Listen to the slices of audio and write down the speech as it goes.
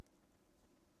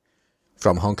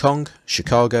From Hong Kong,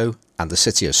 Chicago, and the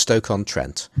city of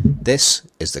Stoke-on-Trent, this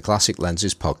is the Classic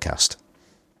Lenses podcast.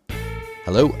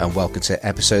 Hello and welcome to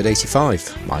episode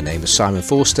 85. My name is Simon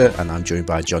Forster and I'm joined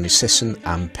by Johnny Sisson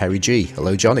and Perry G.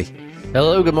 Hello, Johnny.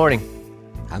 Hello, good morning.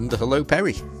 And hello,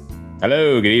 Perry.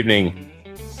 Hello, good evening.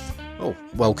 Oh,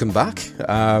 welcome back.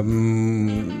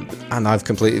 And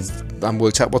I'm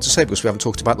worked out what to say because we haven't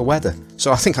talked about the weather.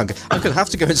 So I think I'm going to have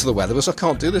to go into the weather because I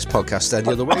can't do this podcast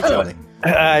any other way, Johnny.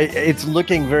 It's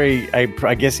looking very,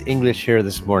 I guess, English here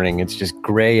this morning. It's just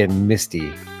gray and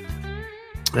misty.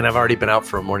 And I've already been out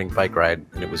for a morning bike ride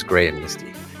and it was gray and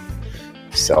misty.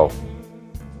 So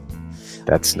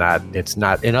it's not,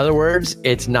 in other words,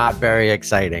 it's not very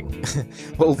exciting.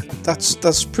 Well,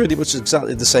 that's pretty much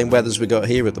exactly the same weather as we got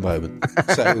here at the moment.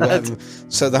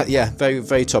 So that, yeah, very,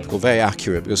 very topical, very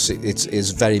accurate because it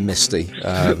is very misty.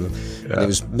 It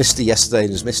was misty yesterday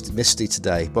and it was misty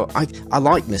today. But I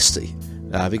like misty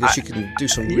because you can do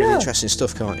some really interesting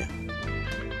stuff, can't you?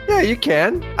 Yeah, you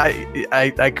can.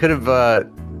 I could have,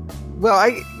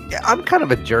 I'm kind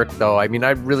of a jerk though. I mean,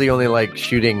 I really only like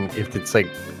shooting if it's like,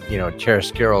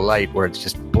 chiaroscuro light where it's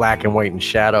just black and white and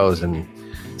shadows and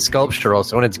sculptural.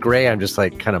 So when it's gray, I'm just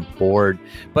like kind of bored.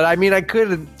 But I mean, I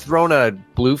could have thrown a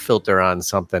blue filter on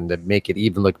something to make it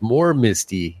even look more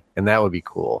misty, and that would be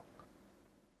cool.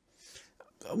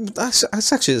 That's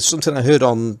actually something I heard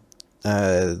on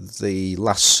the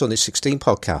last Sunny 16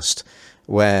 podcast,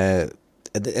 and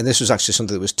this was actually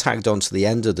something that was tagged on to the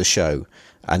end of the show,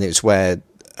 and it's where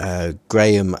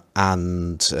Graham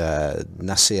and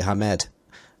Nasir Hamed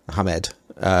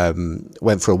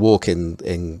went for a walk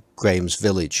in Graham's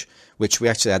village, which we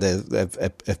actually had a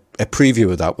preview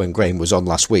of that when Graham was on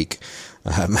last week. He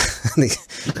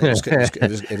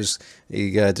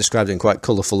described it in quite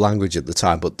colourful language at the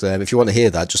time, but if you want to hear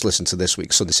that, just listen to this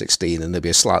week's Sunday 16 and there'll be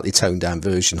a slightly toned down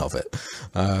version of it.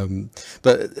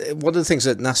 But one of the things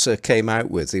that NASA came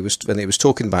out with, when he was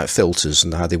talking about filters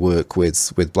and how they work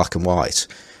with black and white,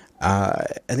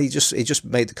 and he just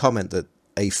made the comment that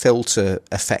a filter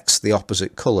affects the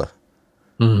opposite colour.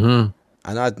 Mm-hmm.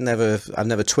 And I've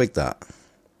never twigged that.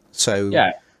 So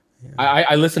yeah.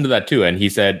 I listened to that too, and he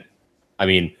said, I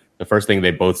mean, the first thing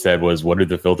they both said was, "What do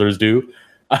the filters do?"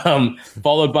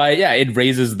 Followed by, it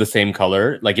raises the same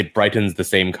color, like it brightens the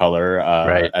same color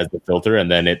as the filter, and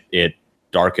then it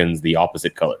darkens the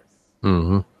opposite color,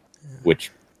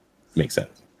 which makes sense.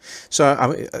 So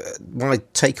my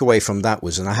takeaway from that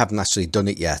was, and I haven't actually done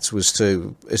it yet, is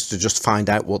to just find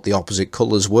out what the opposite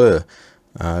colours were.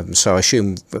 So I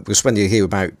assume, because when you hear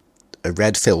about a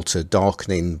red filter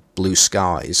darkening blue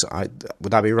skies,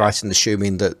 would I be right in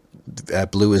assuming that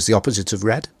blue is the opposite of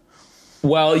red?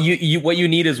 Well, you what you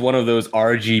need is one of those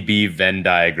RGB Venn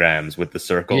diagrams with the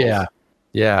circles.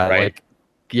 Yeah, right.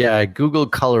 Google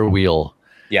color wheel.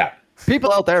 Yeah.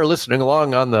 People out there listening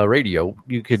along on the radio,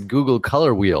 you could Google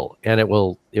color wheel, and it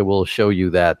will show you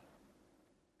that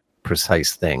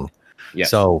precise thing.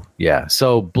 Yes. So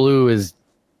blue is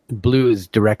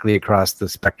directly across the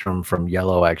spectrum from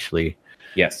yellow, actually.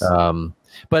 Yes.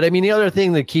 But I mean, the other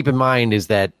thing to keep in mind is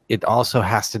that it also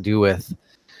has to do with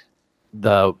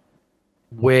the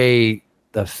way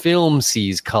the film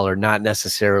sees color, not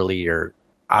necessarily your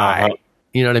eye.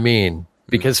 You know what I mean?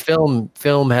 Because different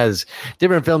films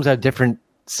have different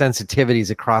sensitivities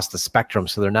across the spectrum,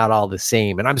 so they're not all the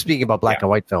same. And I'm speaking about black and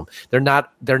white film. They're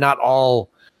not all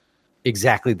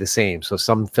exactly the same. So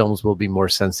some films will be more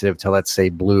sensitive to, let's say,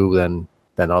 blue than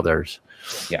others.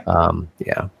 Yeah. I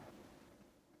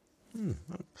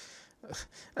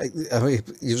mean,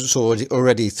 you've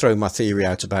already thrown my theory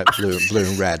out about blue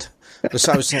and red. Because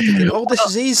I was thinking, this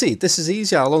is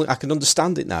easy. I can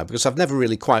understand it now because I've never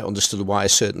really quite understood why a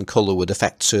certain colour would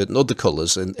affect certain other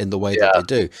colours in the way that they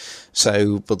do.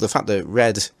 So, but the fact that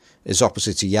red is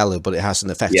opposite to yellow, but it has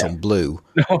an effect on blue.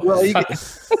 Well, you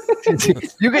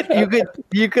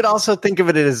could also think of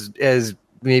it as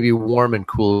maybe warm and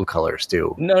cool colors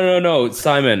too. No,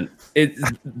 Simon.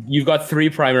 You've got three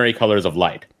primary colors of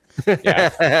light.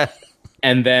 Yeah.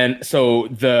 And then, so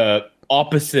the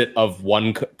opposite of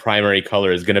one primary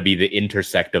color is going to be the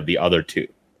intersect of the other two.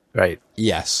 Right.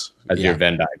 Yes. As your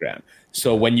Venn diagram.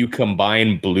 So when you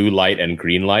combine blue light and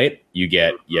green light, you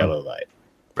get yellow light.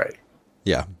 Right.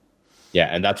 Yeah. Yeah,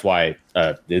 and that's why.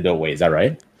 No, wait, is that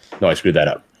right? No, I screwed that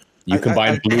up. You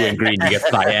combine blue and green, you get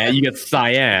cyan. You get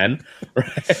cyan,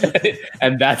 right?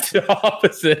 And that's the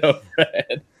opposite of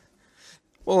red.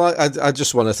 Well, I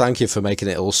just want to thank you for making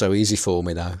it all so easy for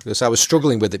me now, because I was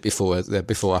struggling with it before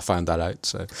I found that out.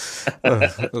 So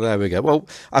there we go. Well,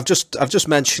 I've just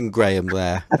mentioned Graham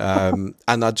there, and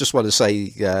I just want to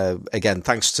say again,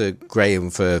 thanks to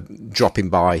Graham for dropping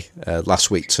by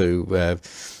last week to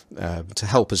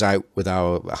help us out with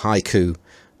our haiku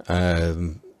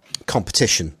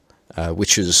competition,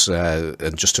 which is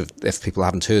and just if people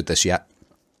haven't heard this yet,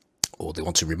 or they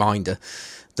want a reminder,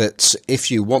 that if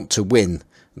you want to win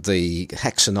the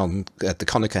Hexanon, the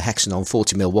Konica Hexanon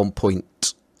 40mm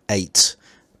 1.8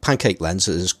 pancake lens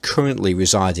that is currently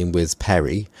residing with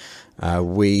Perry,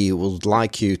 we would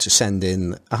like you to send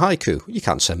in a haiku. You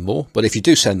can't send more, but if you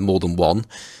do send more than one,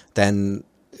 then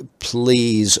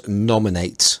please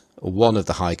nominate one of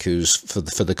the haikus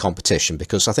for the competition,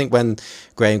 because I think when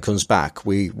Graham comes back,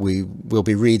 we will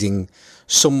be reading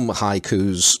some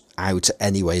haikus out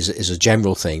anyways as a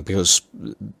general thing, because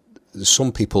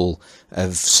some people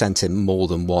have sent in more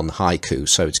than one haiku.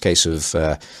 So it's a case of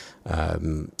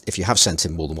if you have sent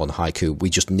in more than one haiku, we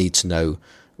just need to know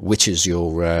which is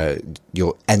your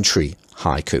entry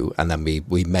haiku, and then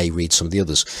we may read some of the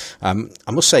others.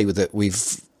 I must say that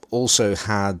we've also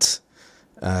had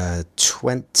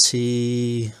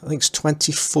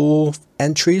 24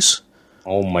 entries.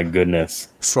 Oh my goodness.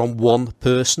 From one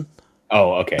person.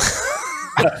 Oh, okay.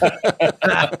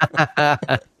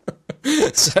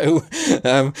 So,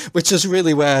 which is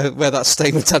really where that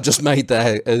statement I've just made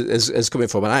there is coming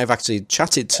from. And I have actually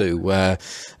chatted to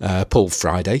Paul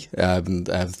Friday.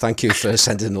 Thank you for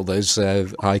sending all those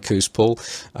haikus, Paul.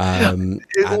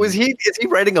 Is he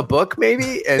writing a book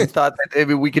maybe and thought that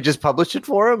maybe we could just publish it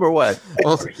for him, or what?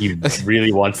 Well, he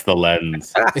really wants the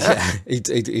lens. Yeah,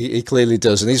 he clearly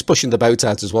does, and he's pushing the boat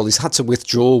out as well. He's had to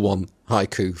withdraw one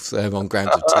haiku on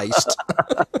grounds of taste.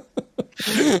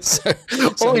 so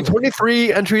only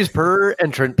 23 entries per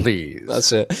entrant, please.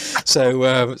 That's it. So we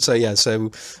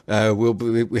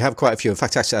have quite a few. In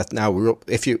fact, actually now we're up,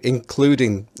 if you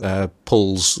including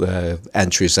Paul's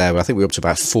entries there, I think we're up to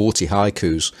about 40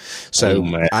 haikus. So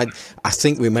I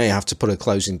think we may have to put a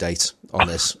closing date on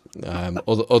this.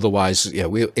 Otherwise,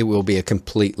 it will be a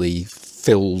completely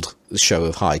filled show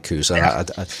of haikus.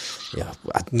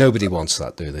 Nobody wants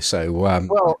that, do they? So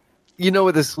well, you know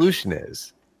what the solution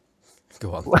is.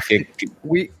 Go on.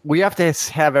 We have to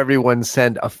have everyone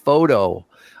send a photo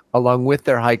along with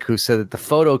their haiku so that the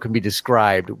photo can be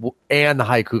described and the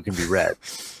haiku can be read.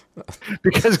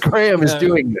 Because Graham is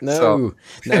doing this. No,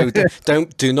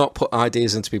 do not put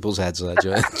ideas into people's heads there,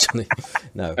 Johnny.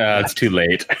 No. It's too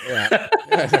late.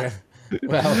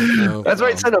 Well, no, that's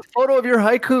right. Send a photo of your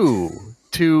haiku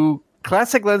to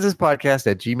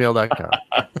classiclensespodcast@gmail.com.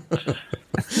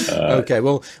 Okay,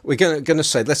 well, we're going to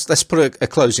say let's put a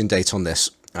closing date on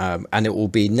this, and it will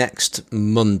be next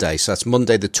Monday. So that's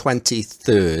Monday the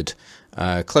 23rd.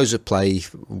 Close of play,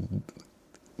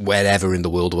 wherever in the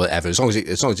world, whatever. As long as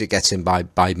it gets in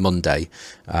by Monday,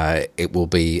 it will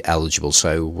be eligible.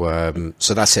 So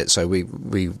that's it. So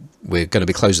we're going to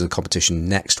be closing the competition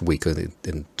next week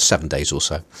in 7 days or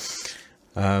so.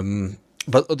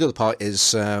 But the other part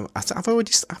is I've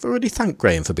already thanked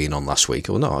Graham for being on last week,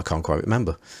 or no, I can't quite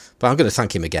remember. But I'm going to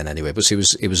thank him again anyway. But it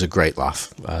was a great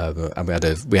laugh, and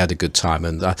we had a good time,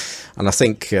 and I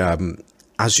think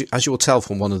as you will tell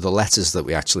from one of the letters that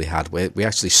we actually had, we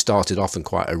actually started off in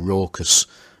quite a raucous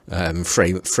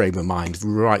frame of mind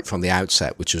right from the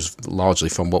outset, which was largely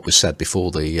from what was said before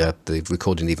the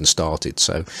recording even started.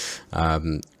 So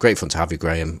great fun to have you,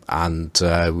 Graham, and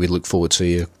we look forward to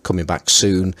you coming back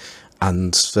soon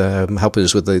and helping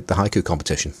us with the haiku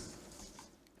competition.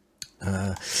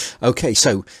 Okay,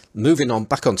 so moving on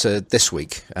back onto this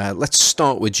week. Let's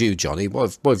start with you, Johnny.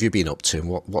 What have you been up to, and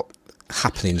what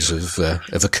happenings have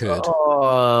occurred?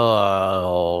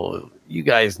 Oh, you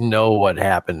guys know what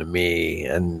happened to me,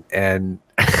 and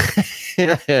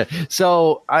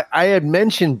so I had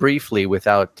mentioned briefly,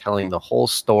 without telling the whole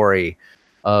story,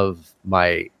 of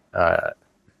my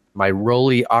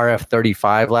Rollei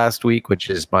RF35 last week, which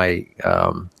is my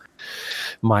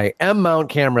M mount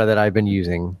camera that I've been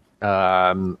using.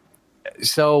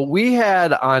 So we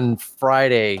had on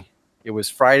Friday, it was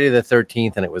Friday the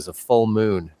 13th, and it was a full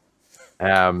moon.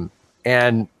 And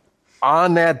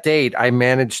on that date, I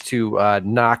managed to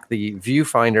knock the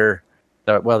viewfinder,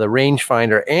 the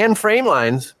rangefinder and frame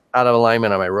lines out of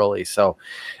alignment on my Rollei. So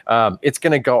it's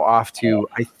going to go off to,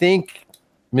 I think,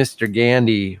 Mr.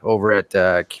 Gandy over at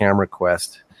Camera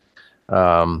Quest,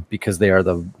 because they are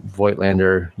the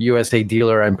Voigtlander USA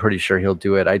dealer. I'm pretty sure he'll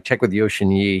do it. I checked with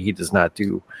Yoshin Yi. He does not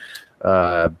do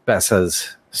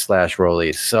Bessas /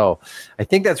 Rolleis. So I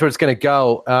think that's where it's going to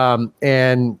go.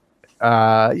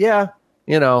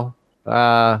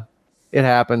 It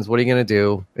happens. What are you going to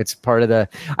do? It's part of the.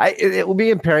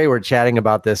 Me and Perry were chatting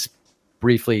about this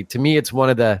briefly. To me, it's one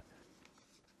of the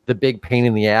big pain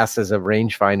in the asses of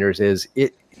rangefinders. Is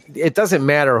it doesn't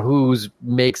matter who's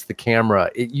makes the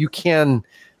camera. You can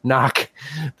knock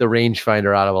the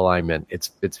rangefinder out of alignment.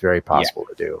 It's very possible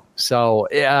to do. So,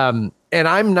 and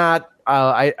I'm not.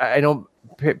 I don't.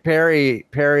 Perry.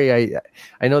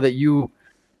 I know that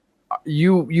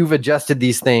you've adjusted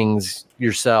these things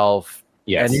yourself.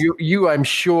 Yes. And you, I'm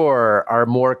sure, are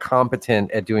more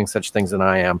competent at doing such things than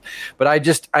I am. But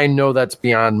I know that's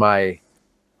beyond my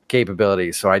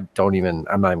capabilities. So I'm not even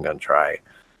going to try.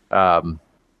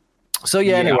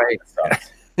 Anyway,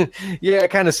 yeah, it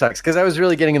kind of sucks because I was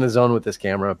really getting in the zone with this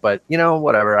camera. But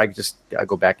whatever. I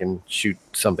go back and shoot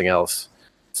something else.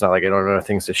 It's not like I don't know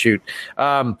things to shoot.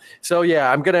 I'm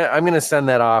gonna send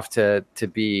that off to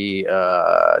be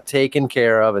taken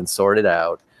care of and sorted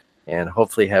out, and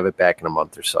hopefully have it back in a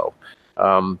month or so.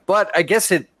 But I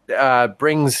guess it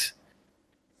brings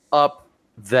up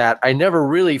that I never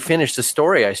really finished the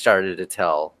story I started to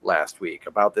tell last week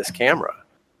about this camera.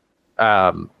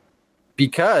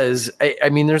 Because I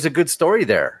mean, there's a good story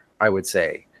there, I would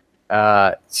say.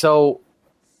 So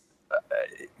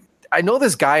I know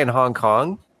this guy in Hong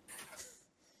Kong,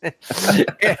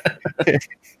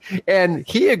 and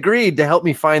he agreed to help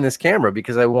me find this camera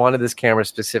because I wanted this camera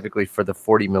specifically for the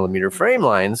 40 millimeter frame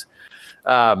lines.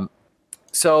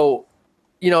 So,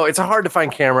 it's a hard to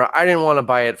find camera. I didn't want to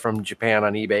buy it from Japan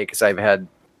on eBay because I've had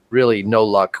really no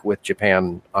luck with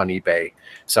Japan on eBay.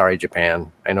 Sorry,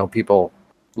 Japan. I know people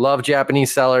love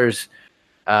Japanese sellers.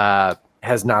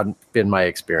 Has not been my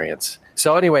experience.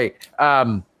 So anyway,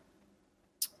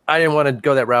 I didn't want to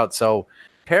go that route. So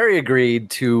Perry agreed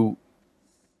to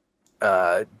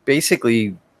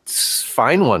basically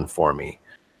find one for me,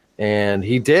 and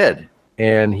he did.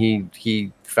 And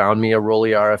he found me a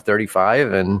Rolly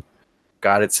RF-35 and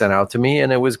got it sent out to me,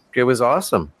 and it was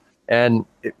awesome. And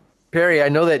Perry, I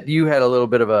know that you had a little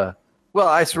bit of a. Well,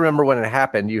 I just remember when it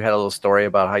happened, you had a little story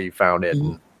about how you found it.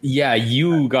 And, yeah,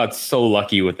 you got so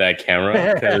lucky with that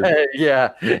camera.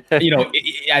 Yeah.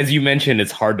 As you mentioned,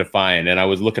 it's hard to find. And I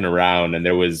was looking around and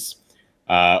there was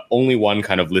only one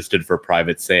kind of listed for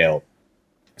private sale.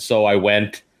 So I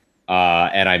went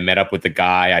and I met up with the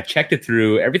guy. I checked it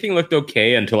through. Everything looked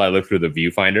okay until I looked through the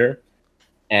viewfinder.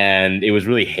 And it was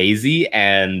really hazy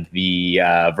and the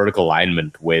vertical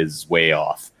alignment was way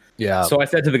off. Yeah. So I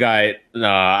said to the guy, "No,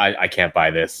 I can't buy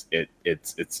this.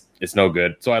 It's no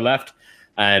good." So I left,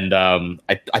 and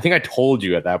I think I told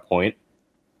you at that point.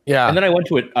 Yeah. And then I went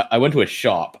to a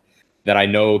shop that I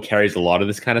know carries a lot of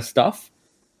this kind of stuff,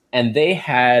 and they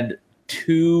had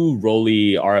 2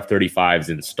 Rolly RF-35s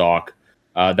in stock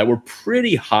that were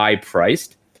pretty high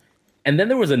priced. And then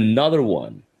there was another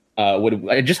one.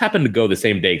 I just happened to go the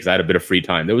same day because I had a bit of free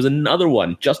time. There was another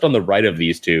one just on the right of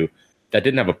these two that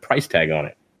didn't have a price tag on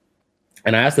it.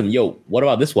 And I asked them, "Yo, what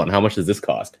about this one? How much does this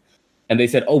cost?" And they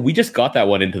said, "Oh, we just got that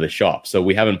one into the shop, so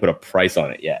we haven't put a price on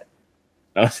it yet."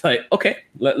 And I was like, "Okay,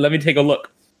 let me take a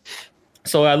look."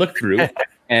 So I looked through,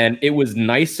 and it was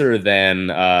nicer than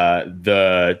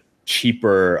the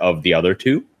cheaper of the other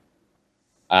two.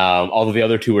 Although the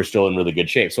other two were still in really good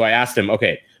shape. So I asked him,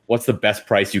 "Okay, what's the best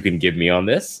price you can give me on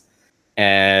this?"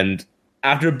 And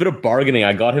after a bit of bargaining,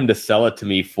 I got him to sell it to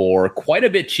me for quite a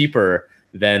bit cheaper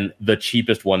than the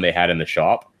cheapest one they had in the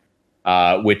shop,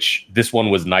 which this one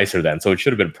was nicer than. So it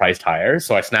should have been priced higher.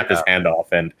 So I snapped his hand off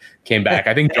and came back.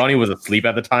 I think Johnny was asleep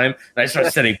at the time. And I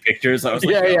started sending pictures. I was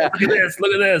like,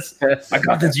 "Look at this. I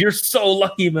got this. You're so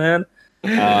lucky, man."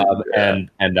 And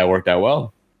that worked out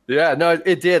well. Yeah, no,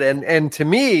 it did. And to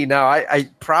me, now I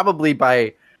probably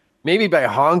by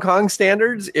Hong Kong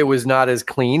standards, it was not as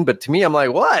clean. But to me, I'm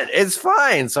like, what? It's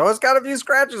fine. So it's got a few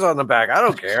scratches on the back. I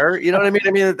don't care. You know what I mean?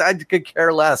 I mean, I could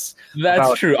care less.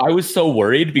 That's true. I was so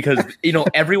worried because,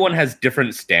 everyone has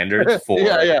different standards for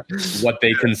what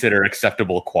they consider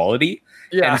acceptable quality.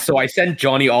 Yeah. And so I sent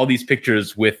Johnny all these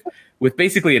pictures with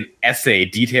basically an essay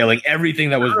detailing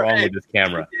everything that was wrong with this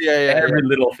camera. Every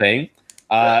little thing.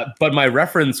 But my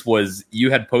reference was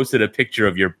you had posted a picture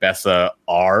of your Bessa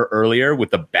R earlier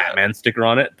with the Batman sticker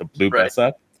on it, the blue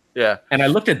Bessa. Yeah. And I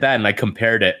looked at that and I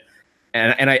compared it,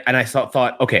 and I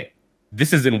thought, okay,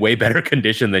 this is in way better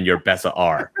condition than your Bessa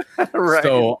R. Right.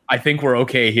 So I think we're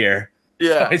okay here.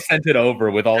 Yeah. So I sent it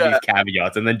over with all these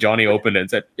caveats, and then Johnny opened it and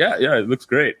said, yeah, it looks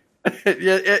great. And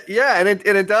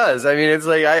it does. I mean, it's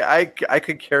like I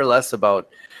could care less about,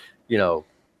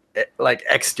 like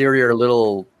exterior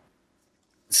little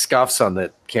scuffs on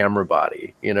the camera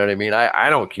body. You know what I mean? I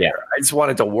don't care. Yeah. I just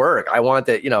want it to work. I want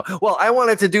that, I want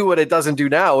it to do what it doesn't do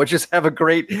now, which is have a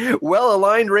great,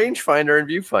 well-aligned rangefinder and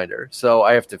viewfinder. So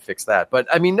I have to fix that. But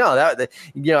I mean, no,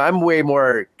 I'm way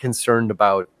more concerned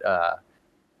about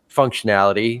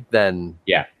functionality than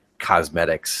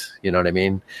cosmetics. You know what I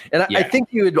mean? And I think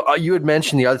you had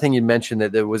mentioned, the other thing you'd mentioned,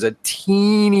 that there was a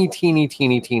teeny,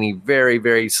 very,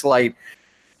 very slight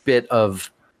bit of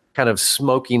kind of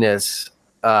smokiness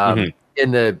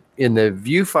in the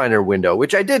viewfinder window,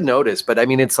 which I did notice, but I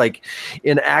mean, it's like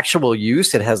in actual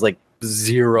use, it has like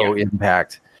zero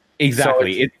impact.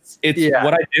 Exactly. So it's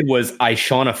what I did was I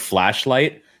shone a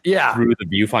flashlight through the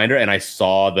viewfinder, and I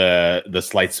saw the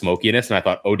slight smokiness, and I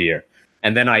thought, oh dear.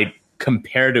 And then I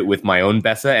compared it with my own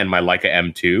Bessa and my Leica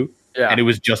M2, and it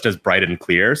was just as bright and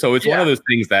clear. So it's one of those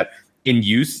things that in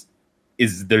use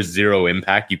there's zero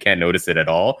impact. You can't notice it at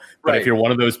all. But if you're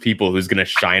one of those people who's going to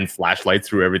shine flashlights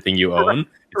through everything you own,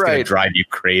 it's going to drive you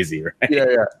crazy, right?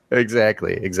 Yeah,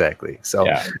 exactly. So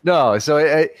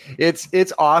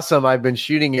it's awesome. I've been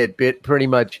shooting it pretty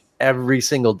much every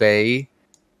single day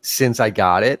since I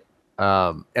got it,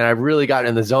 and I've really gotten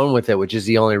in the zone with it, which is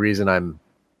the only reason I'm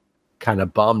kind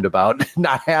of bummed about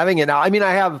not having it now. I mean,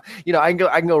 I have, I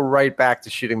can go right back to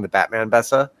shooting the Batman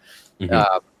Bessa.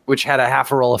 Which had a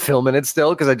half a roll of film in it still,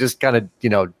 because I just kind of,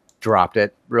 dropped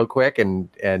it real quick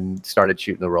and started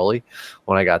shooting the Rolly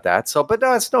when I got that. So, but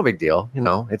no, it's no big deal.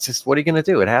 It's just, what are you going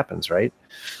to do? It happens, right?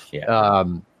 Yeah.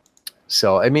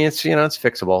 So, I mean, it's, it's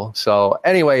fixable. So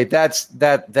anyway, that's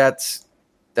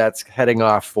heading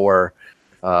off for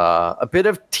a bit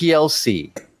of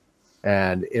TLC,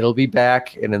 and it'll be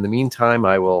back. And in the meantime,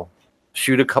 I will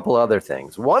shoot a couple other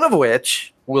things. One of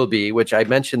which will be, which I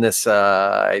mentioned this,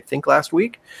 I think last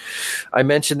week, I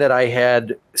mentioned that I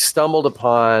had stumbled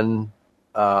upon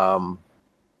a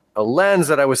lens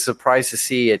that I was surprised to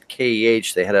see at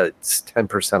KEH. They had a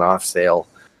 10% off sale.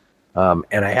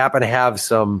 And I happen to have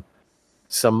some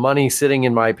money sitting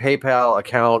in my PayPal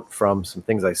account from some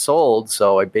things I sold.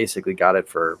 So I basically got it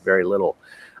for very little.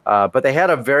 But they had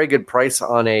a very good price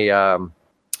on a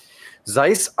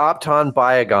Zeiss Opton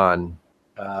Biogon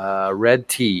Red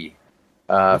T.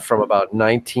 From about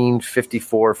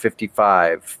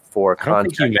 1954-55 for contact. I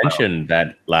don't think you mentioned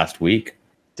that last week.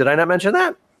 Did I not mention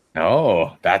that?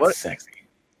 Oh, that's sexy.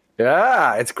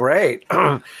 Yeah, it's great.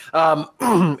 And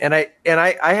I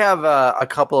have a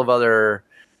couple of other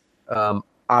Zeiss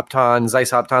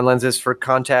Opton lenses for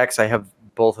contacts. I have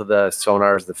both of the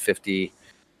Sonars, the 50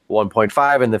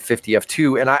 1.5 and the 50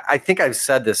 f2. And I think I've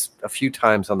said this a few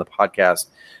times on the podcast.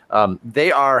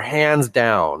 They are hands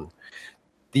down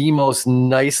the most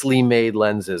nicely made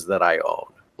lenses that I own,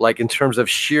 like in terms of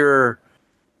sheer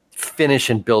finish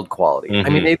and build quality. I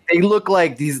mean, they look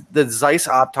like the Zeiss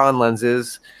Opton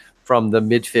lenses from the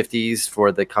mid 50s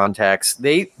for the contacts.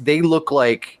 They look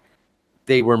like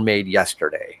they were made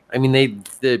yesterday. I mean,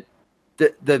 the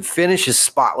finish is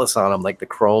spotless on them. Like the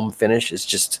chrome finish is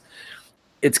just,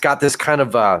 it's got this kind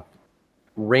of a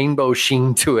rainbow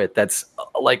sheen to it that's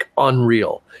like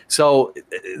unreal. So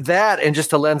that, and just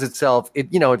the lens itself,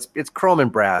 it's chrome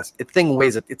and brass.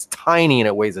 It's tiny and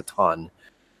it weighs a ton.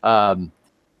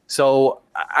 So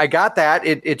I got that.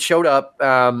 It showed up,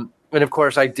 and of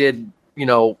course I did.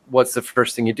 What's the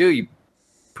first thing you do? You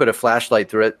put a flashlight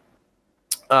through it.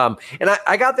 And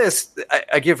I got this.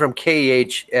 I get from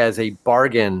KEH as a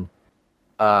bargain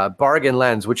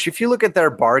lens, which if you look at their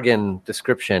bargain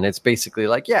description, it's basically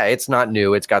like, it's not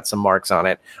new. It's got some marks on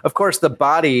it. Of course, the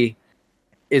body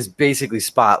is basically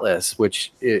spotless,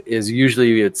 which is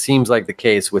usually, it seems like the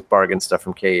case with bargain stuff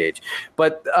from KEH.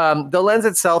 But the lens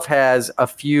itself has a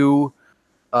few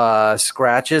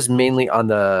scratches, mainly on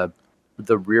the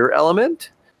rear element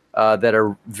that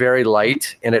are very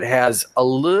light. And it has a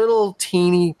little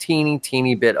teeny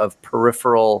bit of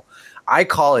peripheral, I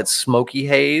call it smoky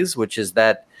haze, which is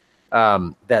that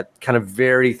kind of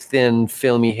very thin,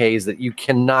 filmy haze that you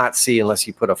cannot see unless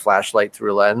you put a flashlight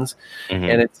through a lens,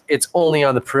 and it's only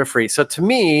on the periphery. So to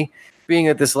me, being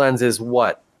that this lens is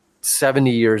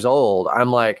 70 years old,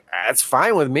 I'm like, that's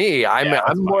fine with me.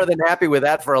 I'm more than happy with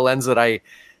that for a lens that I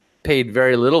paid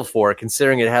very little for,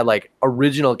 considering it had like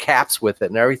original caps with it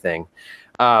and everything.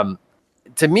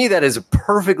 To me, that is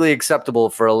perfectly acceptable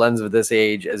for a lens of this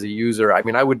age as a user. I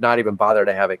mean, I would not even bother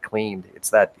to have it cleaned. It's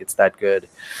that good.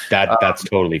 That's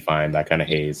totally fine. That kind of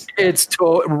haze.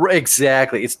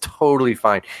 Exactly. It's totally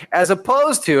fine. As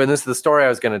opposed to, and this is the story I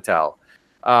was going to tell,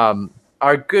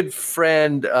 our good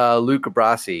friend Luca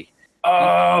Brasi.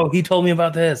 Oh, he told me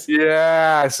about this.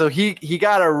 Yeah. So he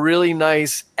got a really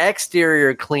nice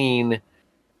exterior clean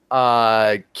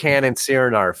Canon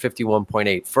Ceranar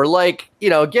 51.8 for like,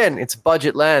 again, it's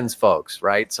budget lens, folks,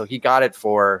 right? So he got it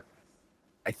for,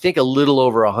 I think, a little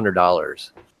over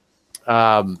 $100.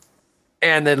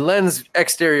 And then lens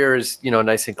exterior is,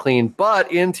 nice and clean,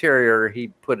 but interior, he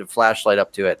put a flashlight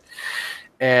up to it.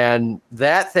 And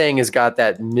that thing has got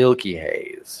that milky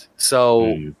haze.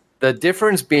 So the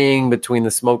difference being between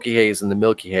the smoky haze and the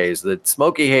milky haze, the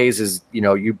smoky haze is,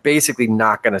 you're basically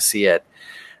not going to see it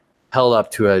held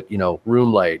up to a,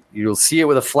 room light. You'll see it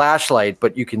with a flashlight,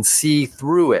 but you can see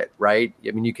through it, right?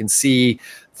 I mean, you can see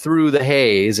through the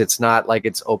haze. It's not like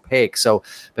it's opaque. So,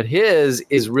 but his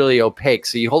is really opaque.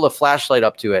 So you hold a flashlight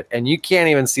up to it and you can't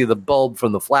even see the bulb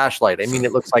from the flashlight. I mean,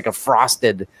 it looks like a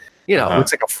frosted, it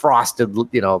looks like a frosted,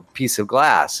 piece of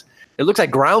glass. It looks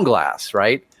like ground glass,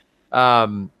 right?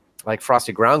 Like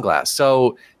frosted ground glass.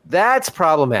 So that's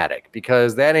problematic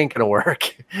because that ain't going to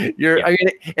work.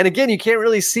 And again, you can't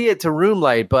really see it to room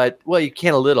light, but you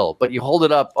can a little, but you hold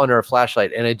it up under a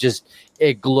flashlight and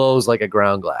it glows like a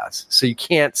ground glass. So you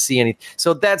can't see anything.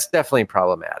 So that's definitely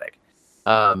problematic.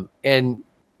 And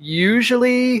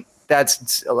usually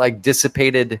that's like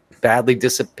badly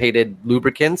dissipated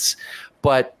lubricants,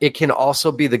 but it can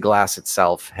also be the glass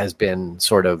itself has been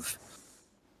sort of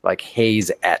like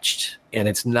haze etched, and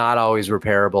it's not always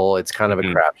repairable. It's kind of a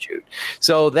crapshoot.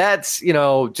 So that's,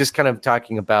 just kind of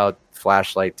talking about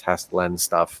flashlight test lens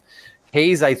stuff.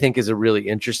 Haze, I think, is a really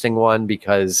interesting one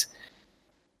because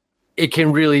it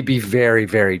can really be very,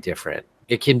 very different.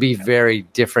 It can be very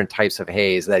different types of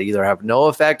haze that either have no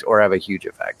effect or have a huge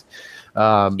effect.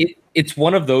 It's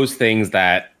one of those things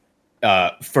that,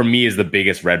 for me, is the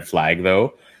biggest red flag,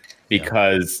 though,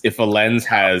 because if a lens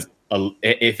has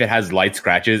if it has light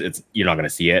scratches, you're not going to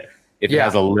see it. If it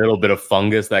has a little bit of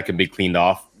fungus that can be cleaned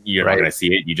off, you're not going to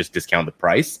see it. You just discount the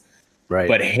price. Right.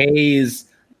 But haze,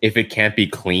 if it can't be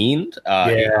cleaned,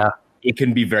 it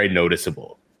can be very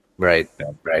noticeable. Right.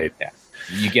 So, right. Yeah.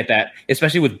 You get that,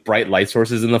 especially with bright light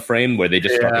sources in the frame where they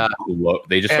just start to glow.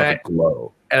 They just start to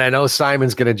glow. And I know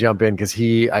Simon's going to jump in because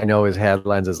I know his head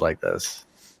lenses like this.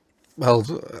 Well,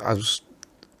 I've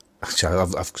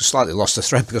slightly lost the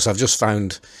thread because I've just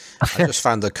found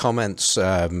the comments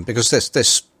because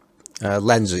this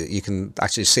lens, you can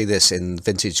actually see this in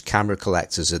Vintage Camera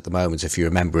Collectors at the moment if you're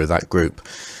a member of that group,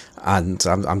 and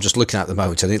I'm just looking at the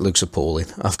moment and it looks appalling,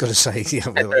 I've got to say.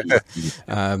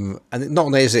 And not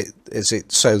only is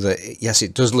it so that yes,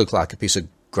 it does look like a piece of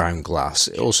ground glass,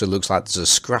 it also looks like there's a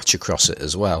scratch across it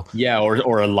as well. Yeah,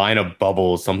 or a line of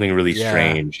bubbles, something really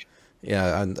strange.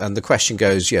 Yeah, and the question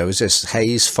goes, is this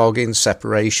haze, fogging,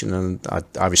 separation? And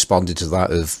I responded to that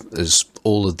as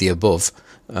all of the above.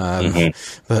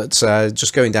 But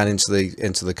just going down into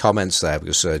the comments there,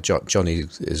 because Johnny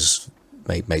is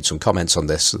made some comments on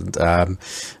this,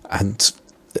 and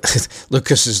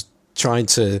Lucas is trying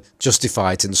to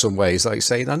justify it in some ways, like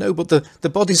saying, "I know, but the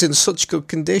body's in such good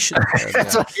condition."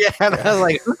 I was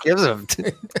like, who gives a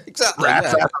exactly?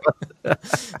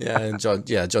 Yeah, and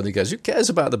Johnny goes, "Who cares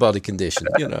about the body condition?"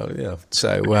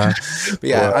 So, but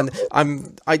yeah,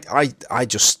 and I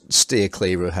just steer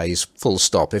clear of haze, full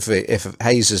stop. If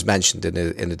haze is mentioned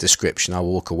in a description, I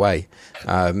walk away.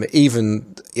 I'm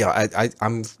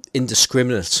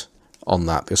indiscriminate on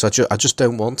that because I just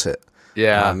don't want it.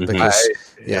 Yeah, because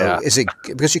is it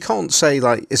because you can't say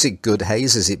like, is it good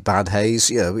haze? Is it bad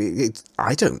haze?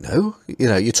 I don't know.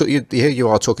 Here you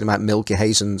are talking about milky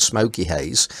haze and smoky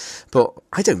haze, but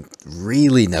I don't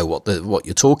really know what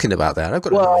you're talking about there. I've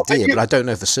got an idea, but I don't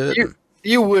know for certain.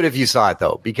 You would if you saw it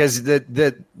though, because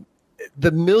the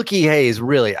milky haze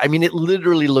really, I mean, it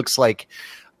literally looks like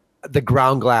the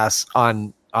ground glass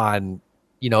on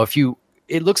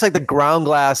it looks like the ground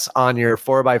glass on your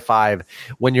 4x5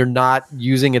 when you're not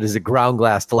using it as a ground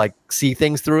glass to like see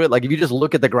things through it. Like if you just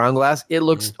look at the ground glass, it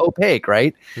looks opaque,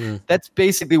 right? That's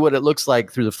basically what it looks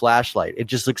like through the flashlight. It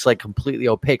just looks like completely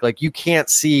opaque. Like you can't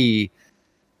see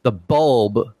the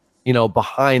bulb,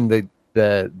 behind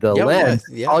the lens.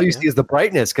 All you see is the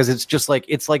brightness because it's just like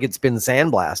it's been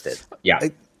sandblasted.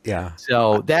 Yeah.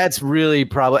 So that's really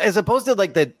probably, as opposed to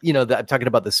like I'm talking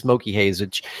about the smoky haze,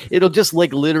 which it'll just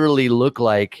like literally look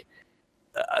like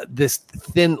this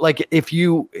thin, like if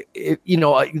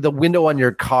the window on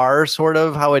your car, sort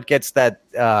of how it gets that,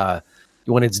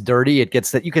 when it's dirty, it gets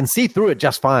that you can see through it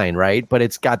just fine. Right. But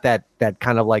it's got that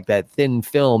kind of like that thin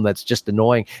film that's just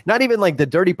annoying. Not even like the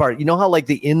dirty part, how like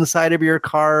the inside of your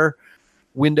car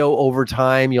window over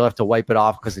time you'll have to wipe it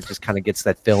off because it just kind of gets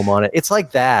that film on it. It's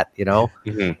like that, You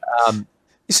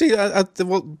see,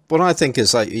 what I think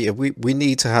is like we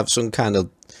need to have some kind of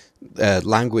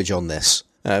language on this,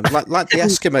 like the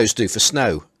Eskimos do for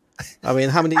snow. I mean,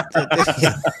 how many?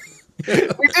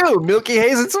 We too. Milky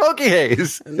haze and smoky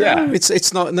haze. No,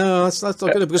 it's not. No, it's not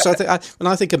good because when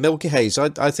I think of milky haze,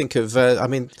 I think of.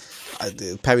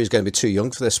 Perry's going to be too young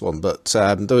for this one, but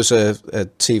there was a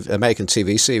American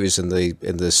TV series in the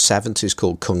 70s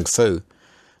called Kung Fu,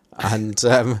 and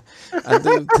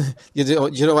you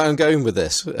know where I'm going with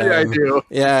this. Yeah, I do.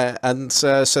 Yeah, and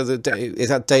it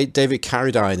had David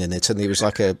Carradine in it, and he was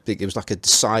like a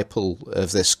disciple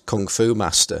of this Kung Fu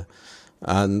master,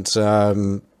 and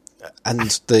the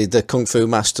Kung Fu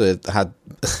master had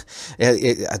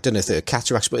I don't know if they were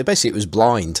cataracts, but basically it was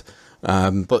blind.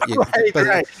 But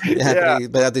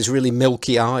it had these really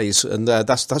milky eyes, and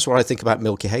that's what I think about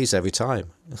milky haze every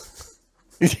time.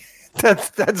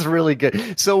 That's really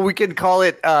good. So we can call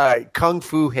it Kung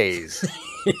Fu haze.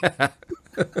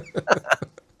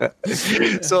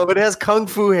 So if it has Kung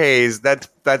Fu haze,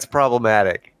 that's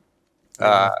problematic.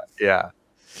 Yeah.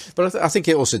 But I think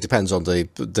it also depends on the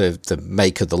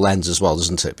make of the lens as well,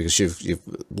 doesn't it? Because you've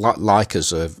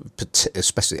Leicas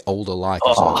especially older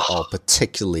Leicas are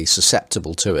particularly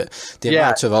susceptible to it. The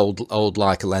amount of old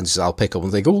Leica lenses I'll pick up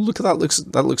and think, oh, look at that,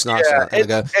 looks nice,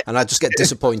 and I just get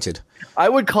disappointed. I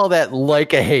would call that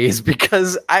Leica haze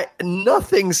because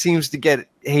nothing seems to get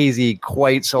hazy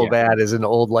quite so bad as an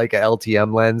old Leica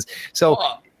LTM lens. So.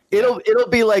 It'll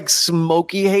be like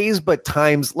smoky haze, but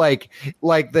times like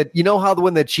that. You know how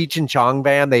when the Cheech and Chong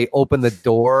van, they open the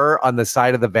door on the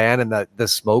side of the van and the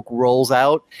smoke rolls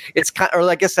out. It's kind, or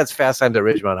I guess that's Fast Times at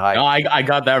Ridgemont High. No, I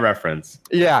got that reference.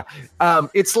 Yeah,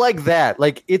 it's like that.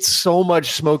 Like it's so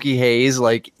much smoky haze.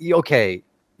 Like okay,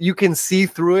 you can see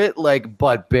through it, like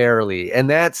but barely, and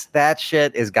that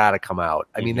shit has got to come out.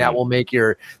 I mean, that will make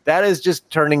that is just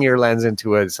turning your lens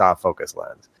into a soft focus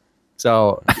lens.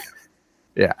 So.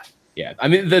 Yeah. I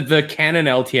mean, the Canon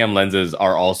LTM lenses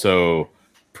are also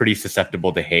pretty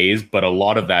susceptible to haze, but a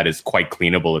lot of that is quite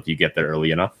cleanable if you get there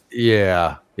early enough.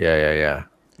 Yeah.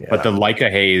 But the Leica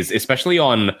haze, especially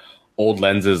on old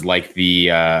lenses like the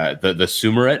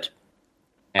Sumerit,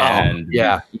 and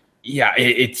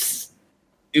it's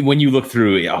when you look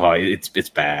through, it's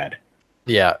bad.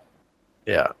 Yeah.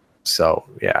 So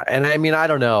and I mean, I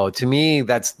don't know. To me,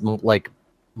 that's like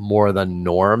more the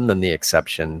norm than the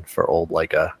exception for old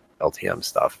Leica LTM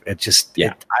stuff. It just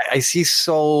I see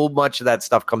so much of that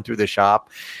stuff come through the shop,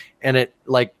 and it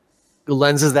like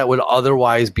lenses that would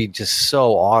otherwise be just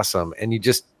so awesome, and you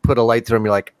just put a light through them,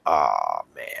 you're like, oh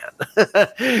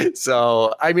man.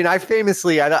 So I mean, I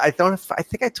famously I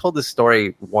think I told this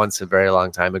story once a very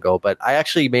long time ago, but I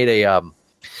actually made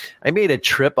a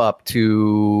trip up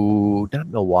to not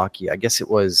Milwaukee, I guess it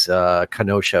was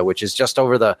Kenosha, which is just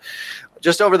over the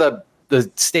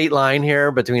state line here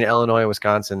between Illinois and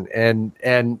Wisconsin.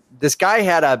 And this guy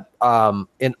had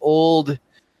an old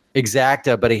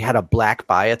Exacta, but he had a black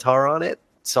Biotar on it.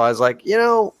 So I was like,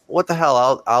 what the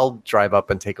hell? I'll drive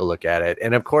up and take a look at it.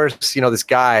 And of course, this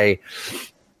guy,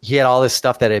 he had all this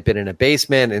stuff that had been in a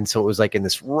basement. And so it was like in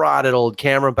this rotted old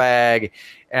camera bag.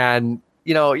 And,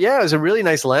 it was a really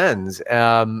nice lens.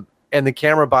 And the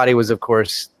camera body was, of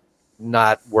course,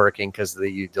 not working because the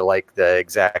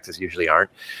Exactas usually aren't.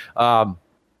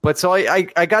 But so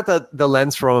I got the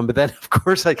lens from him, but then of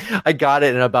course I got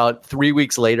it, and about 3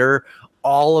 weeks later,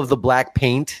 all of the black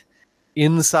paint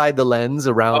inside the lens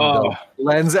around the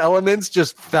lens elements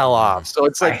just fell off. So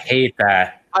it's like, I hate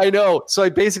that. I know. So I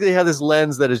basically have this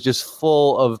lens that is just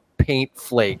full of paint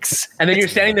flakes. And then you're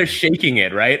standing there shaking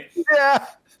it, right? Yeah.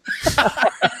 Trying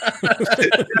to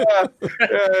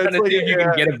see if you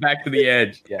can get it back to the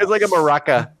edge. Yeah. It's like a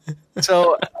maraca.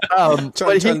 So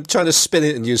trying to spin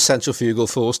it and use centrifugal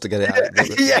force to get it out.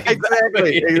 Yeah,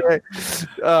 exactly.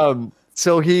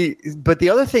 But the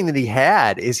other thing that he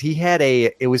had is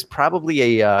it was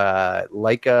probably a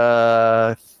like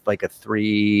a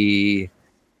 3.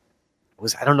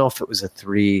 I don't know if it was a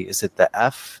 3. Is it the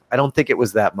F? I don't think it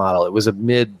was that model. It was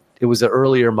an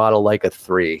earlier model, like a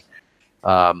 3.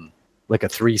 Like a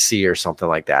 3C or something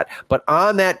like that. But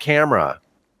on that camera,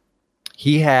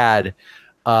 he had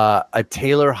a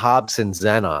Taylor Hobson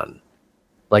Xenon,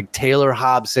 like Taylor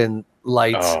Hobson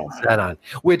lights Xenon,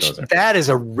 which that is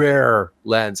a rare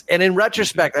lens. And in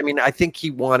retrospect, I mean, I think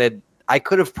I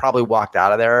could have probably walked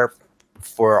out of there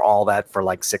for all that for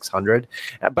like 600.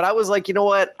 But I was like, you know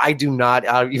what? I do not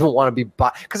even want to be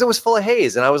because it was full of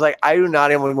haze. And I was like, I do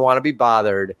not even want to be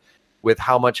bothered with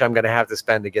how much I'm going to have to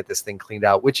spend to get this thing cleaned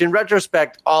out, which in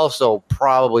retrospect also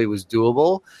probably was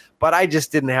doable, but I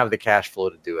just didn't have the cash flow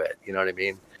to do it. You know what I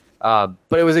mean?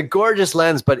 But it was a gorgeous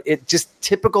lens, but it just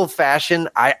typical fashion.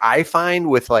 I find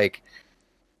with like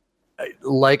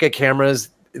Leica cameras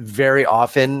very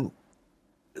often,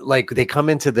 like they come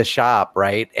into the shop,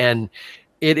 right? And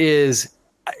it is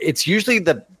it's usually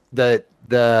the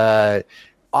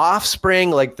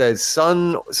offspring, like the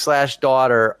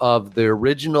son/daughter of the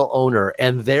original owner,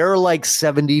 and they're like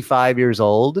 75 years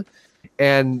old,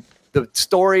 and the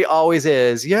story always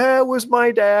is, yeah, it was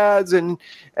my dad's, and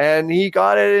he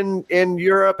got it in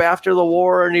Europe after the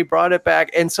war, and he brought it back.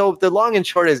 And so the long and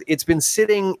short is, it's been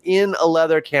sitting in a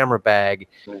leather camera bag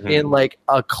in like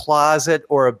a closet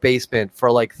or a basement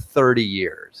for like 30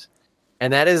 years.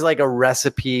 And that is like a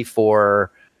recipe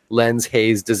for lens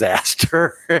haze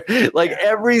disaster. Like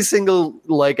every single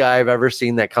Leica I've ever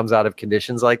seen that comes out of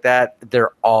conditions like that,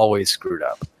 they're always screwed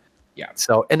up. Yeah.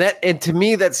 So, and to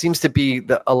me, that seems to be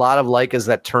a lot of Leicas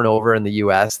that turn over in the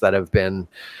US that have been,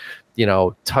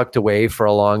 tucked away for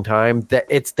a long time.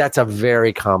 That's a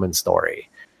very common story.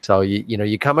 So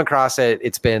you come across it.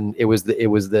 It was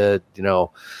the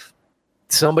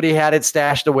somebody had it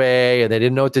stashed away and they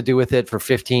didn't know what to do with it for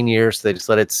 15 years. So they just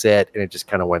let it sit and it just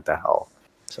kind of went to hell.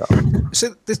 So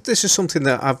this is something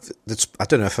that I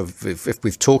don't know if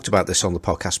we've talked about this on the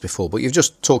podcast before, but you've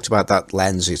just talked about that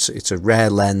lens. It's a rare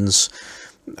lens.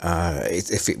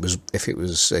 If it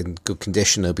was in good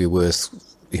condition, it'd be worth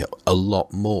a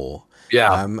lot more.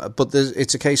 Yeah. But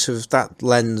it's a case of that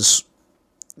lens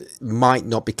might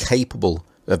not be capable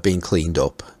of being cleaned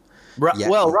up. Right.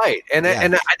 Well, right, and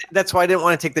that's why I didn't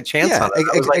want to take the chance on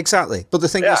it. Exactly. But the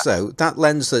thing is, though, that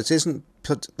lens that isn't,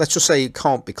 let's just say it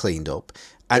can't be cleaned up,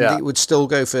 and it would still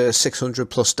go for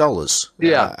 $600+.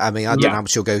 Yeah. I mean, I don't know how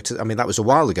much you'll go to. I mean, that was a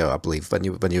while ago, I believe, when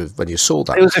you saw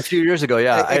that. It was a few years ago.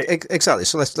 Yeah. Exactly.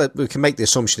 So we can make the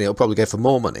assumption it'll probably go for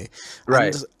more money.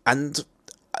 Right. And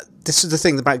this is the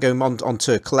thing about going on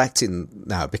to collecting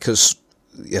now, because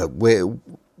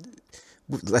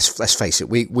let's face it,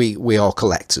 we are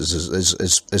collectors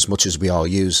as much as we are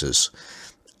users,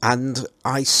 and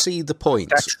I see the point.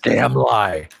 That's a damn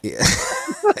lie. Yeah.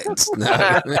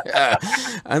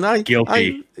 And I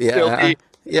guilty.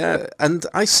 And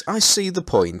I see the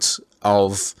point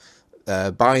of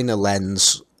buying a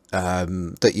lens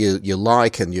that you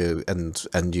like and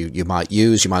you might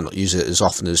use. You might not use it as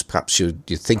often as perhaps you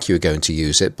think you're going to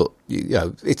use it, but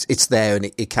it's there and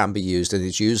it can be used and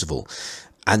it's usable,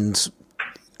 and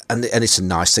it's a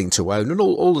nice thing to own, and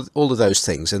all of those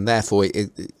things, and therefore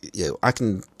I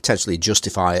can potentially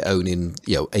justify owning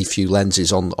a few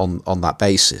lenses on that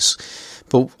basis.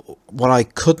 But what I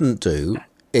couldn't do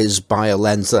is buy a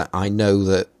lens that I know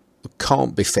that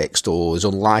can't be fixed or is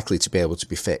unlikely to be able to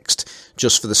be fixed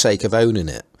just for the sake of owning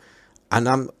it.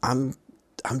 And I'm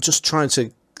just trying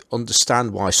to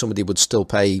understand why somebody would still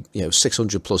pay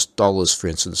 $600+, for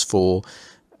instance, for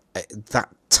that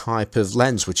type of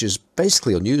lens, which is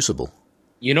basically unusable.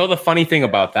 The funny thing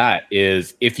about that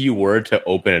is, if you were to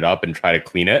open it up and try to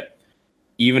clean it,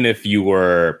 even if you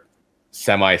were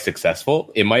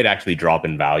semi-successful, it might actually drop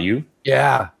in value.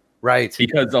 Yeah, right.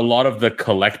 Because a lot of the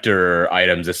collector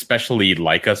items, especially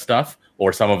Leica stuff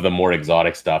or some of the more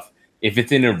exotic stuff, if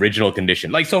it's in original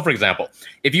condition, like, so for example,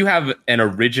 if you have an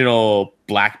original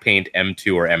black paint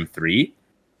M2 or M3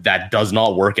 that does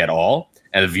not work at all,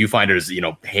 and the viewfinder's,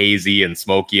 hazy and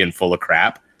smoky and full of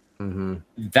crap,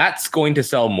 that's going to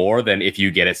sell more than if you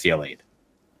get it CLA'd.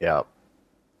 Yeah.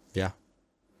 Yeah.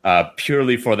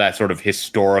 Purely for that sort of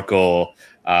historical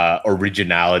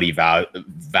originality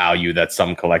value that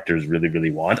some collectors really,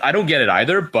 really want. I don't get it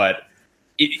either, but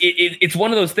it's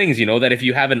one of those things, that if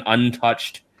you have an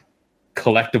untouched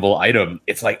collectible item,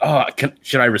 it's like,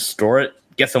 should I restore it?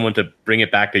 Get someone to bring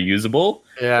it back to usable?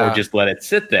 Yeah. Or just let it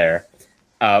sit there?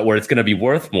 Where it's going to be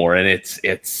worth more, and it's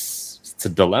a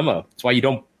dilemma. That's why you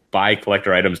don't buy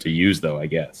collector items to use, though, I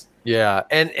guess. Yeah,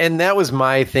 and that was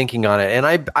my thinking on it.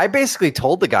 And I basically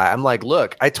told the guy, I'm like,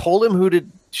 look, I told him who to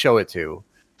show it to,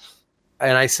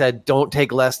 and I said, don't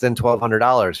take less than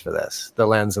 $1,200 for this, the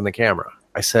lens and the camera.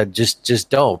 I said, just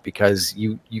don't, because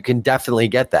you can definitely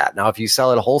get that. Now, if you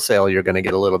sell it wholesale, you're going to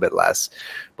get a little bit less.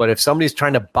 But if somebody's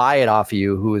trying to buy it off of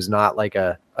you who is not like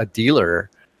a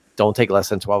dealer, don't take less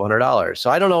than $1,200.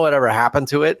 So I don't know whatever happened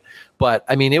to it, but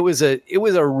I mean, it was a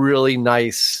really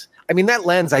nice. I mean, that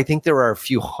lens, I think there are a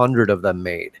few hundred of them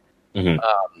made. Mm-hmm.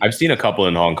 I've seen a couple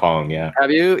in Hong Kong. Yeah.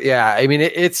 Have you? Yeah. I mean,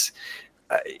 it's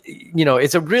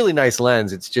it's a really nice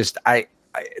lens. It's just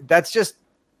that's just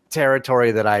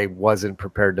territory that I wasn't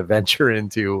prepared to venture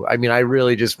into. I mean, I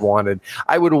really just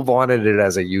I would have wanted it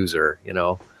as a user,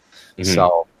 Mm-hmm.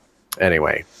 So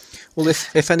anyway. Well,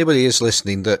 if anybody is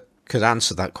listening that could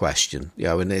answer that question,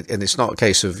 and it's not a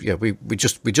case of we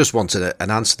just wanted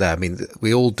an answer there. I mean,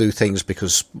 we all do things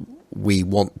because we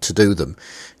want to do them,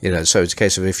 So it's a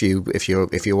case of if you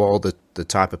are the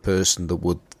type of person that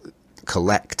would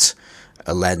collect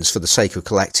a lens for the sake of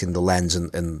collecting the lens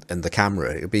and the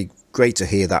camera, it'd be great to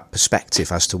hear that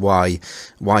perspective as to why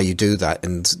you do that,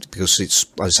 and because it's,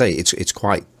 as I say,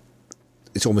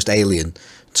 it's almost alien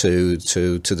to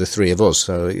the three of us.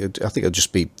 So I think it'll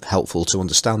just be helpful to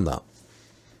understand that.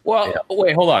 Well,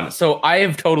 wait, hold on. So I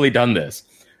have totally done this.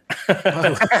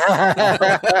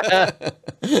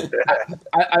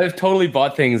 I've totally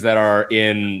bought things that are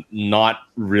in not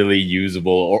really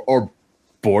usable or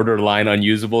borderline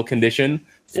unusable condition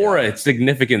for a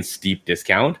significant steep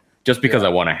discount just because I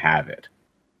want to have it.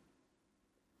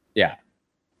 Yeah.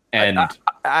 And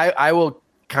I will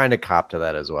kind of cop to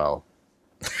that as well.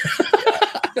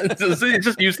 It's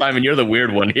just you, Simon. You're the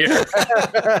weird one here.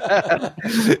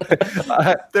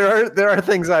 There are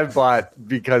things I've bought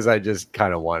because I just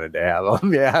kind of wanted to have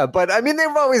them. Yeah, but I mean,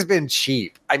 they've always been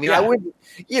cheap. I mean, I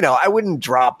wouldn't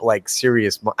drop like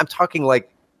serious. I'm talking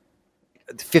like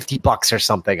 $50 or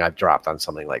something. I've dropped on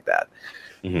something like that.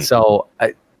 Mm-hmm. So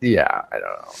I don't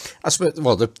know. I suppose.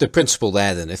 Well, the principle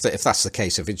there, then, if that's the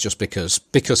case, if it's just because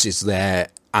it's there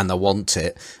and I want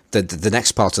it, the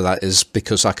next part of that is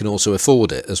because I can also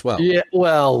afford it as well. Yeah.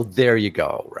 Well, there you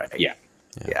go. Right. Yeah.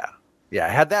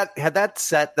 Had that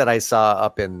set that I saw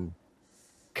up in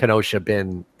Kenosha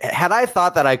had I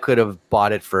thought that I could have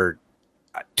bought it for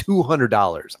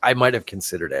 $200, I might have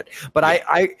considered it. But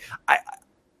I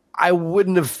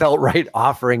wouldn't have felt right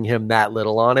offering him that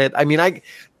little on it. I mean, I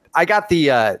got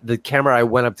the camera I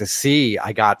went up to see,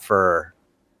 I got for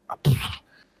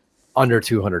under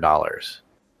 $200,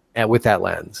 and with that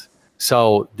lens.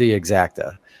 So the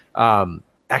Exacta.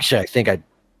 Actually, I think I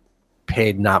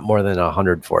paid not more than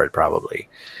 $100 for it, probably.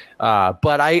 But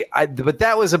but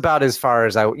that was about as far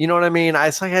as you know what I mean? I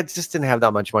just didn't have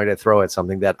that much money to throw at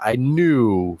something that I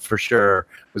knew for sure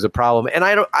was a problem. And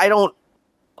I don't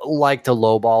like to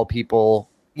lowball people.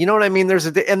 You know what I mean? There's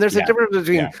a difference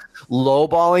between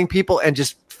lowballing people and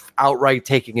just outright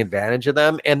taking advantage of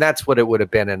them, and that's what it would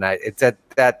have been. And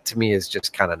that to me is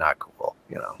just kind of not cool,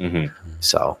 you know. Mm-hmm.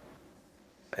 So,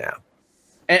 yeah.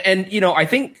 And you know, I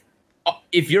think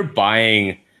if you're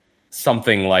buying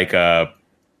something like a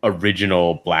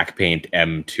original black paint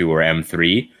M2 or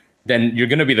M3, then you're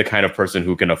going to be the kind of person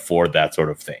who can afford that sort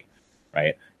of thing,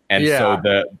 right? And so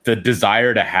the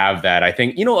desire to have that, I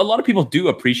think, you know, a lot of people do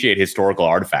appreciate historical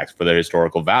artifacts for their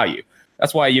historical value.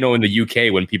 That's why, you know, in the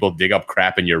UK, when people dig up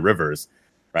crap in your rivers,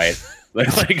 right?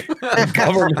 like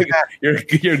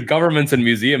your governments and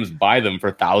museums buy them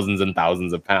for thousands and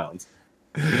thousands of pounds.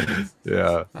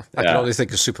 Yeah. I can only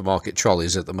think of supermarket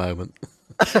trolleys at the moment.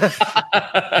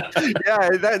 I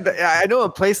know a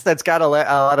place that's got a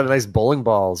lot of nice bowling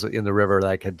balls in the river that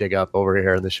I could dig up over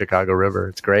here in the Chicago River.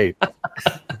 It's great. But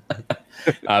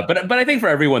I think for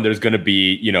everyone, there's going to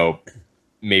be, you know,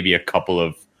 maybe a couple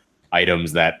of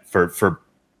items that for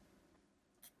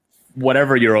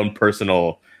whatever your own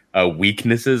personal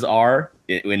weaknesses are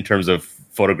in terms of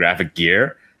photographic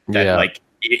gear, that like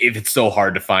if it's so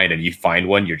hard to find and you find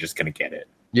one, you're just going to get it.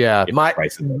 Yeah,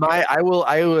 I will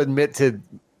admit to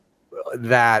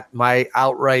that my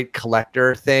outright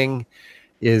collector thing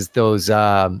is those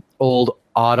old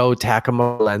auto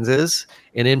Takumar lenses,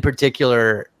 and in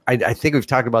particular, I think we've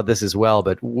talked about this as well,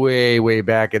 but way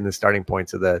back in the starting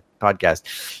points of the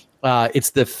podcast,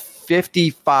 it's the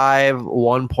 55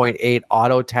 1.8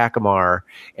 auto Takumar,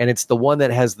 and it's the one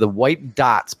that has the white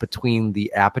dots between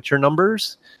the aperture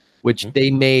numbers, which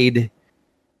they made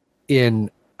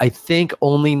in, I think,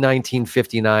 only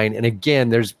 1959. And again,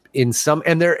 there's in some,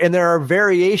 and there are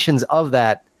variations of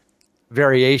that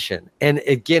variation. And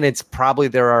again, it's probably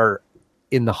there are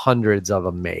in the hundreds of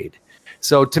them made.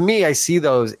 So to me, I see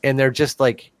those and they're just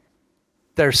like,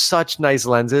 they're such nice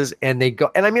lenses, and they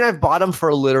go, and I mean, I've bought them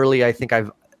for literally, I think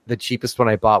the cheapest one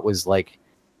I bought was like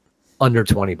under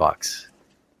 $20.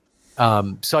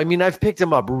 So, I mean, I've picked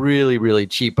them up really, really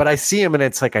cheap, but I see them and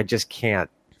it's like, I just can't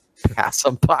pass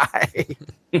them by.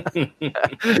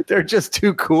 They're just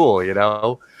too cool, you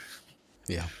know?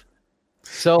 Yeah.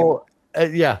 So,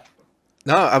 yeah.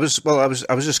 No, I was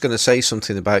just going to say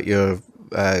something about your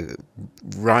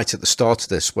right at the start of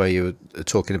this, where you were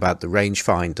talking about the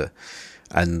rangefinder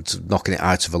and knocking it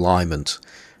out of alignment,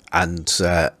 and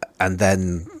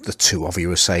then the two of you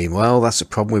were saying, well, that's a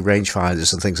problem with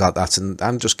rangefinders and things like that, and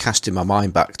I'm just casting my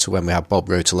mind back to when we had Bob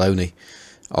Rotoloni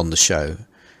on the show,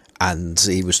 and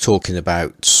he was talking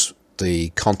about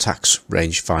the Contax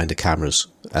rangefinder cameras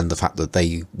and the fact that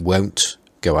they won't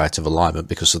go out of alignment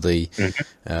because of the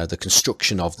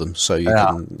construction of them. So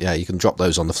you can drop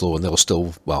those on the floor and they'll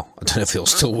still, well, I don't know if it'll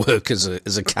still work as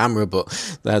a camera, but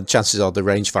chances are the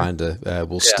rangefinder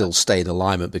will still stay in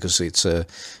alignment because it's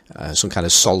some kind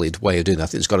of solid way of doing that. I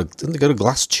think it's got a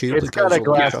glass tube. It's got a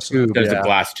glass tube. There's a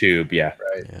glass tube, yeah.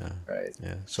 Right.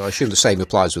 Yeah. So I assume the same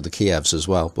applies with the Kievs as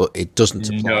well, but it doesn't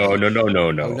apply. No. Oh,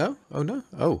 no? Oh, no?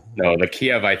 Oh. No, the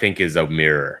Kiev, I think, is a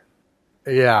mirror.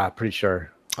 Yeah, pretty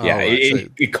sure. Yeah,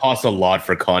 it costs a lot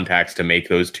for contacts to make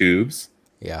those tubes.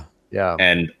 Yeah.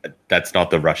 And that's not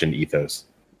the Russian ethos.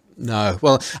 No.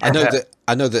 Well, I know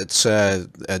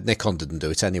that Nikon didn't do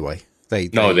it anyway. They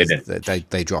didn't.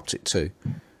 They dropped it too.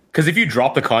 Because if you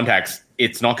drop the contacts,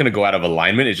 it's not going to go out of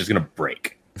alignment. It's just going to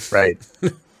break. Right.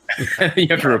 You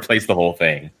have to replace the whole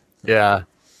thing. Yeah.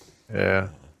 I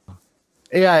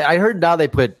heard now they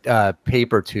put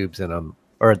paper tubes in them,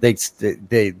 or they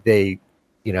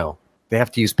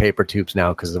have to use paper tubes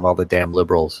now because of all the damn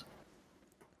liberals.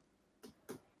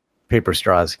 Paper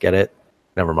straws, get it?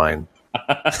 Never mind.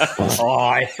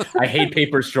 I hate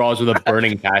paper straws with a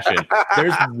burning passion.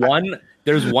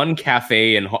 There's one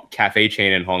cafe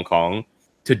chain in Hong Kong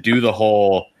to do the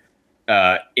whole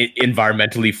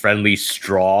environmentally friendly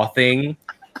straw thing.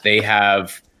 They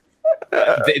have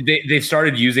they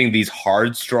started using these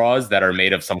hard straws that are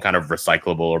made of some kind of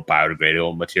recyclable or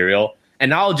biodegradable material, and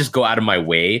now I'll just go out of my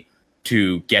way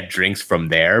to get drinks from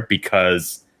there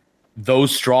because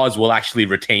those straws will actually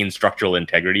retain structural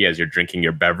integrity as you're drinking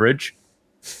your beverage.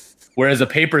 Whereas a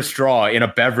paper straw in a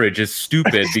beverage is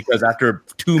stupid because after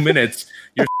 2 minutes,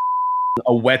 you're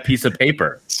a wet piece of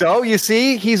paper. So you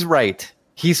see, he's right.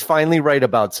 He's finally right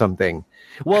about something.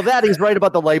 Well, he's right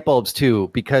about the light bulbs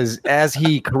too, because as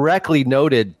he correctly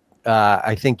noted,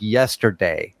 I think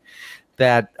yesterday,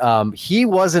 that he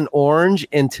wasn't orange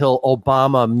until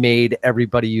Obama made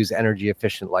everybody use energy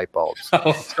efficient light bulbs.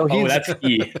 So that's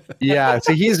key. Yeah,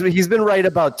 so he's been right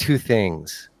about two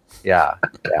things. Yeah.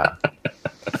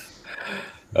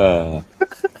 So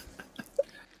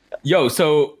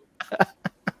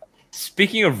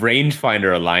speaking of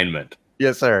rangefinder alignment,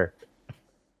 yes, sir.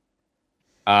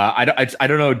 I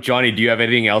don't know, Johnny. Do you have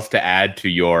anything else to add to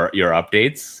your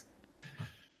updates?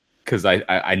 Because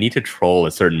I need to troll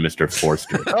a certain Mr.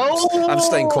 Forster. I'm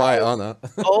staying quiet on that.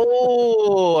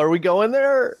 Are we going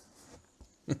there?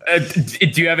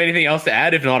 Do you have anything else to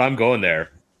add? If not, I'm going there.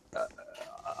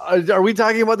 Are we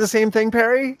talking about the same thing,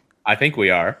 Perry? I think we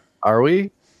are. Are we?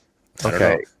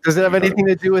 Okay. Does it have anything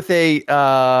to do with a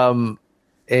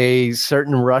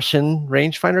certain Russian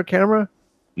rangefinder camera?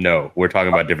 No, we're talking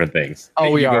about different things.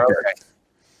 Oh, we are.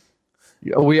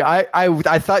 Okay.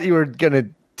 I thought you were gonna.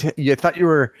 You thought you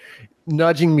were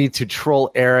nudging me to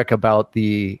troll Eric about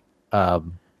the what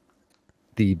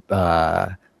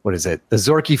is it? The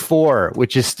Zorky 4,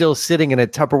 which is still sitting in a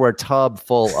Tupperware tub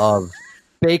full of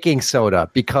baking soda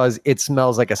because it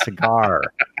smells like a cigar.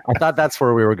 I thought that's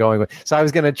where we were going with. So I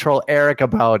was going to troll Eric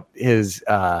about his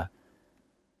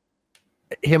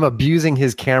him abusing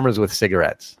his cameras with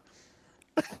cigarettes.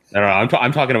 No,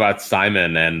 I'm talking about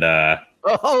Simon and.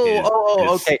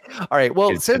 Okay. All right.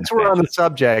 Well, since we're on the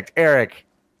subject, Eric,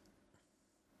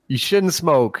 you shouldn't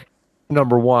smoke.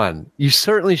 Number one, you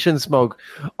certainly shouldn't smoke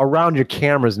around your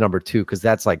cameras. Number two, because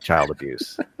that's like child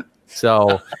abuse.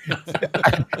 So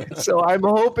I'm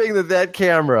hoping that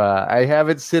camera, I have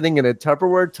it sitting in a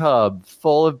Tupperware tub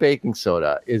full of baking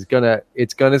soda, it's gonna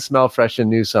smell fresh and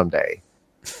new someday,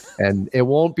 and it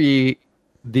won't be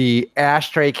the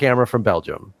ashtray camera from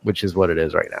Belgium, which is what it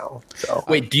is right now. So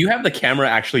wait, do you have the camera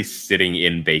actually sitting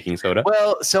in baking soda?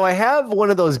 Well, so I have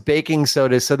one of those baking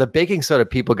sodas. So the baking soda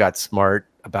people got smart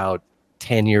about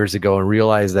 10 years ago and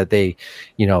realized that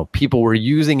people were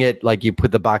using it like you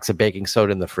put the box of baking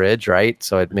soda in the fridge, right?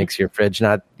 So it makes your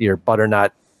butter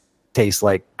not taste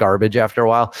like garbage after a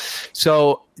while.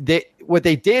 So what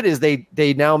they did is they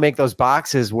now make those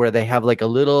boxes where they have like a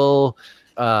little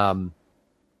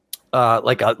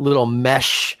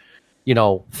mesh,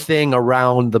 thing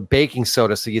around the baking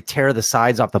soda. So you tear the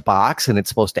sides off the box and it's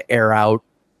supposed to air out,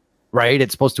 right?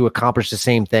 It's supposed to accomplish the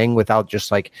same thing without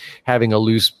just like having a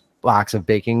loose box of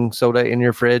baking soda in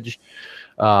your fridge.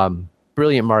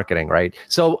 Brilliant marketing, right?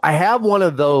 So I have one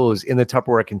of those in the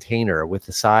Tupperware container with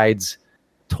the sides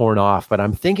torn off, but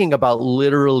I'm thinking about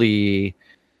literally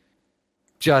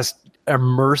just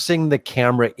immersing the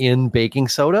camera in baking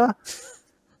soda.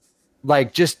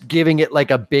 Like just giving it like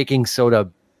a baking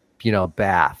soda,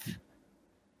 bath,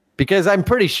 because I'm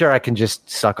pretty sure I can just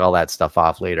suck all that stuff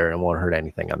off later and it won't hurt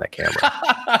anything on that camera.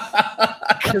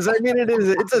 Because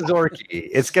it's a Zorky.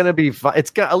 It's going to be fun. It's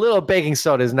got a little baking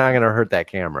soda is not going to hurt that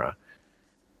camera.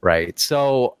 Right.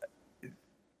 So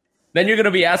then you're going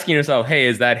to be asking yourself, hey,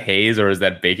 is that haze or is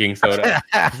that baking soda?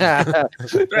 I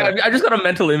just got a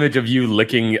mental image of you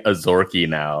licking a Zorky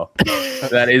now.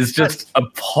 That is just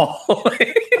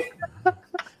appalling.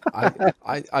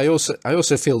 I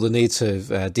also feel the need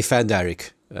to defend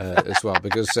Eric as well,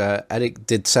 because Eric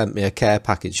did send me a care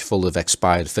package full of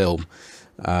expired film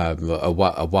a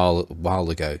while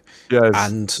ago. Yes.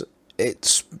 And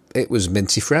it was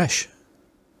minty fresh.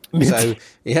 So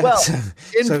yeah. Well,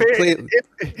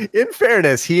 in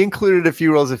fairness, he included a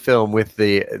few rolls of film with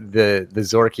the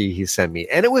Zorky he sent me,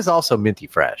 and it was also minty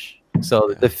fresh.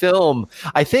 So the film,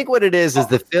 I think what it is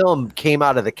the film came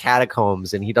out of the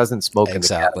catacombs, and he doesn't smoke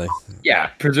exactly. in the catacombs. Yeah,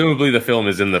 presumably the film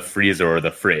is in the freezer or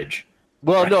the fridge.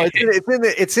 Well, right? No,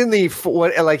 it's in the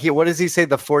what does he say?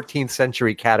 The 14th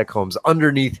century catacombs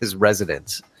underneath his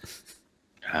residence.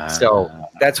 So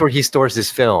that's where he stores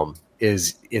his film.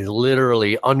 Is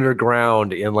literally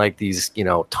underground in like these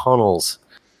tunnels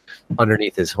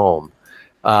underneath his home.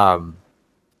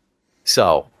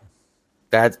 So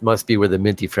that must be where the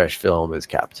minty fresh film is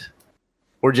kept.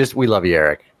 We love you,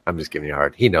 Eric. I'm just giving you a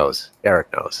hard. He knows. Eric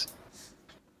knows.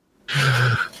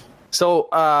 So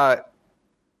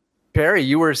Perry,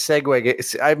 you were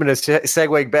segueing. I'm going to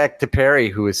segue back to Perry,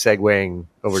 who is segueing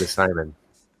over to Simon.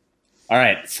 All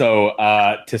right. So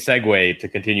to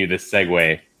continue this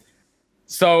segue.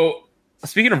 So,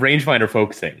 speaking of rangefinder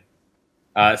focusing,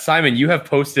 Simon, you have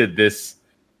posted this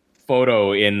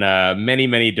photo in many,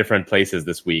 many different places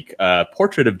this week.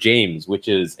 Portrait of James, which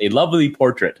is a lovely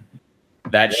portrait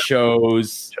that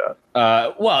shows.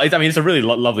 It's a really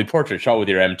lovely portrait shot with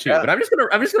your M2. Yeah. But I'm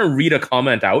just gonna read a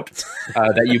comment out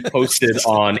that you posted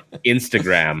on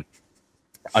Instagram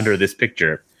under this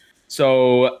picture.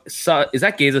 So is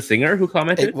that Geza Singer who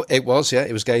commented? It was, yeah.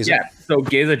 It was Geza. Yeah. So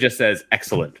Geza just says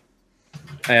excellent.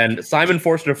 And Simon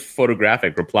Forster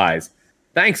Photographic replies,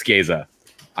 "Thanks, Geza.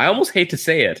 I almost hate to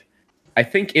say it. I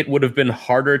think it would have been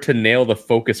harder to nail the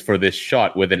focus for this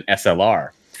shot with an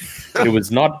SLR. It was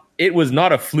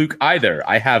not a fluke either.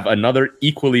 I have another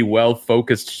equally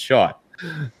well-focused shot."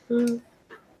 So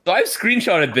I've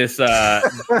screenshotted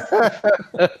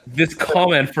this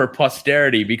comment for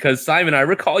posterity because, Simon, I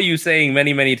recall you saying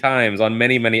many, many times on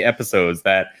many, many episodes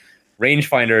that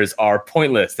rangefinders are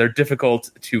pointless. They're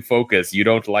difficult to focus. You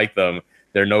don't like them.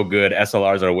 They're no good.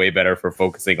 SLRs are way better for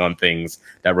focusing on things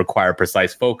that require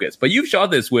precise focus. But you've shot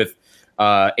this with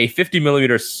a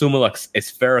 50mm Summilux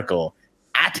spherical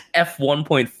at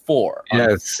f1.4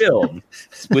 on film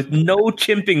with no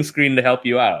chimping screen to help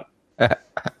you out.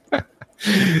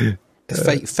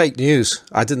 Fake news.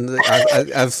 I didn't.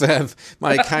 I've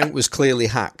my account was clearly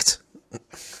hacked.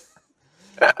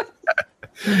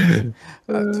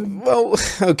 Well,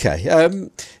 okay.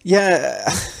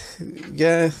 Yeah.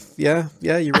 You're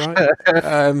right.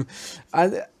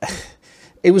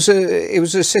 It was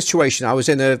a situation. I was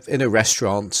in a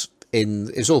restaurant.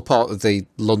 It was all part of the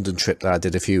London trip that I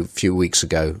did a few weeks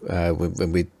ago.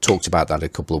 When we talked about that a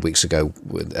couple of weeks ago,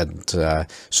 and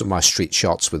some of my street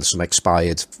shots with some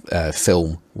expired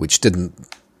film, which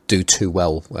didn't do too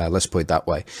well. Let's put it that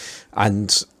way.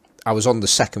 And I was on the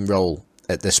second roll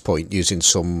at this point using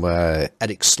some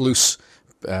Eric Sluice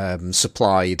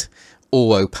supplied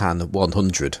Oropan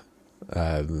 100,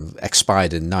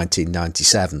 expired in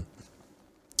 1997.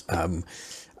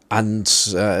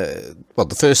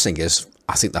 The first thing is,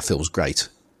 I think that film's great.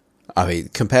 I mean,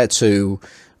 compared to,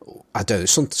 I don't know,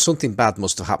 something bad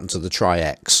must have happened to the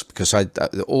Tri-X, because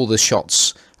all the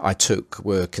shots I took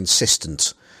were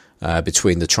consistent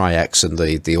between the Tri-X and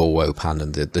the Oropan,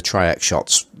 and the Tri-X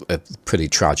shots are pretty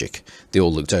tragic. They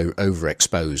all looked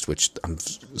overexposed, which I'm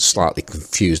slightly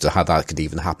confused at how that could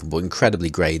even happen, but incredibly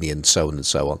grainy and so on and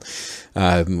so on.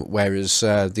 Whereas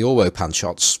the Oropan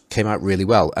shots came out really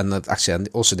well. And actually, I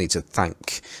also need to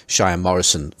thank Cheyenne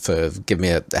Morrison for giving me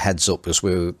a heads up, because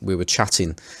we were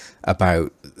chatting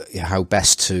about how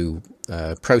best to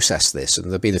process this, and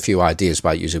there have been a few ideas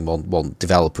about using one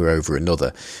developer over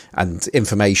another, and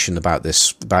information about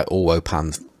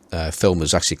Oropan film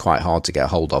is actually quite hard to get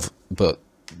hold of, but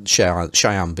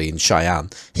Cheyenne being Cheyenne,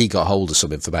 he got hold of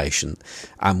some information,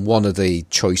 and one of the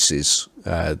choices,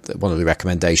 one of the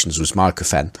recommendations was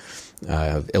Microfen,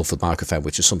 Ilford Microfen,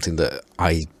 which is something that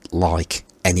I like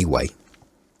anyway.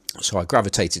 So I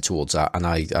gravitated towards that, and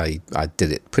I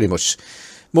did it pretty much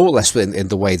more or less in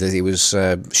the way that it was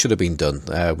should have been done,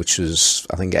 which was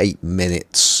I think 8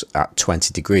 minutes at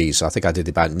 20 degrees. I think I did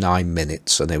about 9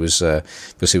 minutes, and it was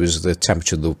because it was the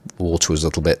temperature of the water was a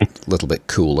little bit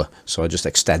cooler, so I just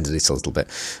extended it a little bit.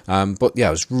 But yeah,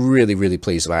 I was really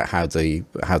pleased about how the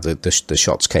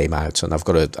shots came out, and I've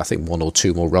got I think 1 or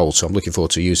 2 more rolls, so I'm looking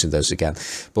forward to using those again.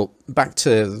 But back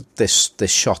to this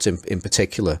shot in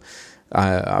particular,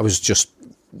 I was just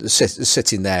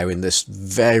sitting there in this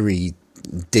very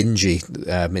dingy,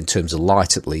 in terms of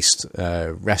light at least,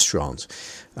 restaurant,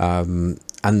 and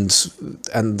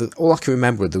all I can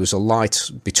remember, there was a light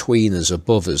between us,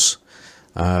 above us,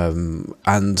 and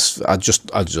I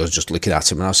was just looking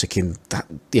at him, and I was thinking that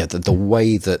the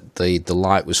way that the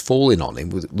light was falling on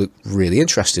him looked really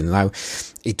interesting. Now,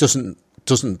 he doesn't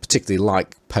particularly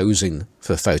like posing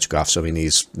for photographs. I mean,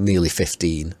 he's nearly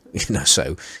 15,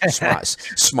 so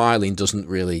smiling doesn't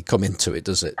really come into it,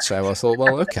 does it? So I thought,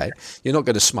 well, okay, you're not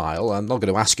going to smile. I'm not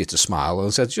going to ask you to smile. I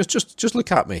said, just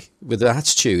look at me with an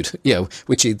attitude,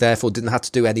 which he therefore didn't have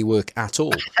to do any work at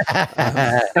all.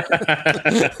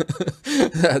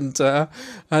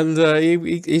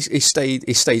 He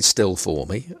stayed still for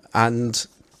me, and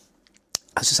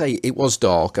as I say, it was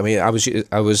dark. I mean, I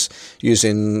was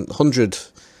using 100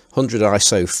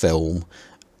 ISO film.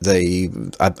 I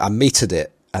metered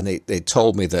it, and it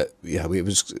told me that it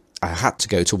was, I had to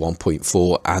go to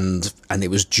 1.4, and it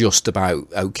was just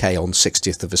about okay on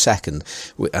 60th of a second,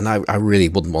 and I really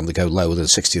wouldn't want to go lower than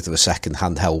 60th of a second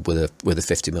handheld with a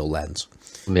 50mm lens.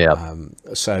 Yeah. And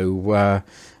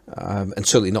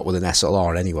certainly not with an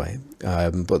SLR anyway.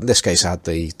 But in this case, I had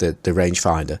the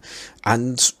rangefinder,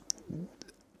 and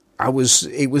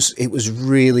it was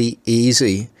really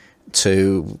easy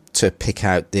to pick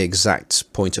out the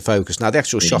exact point of focus. Now, the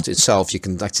actual shot itself, you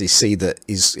can actually see that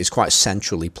is quite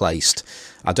centrally placed.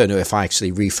 I don't know if I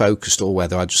actually refocused or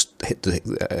whether I just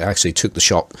actually took the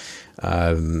shot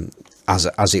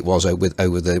as it was with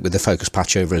the focus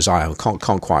patch over his eye. I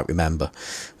can't quite remember,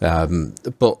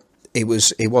 but it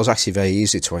was actually very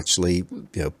easy to actually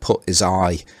put his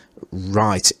eye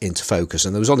right into focus,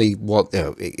 and there was only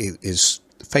his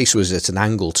face was at an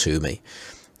angle to me,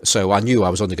 so I knew I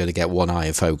was only going to get one eye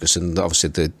in focus, and obviously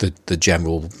the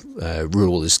general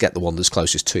rule is get the one that's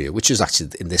closest to you, which is actually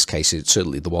in this case it's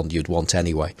certainly the one you'd want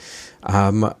anyway.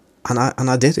 And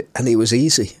I did it, and it was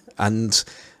easy. And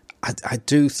I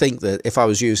do think that if I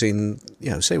was using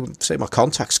say my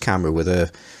Contax camera with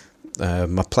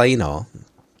my planar,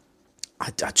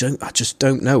 I just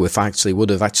don't know if I actually would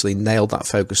have actually nailed that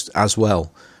focus as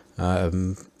well.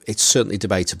 It's certainly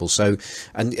debatable. So,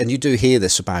 and you do hear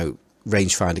this about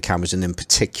rangefinder cameras, and in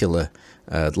particular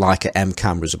Leica M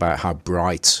cameras, about how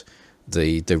bright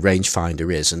the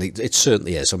rangefinder is, and it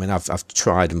certainly is. I mean, I've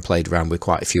tried and played around with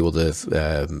quite a few other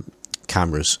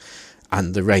cameras,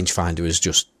 and the rangefinder is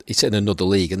it's in another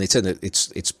league, and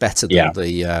it's better than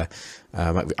the.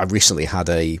 I recently had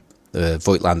a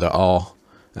Voigtlander R,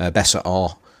 Bessa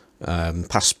R.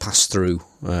 Pass through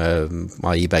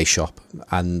my eBay shop,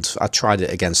 and I tried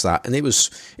it against that, and it was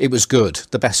good.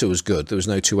 The Bessa was good. There was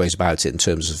no two ways about it in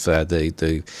terms of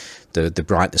the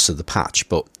brightness of the patch,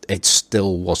 but it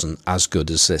still wasn't as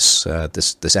good as this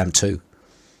M2.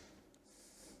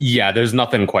 Yeah, there's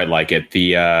nothing quite like it.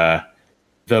 The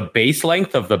base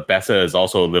length of the Bessa is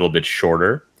also a little bit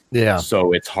shorter. Yeah,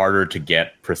 so it's harder to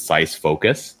get precise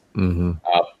focus. Mm-hmm.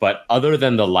 But other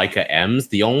than the Leica M's,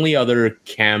 the only other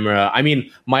camera, I mean,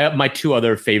 my two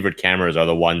other favorite cameras are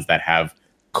the ones that have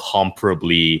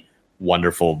comparably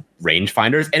wonderful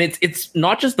rangefinders. And it's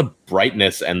not just the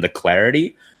brightness and the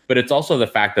clarity, but it's also the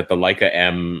fact that the Leica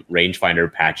M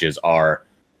rangefinder patches are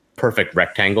perfect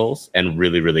rectangles and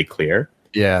really, really clear.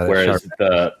 Yeah. Whereas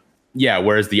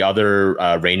the other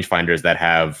rangefinders that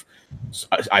have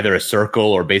either a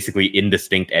circle or basically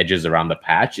indistinct edges around the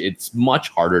patch, it's much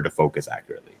harder to focus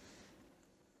accurately.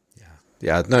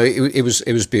 Yeah, no, it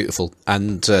was beautiful,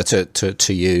 and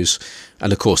to use,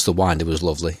 and of course the winder was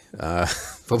lovely.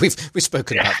 But we've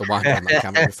spoken about the winder on that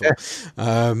camera before,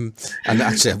 and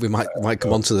actually we might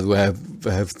come on to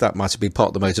that might have been part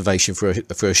of the motivation for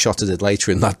a shot I did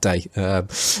later in that day.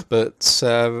 But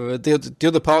the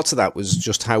other part of that was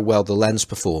just how well the lens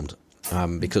performed,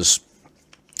 because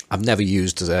I've never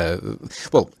used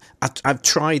I've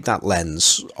tried that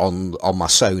lens on my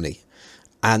Sony,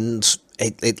 and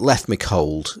it left me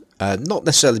cold. Not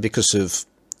necessarily because of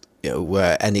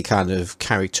any kind of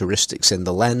characteristics in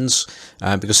the lens,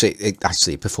 because it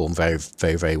actually performed very,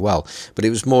 very, very well. But it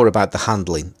was more about the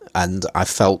handling, and I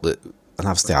felt that and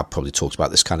I think I've probably talked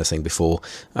about this kind of thing before,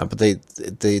 but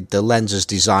the lens is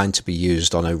designed to be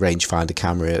used on a rangefinder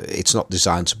camera. It's not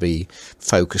designed to be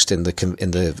focused in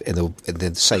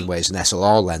the same way as an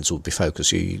SLR lens would be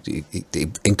focused.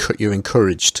 You're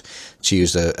encouraged to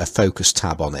use a focus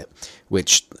tab on it,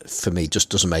 which for me just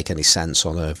doesn't make any sense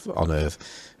on a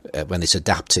when it's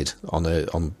adapted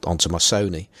onto my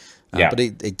Sony. But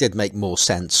it did make more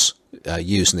sense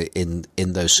using it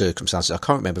in those circumstances. I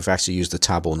can't remember if I actually used the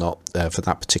tab or not for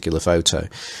that particular photo,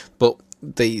 but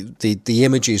the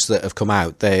images that have come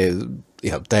out, they're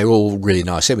all really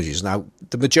nice images. Now,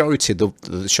 the majority of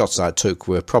the shots that I took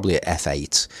were probably at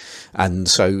f8, and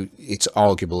so it's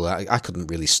arguable that I couldn't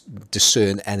really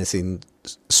discern anything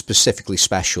specifically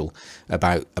special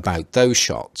about those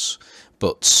shots,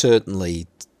 but certainly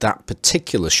that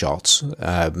particular shot,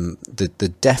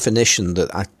 the definition that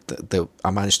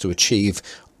I managed to achieve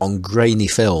on grainy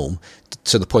film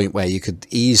to the point where you could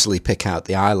easily pick out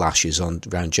the eyelashes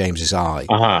around James's eye,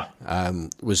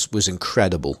 was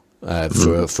incredible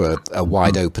for a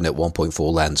wide open at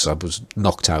 1.4 lens. I was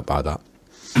knocked out by that.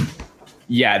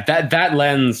 Yeah, that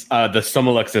lens, the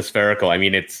Summilux Aspherical. I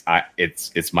mean, it's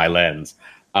my lens,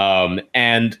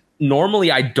 and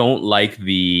normally I don't like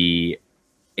the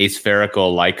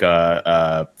aspherical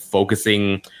Leica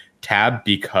focusing tab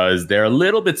because they're a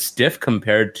little bit stiff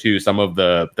compared to some of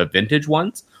the vintage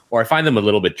ones, or I find them a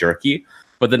little bit jerky.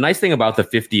 But the nice thing about the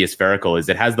 50 aspherical is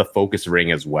it has the focus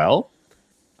ring as well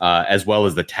as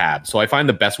the tab. So I find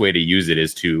the best way to use it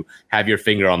is to have your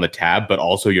finger on the tab, but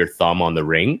also your thumb on the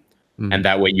ring. And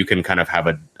that way you can kind of have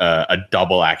a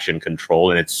double action control,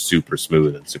 and it's super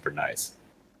smooth and super nice.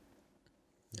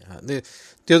 Yeah,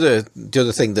 the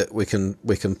other thing that we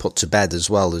can put to bed as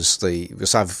well is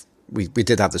because we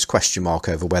did have this question mark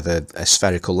over whether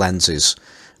spherical lenses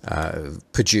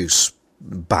produce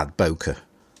bad bokeh.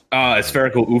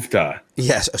 Spherical UFTA.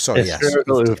 Yes, sorry, yes.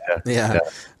 Spherical UFTA. Yeah,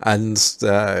 and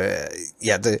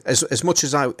as much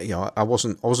as I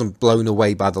wasn't blown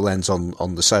away by the lens on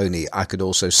the Sony, I could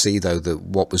also see though that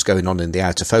what was going on in the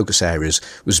outer focus areas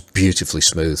was beautifully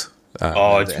smooth.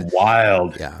 It's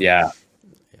wild. Yeah.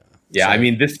 So, I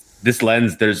mean, this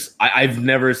lens, I've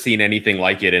never seen anything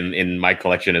like it in my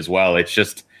collection as well. It's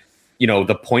just,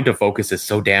 the point of focus is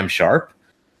so damn sharp.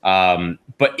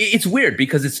 But it's weird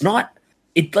because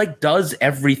it like does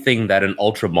everything that an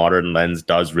ultra modern lens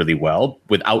does really well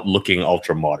without looking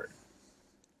ultra modern.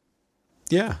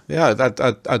 Yeah,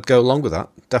 I'd go along with that.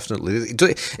 Definitely.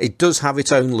 It does have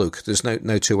its own look. There's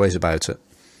no two ways about it.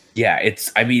 Yeah,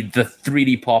 the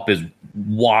 3D pop is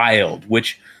wild,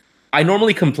 which I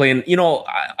normally complain,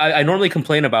 I normally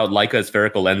complain about Leica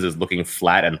spherical lenses looking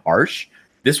flat and harsh.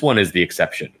 This one is the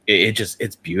exception.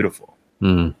 It's beautiful.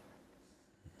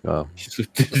 Oh.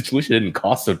 Just wish it didn't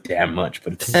cost so damn much,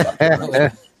 but it's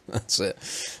That's it.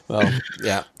 Well,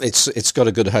 yeah, it's got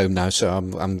a good home now, so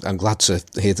I'm glad to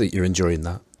hear that you're enjoying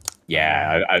that.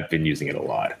 Yeah, I've been using it a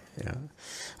lot. Yeah,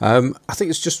 I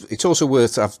think it's also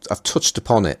worth. I've touched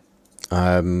upon it.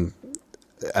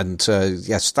 And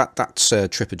yes, that's a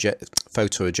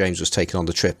photo of James was taken on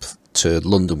the trip to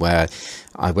London, where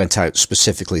I went out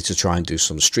specifically to try and do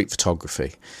some street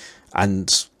photography,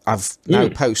 and I've now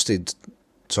posted.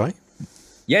 Sorry.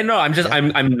 Yeah, no,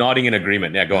 I'm nodding in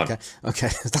agreement. Yeah, go on. Okay,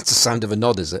 that's the sound of a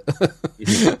nod, is it?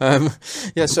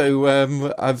 So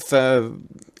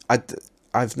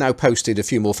I've now posted a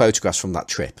few more photographs from that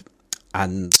trip,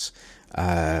 and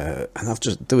there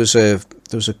was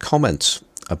a comment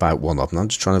about one of them. I'm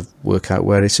just trying to work out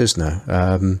where it is now.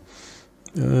 And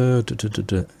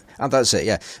that's it.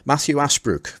 Yeah, Matthew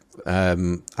Ashbrook.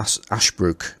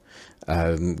 Ashbrook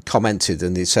commented,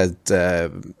 and he said,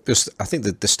 because I think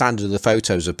that the standard of the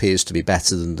photos appears to be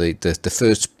better than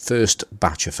the first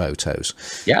batch of photos.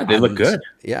 Yeah, they look good.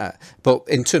 Yeah, but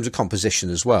in terms of composition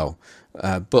as well.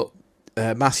 But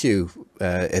Matthew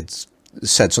had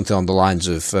said something on the lines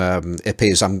of, it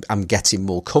appears I'm getting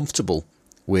more comfortable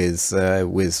with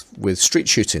street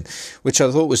shooting, which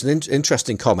I thought was an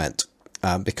interesting comment.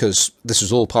 Because this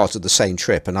was all part of the same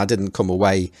trip, and I didn't come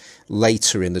away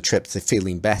later in the trip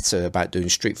feeling better about doing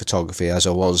street photography as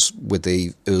I was with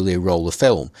the earlier roll of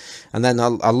film. And then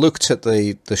I looked at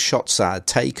the shots that I had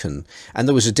taken, and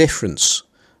there was a difference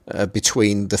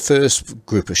between the first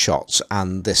group of shots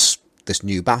and this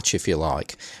new batch, if you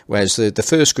like. Whereas the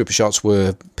first group of shots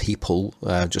were people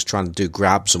just trying to do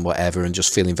grabs and whatever, and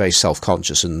just feeling very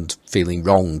self-conscious and feeling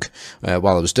wrong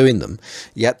while I was doing them.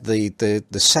 Yet the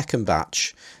second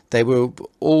batch, they were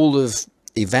all of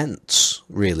events,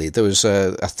 really. There was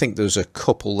I think there was a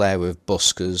couple there with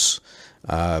buskers.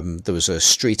 There was a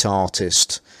street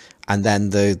artist, and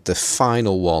then the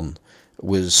final one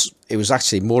it was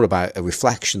actually more about a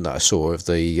reflection that I saw of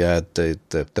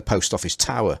the post office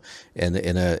tower in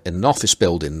an office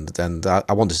building. And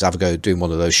I wanted to have a go doing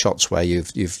one of those shots where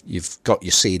you've got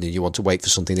your scene and you want to wait for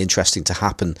something interesting to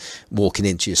happen walking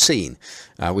into your scene,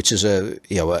 which is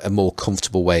a more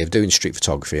comfortable way of doing street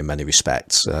photography in many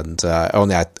respects. And I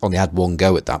only had one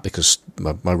go at that because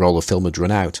my roll of film had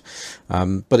run out.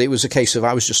 But it was a case of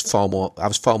I was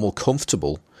far more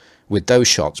comfortable with those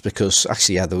shots because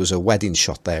actually, there was a wedding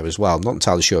shot there as well. I'm not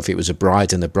entirely sure if it was a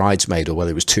bride and a bridesmaid or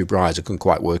whether it was two brides. I couldn't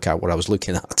quite work out what I was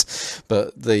looking at.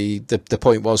 But the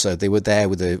point was though, they were there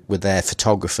with their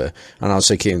photographer, and I was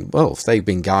thinking, well, if they've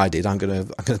been guided, I'm gonna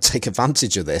take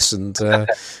advantage of this and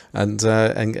get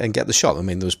the shot. I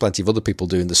mean, there was plenty of other people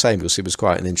doing the same because it was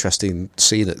quite an interesting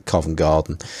scene at Covent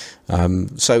Garden.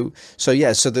 So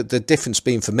the difference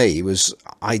being for me was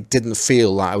I didn't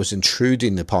feel like I was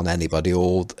intruding upon anybody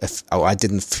or I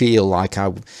didn't feel like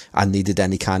I needed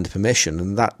any kind of permission,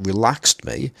 and that relaxed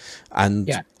me, and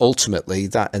ultimately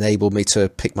that enabled me to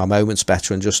pick my moments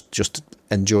better and just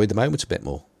enjoy the moment a bit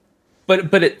more.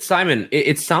 But Simon,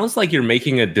 it sounds like you're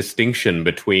making a distinction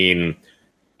between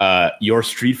your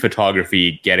street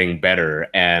photography getting better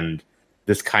and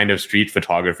this kind of street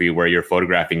photography where you're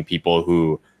photographing people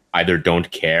who either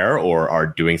don't care or are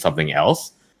doing something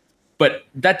else. But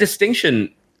that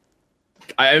distinction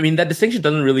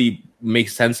doesn't really make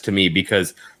sense to me,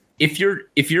 because if you're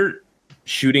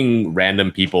shooting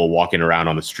random people walking around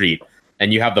on the street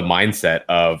and you have the mindset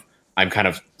of I'm kind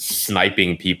of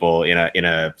sniping people in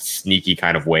a sneaky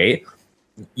kind of way,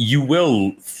 you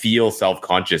will feel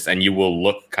self-conscious and you will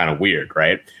look kind of weird,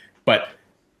 right? But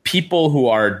people who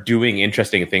are doing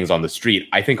interesting things on the street,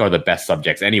 I think, are the best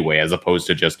subjects anyway, as opposed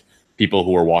to just people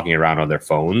who are walking around on their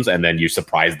phones and then you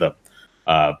surprise them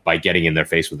by getting in their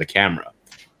face with a camera.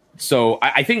 So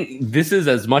I think this is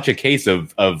as much a case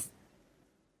of I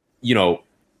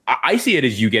see it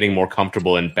as you getting more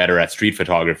comfortable and better at street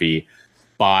photography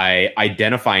by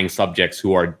identifying subjects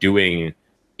who are doing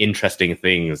interesting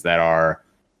things that are,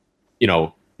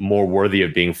 more worthy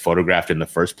of being photographed in the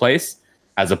first place,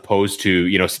 as opposed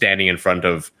to, standing in front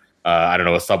of,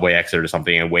 a subway exit or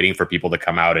something and waiting for people to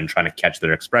come out and trying to catch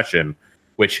their expression,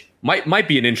 which might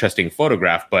be an interesting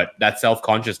photograph, but that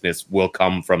self-consciousness will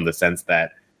come from the sense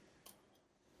that,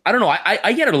 I don't know,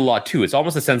 I get it a lot too. It's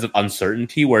almost a sense of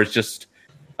uncertainty where it's just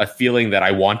a feeling that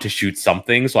I want to shoot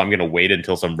something, so I'm going to wait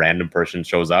until some random person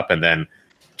shows up and then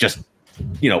just,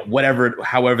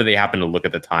 however they happen to look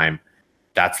at the time,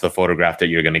 that's the photograph that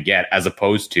you're going to get, as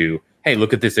opposed to, hey,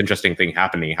 look at this interesting thing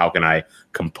happening. How can I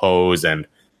compose and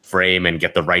frame and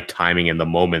get the right timing in the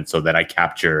moment so that I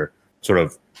capture sort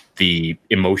of the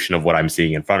emotion of what I'm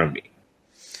seeing in front of me?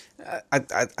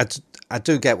 I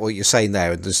do get what you're saying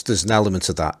there, and there's an element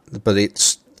of that, but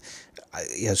it's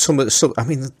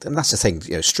and that's the thing.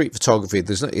 Street photography.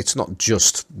 It's not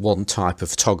just one type of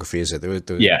photography, is it? There are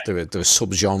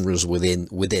subgenres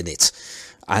within it,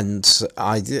 and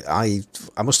I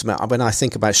must admit, when I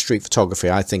think about street photography,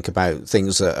 I think about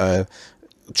things that are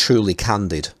truly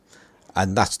candid,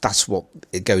 and that's what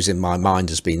it goes in my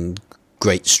mind as being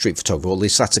great street photography, or at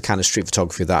least that's the kind of street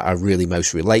photography that I really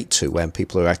most relate to, when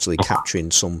people are actually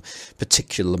capturing some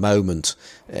particular moment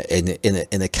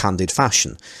in a candid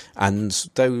fashion. And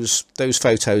those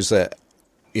photos that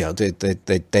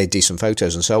they're decent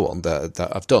photos and so on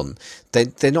that I've done,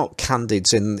 they're not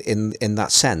candids in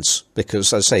that sense,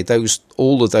 because as I say,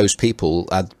 all of those people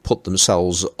had put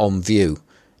themselves on view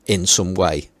in some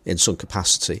way, in some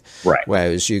capacity. Right.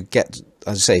 Whereas you get,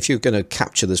 as I say, if you're going to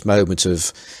capture this moment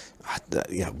of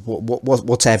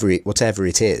whatever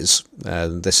it is,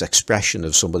 this expression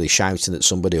of somebody shouting at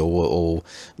somebody or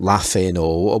laughing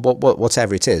or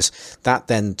whatever it is, that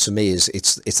then to me is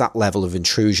it's that level of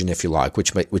intrusion, if you like,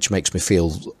 which makes me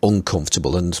feel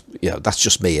uncomfortable. And that's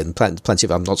just me, and plenty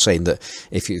of, I'm not saying that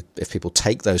if people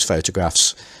take those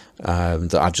photographs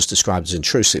that I've just described as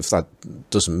intrusive, that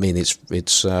doesn't mean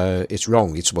it's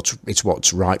wrong. It's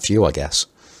what's right for you, I guess.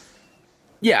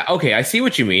 Yeah, okay, I see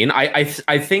what you mean. I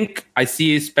think I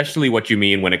see especially what you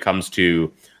mean when it comes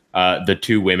to the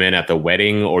two women at the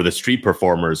wedding or the street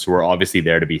performers who are obviously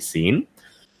there to be seen.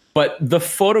 But the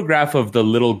photograph of the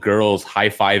little girls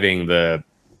high-fiving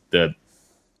the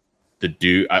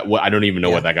dude, I don't even know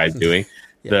what that guy's doing.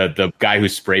 The guy who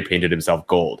spray painted himself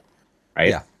gold, right?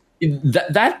 Yeah.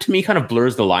 That to me kind of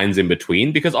blurs the lines in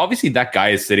between, because obviously that guy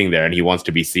is sitting there and he wants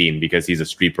to be seen because he's a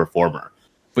street performer.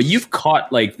 But you've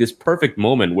caught like this perfect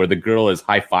moment where the girl is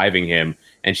high-fiving him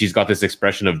and she's got this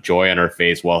expression of joy on her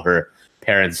face while her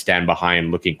parents stand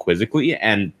behind looking quizzically.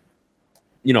 And,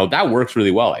 that works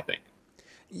really well, I think.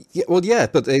 Yeah, well, yeah,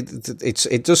 but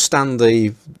it does stand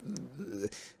the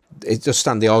it does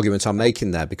stand the argument I'm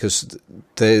making there, because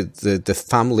the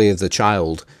family of the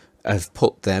child have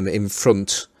put them in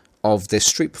front of this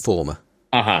street performer.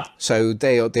 So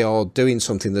they are doing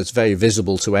something that's very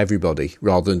visible to everybody,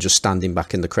 rather than just standing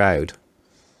back in the crowd.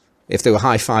 If they were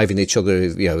high-fiving each other,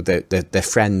 their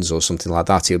friends or something like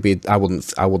that, I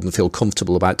wouldn't feel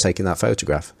comfortable about taking that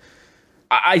photograph.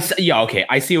 Okay,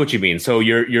 I see what you mean. So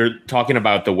you're talking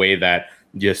about the way that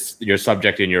just your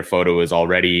subject in your photo is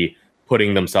already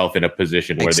putting themselves in a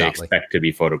position where they expect to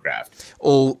be photographed,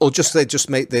 or just they're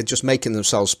just making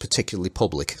themselves particularly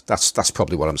public. That's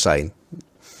probably what I'm saying.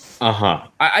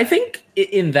 I think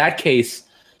in that case,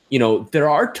 there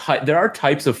are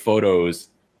types of photos.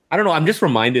 I don't know. I'm just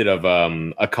reminded of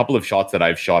a couple of shots that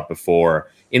I've shot before,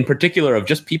 in particular of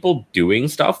just people doing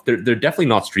stuff. They're definitely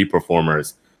not street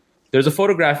performers. There's a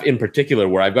photograph in particular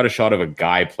where I've got a shot of a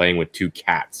guy playing with two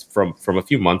cats from a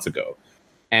few months ago.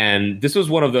 And this was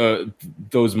one of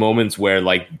those moments where,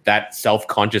 like, that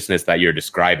self-consciousness that you're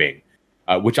describing,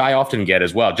 which I often get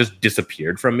as well, just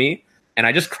disappeared from me. And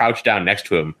I just crouched down next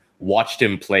to him, watched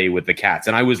him play with the cats.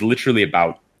 And I was literally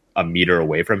about a meter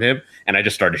away from him, and I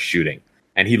just started shooting.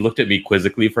 And he looked at me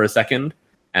quizzically for a second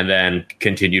and then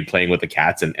continued playing with the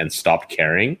cats and stopped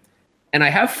caring. And I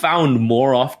have found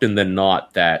more often than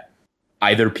not that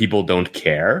either people don't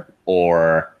care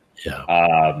or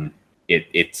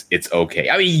it's okay.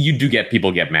 I mean, you do get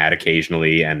people get mad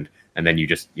occasionally, and then you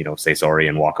just say sorry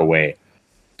and walk away.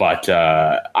 But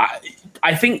I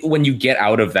think when you get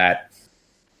out of that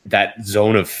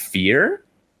zone of fear,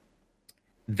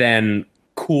 then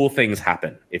cool things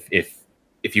happen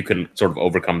if you can sort of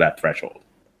overcome that threshold.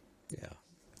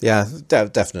 Yeah,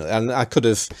 definitely. And I could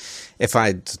have, if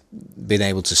I'd been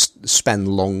able to spend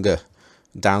longer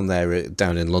down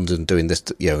in London doing this,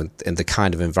 in the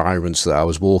kind of environments that I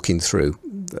was walking through,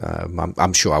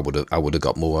 I'm sure I would have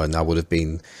got more, and I would have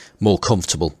been more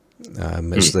comfortable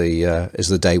as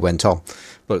the day went on.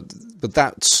 But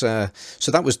that's so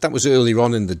that was earlier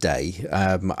on in the day.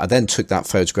 I then took that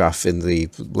photograph in the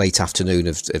late afternoon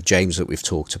of James that we've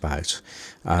talked about,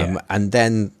 and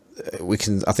then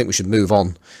I think we should move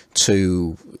on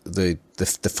to the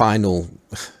final.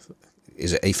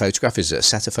 Is it a photograph? Is it a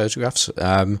set of photographs?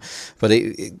 But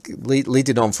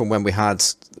leading on from when we had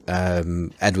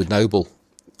Edward Noble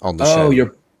on the show. Oh,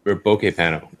 your bokeh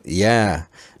panel. Yeah.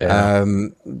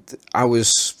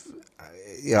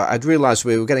 I'd realised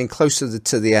we were getting closer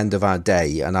to the end of our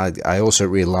day, and I also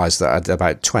realised that I had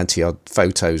about 20 odd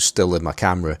photos still in my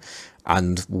camera,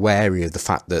 and wary of the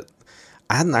fact that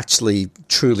I hadn't actually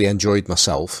truly enjoyed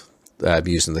myself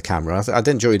using the camera. I'd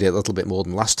enjoyed it a little bit more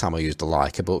than last time I used the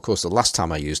Leica, but of course the last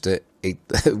time I used it,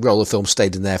 roll of film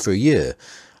stayed in there for a year,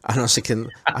 and I was thinking,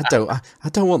 I don't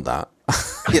want that.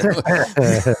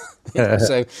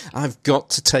 So I've got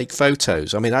to take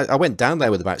photos. I mean, I went down there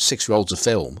with about 6 rolls of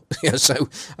film, so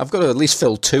I've got to at least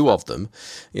fill 2 of them,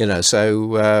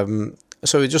 So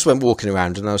we just went walking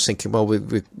around, and I was thinking, well,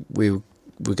 we're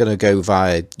going to go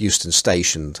via Euston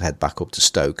Station to head back up to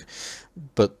Stoke.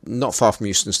 But not far from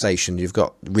Euston Station, you've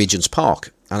got Regent's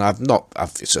Park, and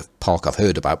it's a park I've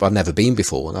heard about, but I've never been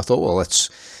before. And I thought, well, let's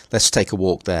take a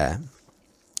walk there.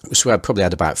 So I probably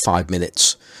had about 5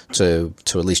 minutes to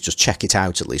at least just check it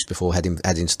out, at least before heading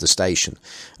to the station.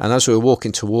 And as we were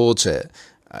walking towards it,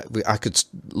 I could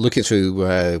looking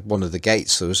through one of the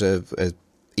gates. There was a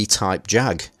E-Type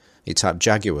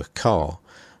Jaguar car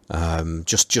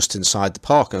just inside the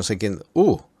park, and I was thinking,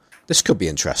 oh, this could be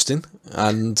interesting,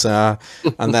 and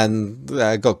then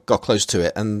got close to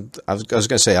it, and I was going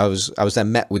to say I was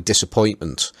then met with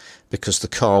disappointment because the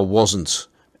car wasn't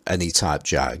an E-Type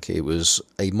Jag; it was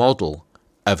a model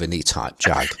of an E-Type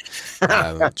Jag,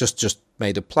 just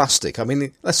made of plastic. I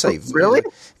mean, let's say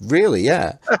really,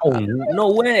 yeah. Oh,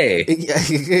 no way! Yeah,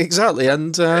 exactly,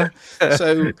 and but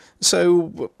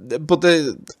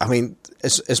I mean.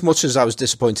 As much as I was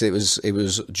disappointed it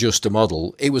was just a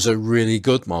model, it was a really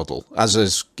good model,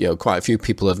 as quite a few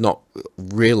people have not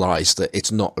realised that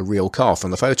it's not a real car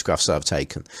from the photographs that I've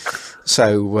taken.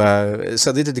 So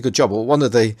they did a good job. Well, and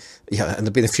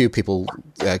there've been a few people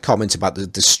comment about the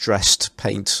distressed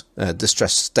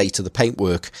state of the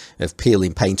paintwork, of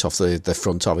peeling paint off the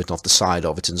front of it, off the side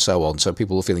of it, and so on. So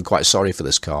people were feeling quite sorry for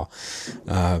this car.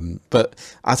 But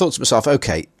I thought to myself,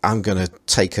 okay, I'm going to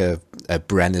take a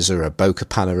Brenners or a Bokeh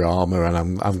Panorama,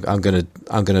 and I'm going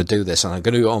to do this, and I'm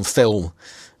going to do it on film.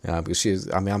 Because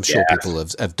I'm sure people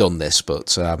have done this,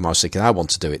 but I was thinking I want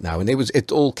to do it now, and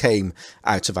it all came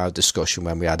out of our discussion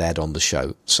when we had Ed on the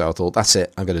show. So I thought, that's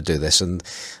it, I'm going to do this, and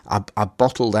I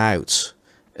bottled out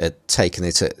at taking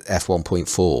it at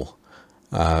f1.4.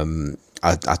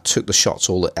 I took the shots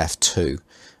all at f2,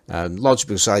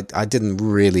 Largely because I didn't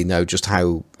really know just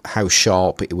how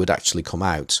sharp it would actually come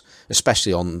out,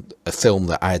 especially on a film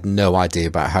that I had no idea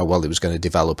about how well it was going to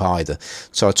develop either.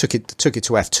 So I took it to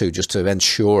f2 just to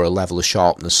ensure a level of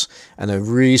sharpness and a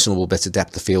reasonable bit of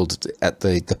depth of field at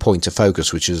the point of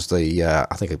focus, which is I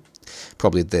think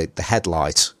probably the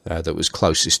headlight that was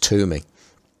closest to me.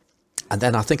 And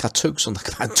then I think I took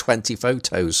something about 20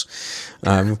 photos.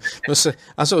 As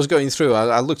I was going through,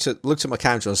 I looked at my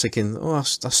camera and I was thinking, oh, I've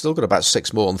still got about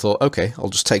 6 more, and thought, okay, I'll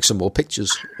just take some more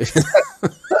pictures.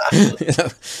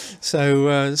 So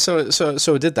I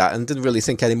did that and didn't really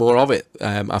think any more of it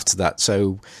after that.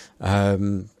 So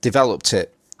developed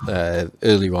it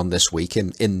earlier on this week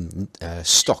in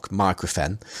stock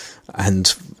microfen,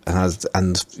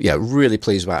 and yeah, really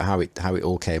pleased about how it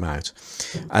all came out.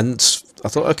 And I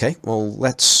thought, okay, well,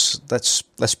 let's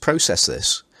process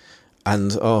this.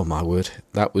 And oh my word,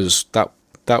 that was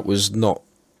not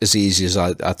as easy as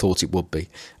I thought it would be.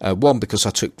 One, because I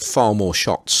took far more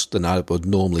shots than I would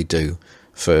normally do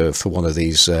for one of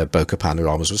these bokeh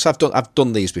panoramas. So I've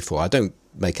done these before. I don't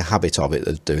make a habit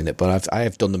of doing it, but I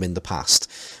have done them in the past,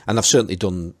 and I've certainly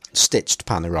done stitched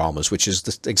panoramas, which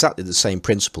is exactly the same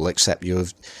principle, except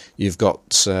you've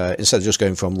got instead of just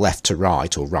going from left to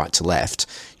right or right to left,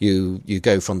 you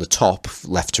go from the top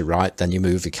left to right, then you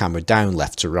move the camera down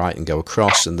left to right and go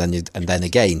across, and then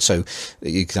again. So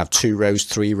you can have 2 rows,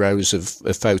 3 rows of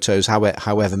photos,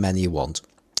 however many you want.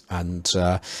 And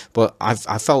but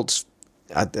I felt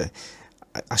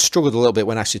I struggled a little bit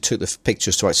when I actually took the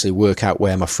pictures to actually work out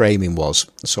where my framing was.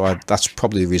 So that's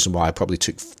probably the reason why I probably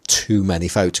took too many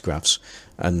photographs,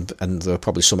 and there were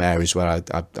probably some areas where I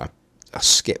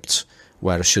skipped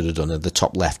where I should have done at the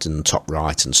top left and top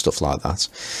right and stuff like that.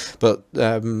 But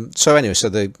so anyway, so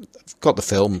they got the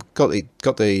film, got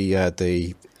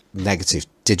the negative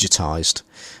digitized,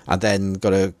 and then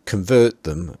got to convert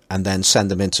them and then send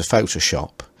them into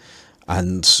Photoshop,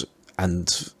 and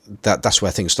that's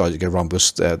where things started to go wrong,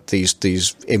 because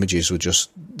these images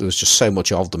there was just so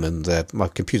much of them, and my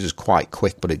computer's quite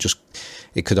quick, but it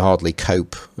could hardly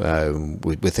cope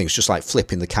with things. Just like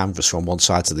flipping the canvas from one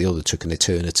side to the other took an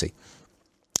eternity.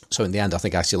 So in the end, I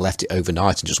think I actually left it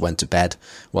overnight and just went to bed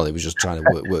while it was just trying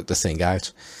to work the thing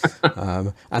out.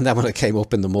 And then when I came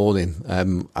up in the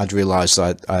morning, I'd realised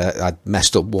I'd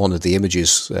messed up one of the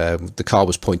images. The car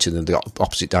was pointing in the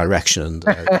opposite direction,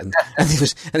 and it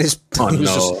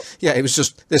was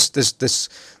just this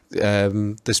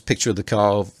picture of the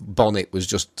car bonnet was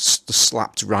just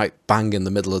slapped right bang in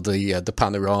the middle of the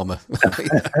panorama,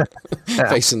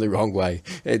 facing the wrong way.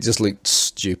 It just looked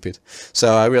stupid.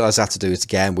 So I realised I had to do it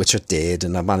again, which I did,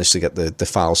 and I managed to get the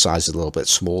file size a little bit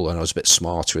smaller, and I was a bit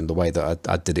smarter in the way that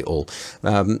I did it all.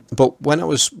 But when I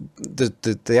was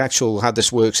the actual how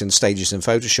this works in stages in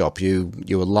Photoshop,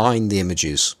 you align the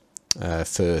images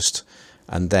first.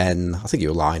 And then I think you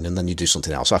align, and then you do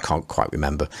something else. I can't quite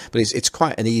remember, but it's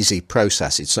quite an easy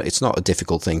process. It's not a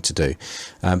difficult thing to do.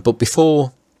 But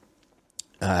before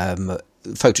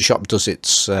Photoshop does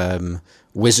its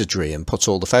wizardry and puts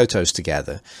all the photos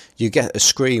together, you get a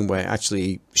screen where it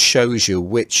actually shows you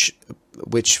which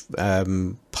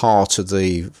part of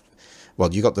you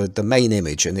got the main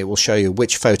image, and it will show you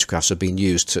which photographs have been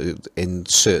used in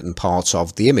certain parts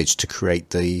of the image to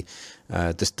create the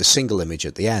single image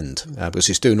at the end, because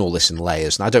it's doing all this in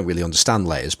layers, and I don't really understand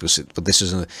layers, but this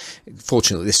is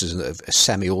fortunately this is a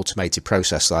semi-automated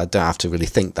process, so I don't have to really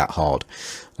think that hard,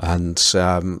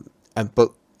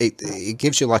 but it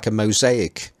gives you like a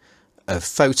mosaic of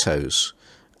photos,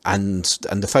 and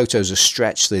the photos are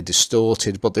stretched, they're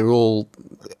distorted, but they're all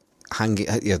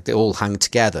they all hang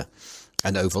together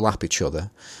and overlap each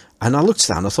other. And I looked at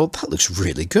that and I thought, that looks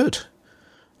really good.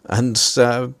 And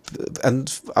I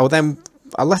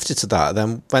left it at that.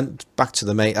 Then went back to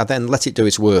the main. I then let it do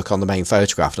its work on the main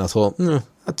photograph, and I thought,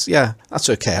 that's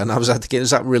okay. And I was thinking, is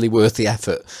that really worth the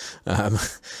effort?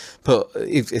 But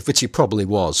which it probably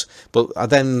was. But I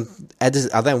then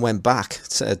went back,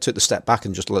 took the step back,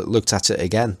 and just looked at it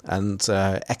again, and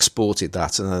exported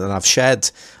that. And then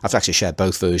I've actually shared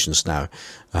both versions now.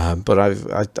 But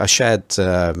I shared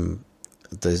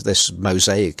this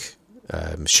mosaic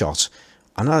shot.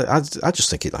 And I just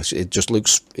think it just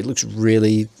looks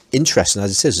really interesting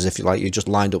as it is, as if you just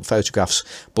lined up photographs,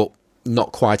 but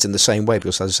not quite in the same way,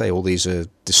 because, as I say, all these are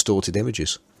distorted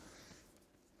images.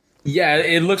 Yeah,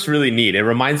 it looks really neat. It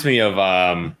reminds me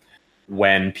of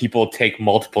when people take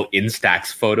multiple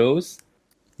Instax photos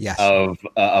of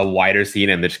a wider scene,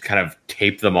 and they just kind of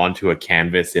tape them onto a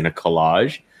canvas in a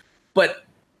collage. But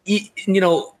the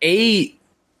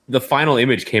final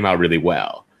image came out really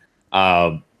well.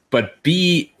 But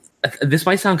B, this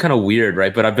might sound kind of weird,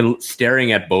 right? But I've been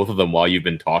staring at both of them while you've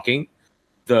been talking.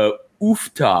 The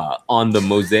oofta on the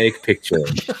mosaic picture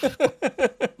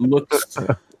looks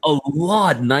a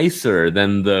lot nicer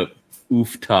than the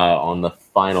oofta on the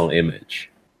final image.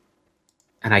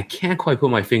 And I can't quite put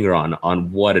my finger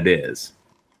on what it is.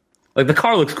 Like, the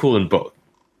car looks cool in both.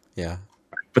 Yeah.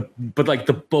 But like,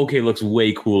 the bokeh looks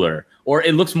way cooler. Or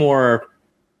it looks more,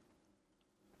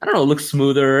 I don't know, it looks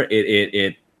smoother.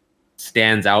 It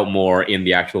stands out more in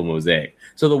the actual mosaic.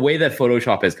 So the way that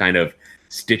Photoshop has kind of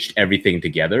stitched everything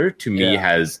together, to me,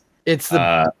 has... It's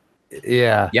the...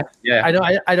 Yeah. I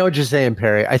know what you're saying,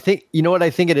 Perry. I think, you know what I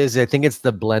think it is? I think it's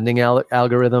the blending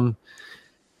algorithm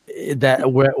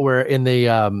that we're in the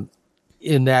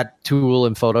in that tool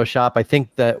in Photoshop. I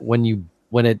think that when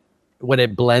it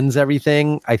blends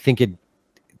everything, I think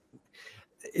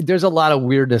there's a lot of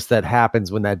weirdness that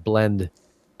happens when that blend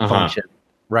function,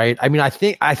 right? I mean, I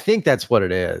think that's what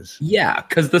it is. Yeah,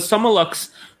 because the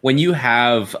Summilux, when you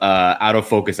have out of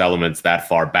focus elements that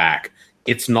far back,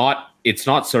 it's not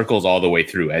circles all the way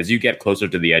through. As you get closer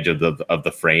to the edge of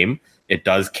the frame, it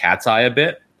does cat's eye a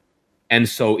bit. And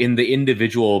so in the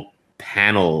individual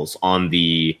panels on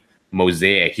the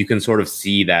mosaic, you can sort of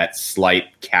see that slight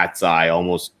cat's eye,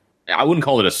 almost, I wouldn't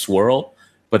call it a swirl,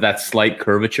 but that slight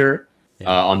curvature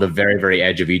on the very, very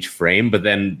edge of each frame. But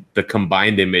then the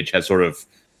combined image has sort of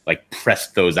like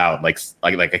pressed those out like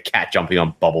a cat jumping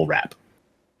on bubble wrap.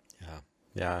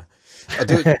 Yeah.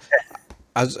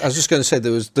 I was just going to say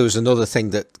there was another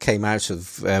thing that came out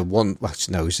of it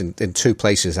was in two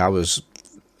places. I was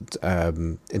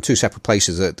in two separate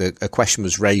places that a question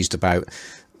was raised about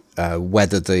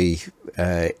whether the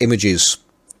images,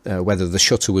 whether the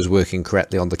shutter was working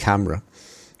correctly on the camera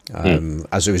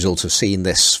as a result of seeing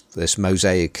this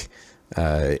mosaic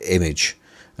image,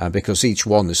 because each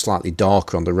one is slightly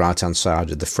darker on the right hand side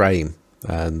of the frame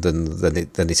than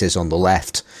it is on the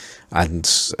left,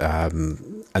 and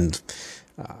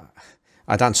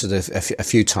I'd answered a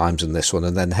few times in this one,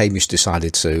 and then Hamish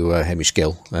decided to Hamish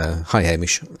Gill, hi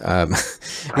Hamish,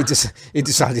 he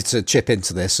decided to chip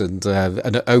into this and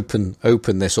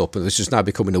open this up, and this is now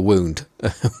becoming a wound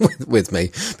with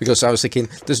me, because I was thinking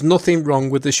there's nothing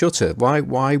wrong with the shutter.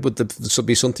 Why would there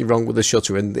be something wrong with the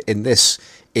shutter in this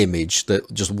image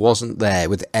that just wasn't there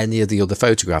with any of the other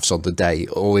photographs on the day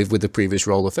or with the previous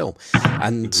roll of film?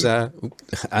 And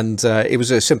it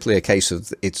was simply a case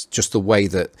of it's just the way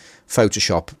that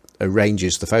Photoshop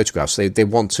arranges the photographs. They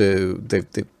want to.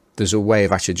 There's a way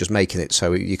of actually just making it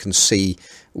so you can see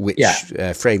which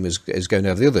frame is going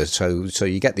over the other. So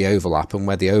you get the overlap, and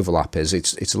where the overlap is,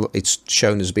 it's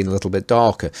shown as being a little bit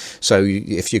darker. So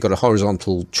if you've got a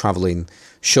horizontal traveling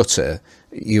shutter,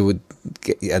 you would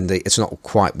get, and it's not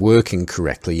quite working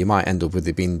correctly, you might end up with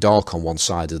it being dark on one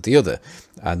side or the other,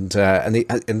 and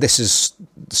this is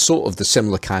sort of the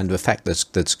similar kind of effect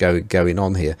that's going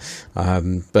on here,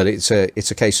 but it's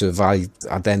a case of I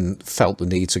then felt the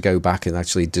need to go back and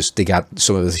actually just dig out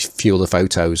some of the few other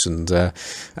photos and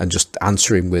just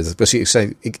answer him with, but you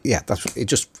say it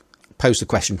just posed the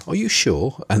question, are you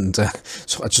sure? And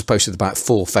so I just posted about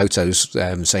 4 photos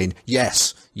saying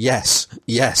yes with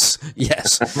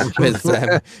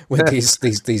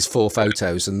these 4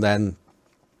 photos, and then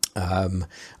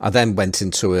I then went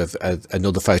into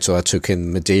another photo I took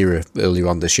in Madeira earlier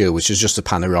on this year, which is just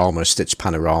a stitched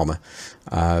panorama,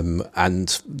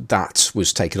 and that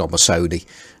was taken on my Sony,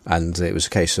 and it was a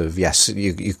case of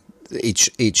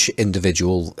each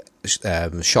individual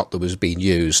shot that was being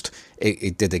used,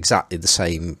 it did exactly the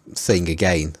same thing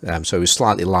again. So it was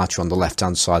slightly lighter on the left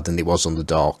hand side than it was on the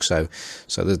dark. So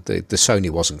the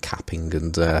Sony wasn't capping,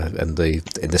 and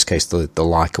in this case the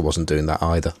Leica wasn't doing that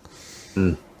either.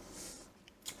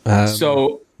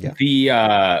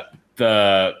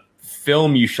 The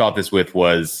film you shot this with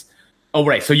was,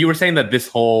 so you were saying that this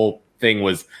whole thing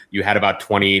was, you had about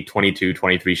 20, 22,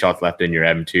 23 shots left in your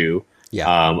M2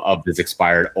 of this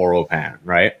expired Oropan,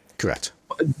 right? Correct.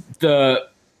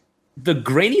 The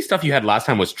grainy stuff you had last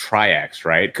time was Tri-X,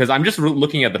 right? Because I'm just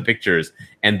looking at the pictures,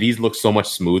 and these look so much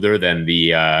smoother than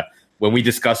the when we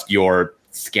discussed your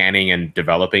scanning and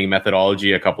developing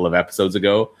methodology a couple of episodes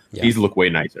ago. These look way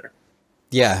nicer.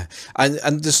 Yeah,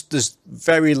 and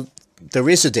there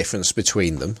is a difference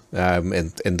between them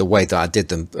in the way that I did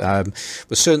them,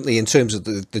 but certainly in terms of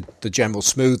the general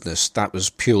smoothness, that was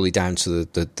purely down to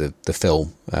the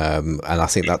film, and I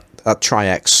think that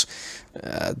Tri-X.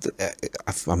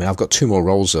 I've got 2 more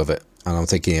rolls of it, and I'm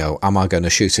thinking, am I going to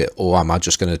shoot it, or am I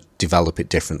just going to develop it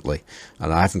differently?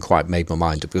 And I haven't quite made my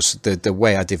mind up, because the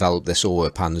way I developed this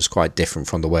Oropan is quite different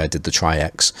from the way I did the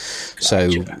Tri-X. So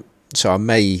So I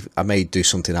may do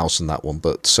something else on that one,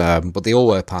 but the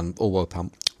all pan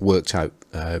worked out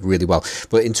really well.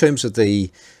 But in terms of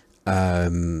the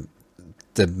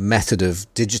method of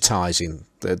digitizing,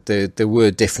 there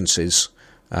were differences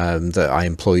that I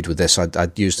employed with this.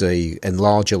 I'd used a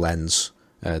enlarger lens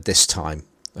this time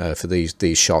for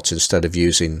these shots instead of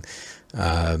using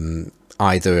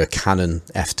either a Canon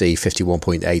FD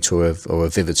 51.8 or a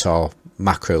Vivitar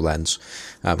macro lens,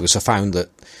 because I found that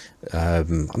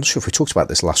I'm not sure if we talked about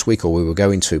this last week or we were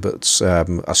going to, but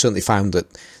I certainly found that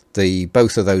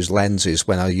both of those lenses,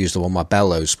 when I used them on my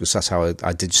bellows, because that's how I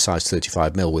digitized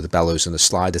 35mm with a bellows and a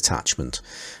slide attachment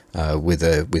with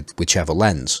whichever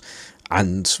lens,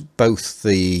 and both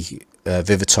the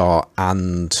Vivitar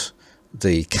and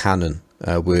the Canon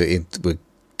were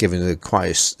given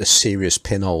quite a serious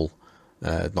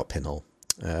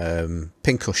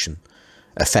pincushion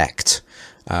effect.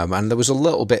 And there was a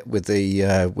little bit with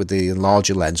the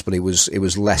larger lens, but it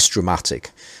was less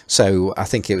dramatic. So I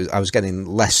think I was getting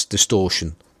less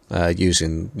distortion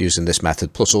using this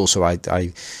method. Plus, also I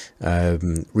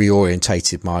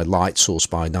reorientated my light source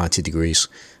by 90 degrees,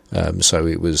 so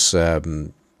it was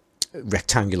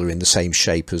rectangular in the same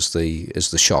shape as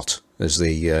the shot as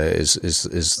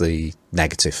the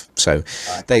negative. So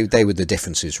they were the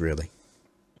differences really.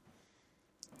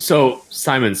 So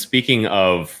Simon, speaking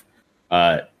of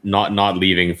not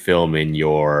leaving film in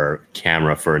your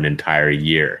camera for an entire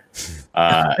year,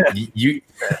 you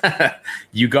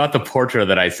you got the portrait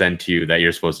that I sent to you that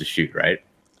you're supposed to shoot, right?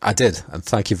 I did, and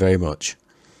thank you very much.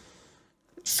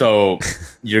 So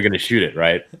you're going to shoot it,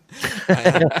 right?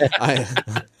 I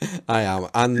am,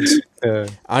 and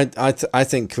I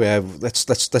think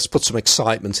let's put some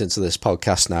excitement into this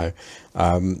podcast now,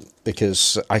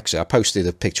 because actually I posted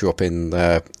a picture up in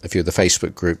a few of the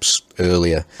Facebook groups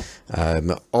earlier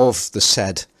of the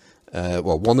said.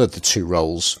 One of the two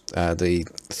rolls, the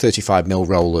 35mm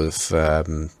roll of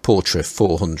Portra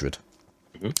 400,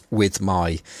 with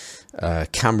my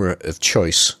camera of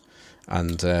choice,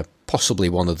 and possibly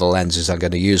one of the lenses I'm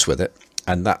going to use with it,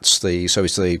 and it's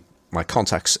my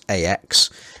Contax AX,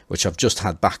 which I've just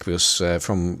had back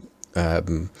from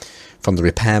the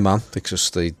repairman, because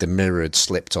the mirror had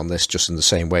slipped on this just in the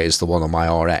same way as the one on my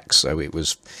RX, so it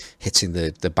was hitting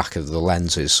the back of the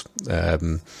lenses.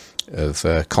 Of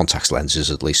Contax lenses,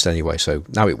 at least anyway, so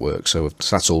now it works, so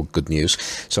that's all good news.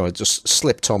 So I just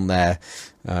slipped on there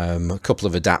a couple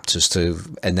of adapters to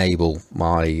enable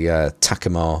my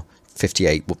Takumar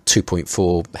 58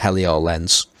 2.4 Heliar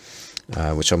lens,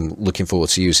 which I'm looking forward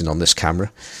to using on this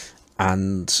camera.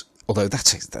 And although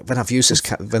when I've used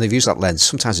that lens,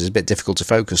 sometimes it's a bit difficult to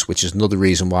focus, which is another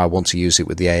reason why I want to use it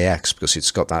with the AX, because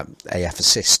it's got that AF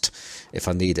assist if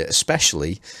I need it,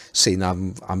 especially seeing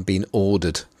I'm being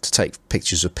ordered to take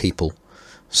pictures of people.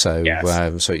 So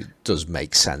yes. So it does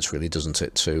make sense, really, doesn't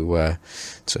it, to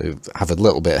have a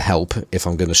little bit of help if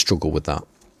I'm going to struggle with that.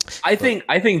 I think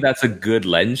that's a good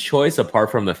lens choice,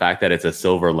 apart from the fact that it's a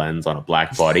silver lens on a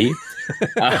black body.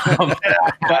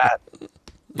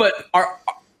 But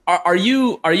are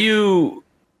you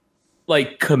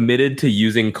like committed to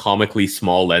using comically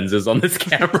small lenses on this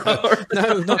camera?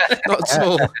 No, not at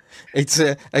all. It's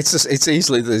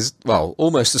easily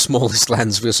almost the smallest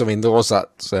lens, because I mean there was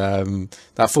that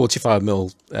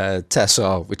 45mm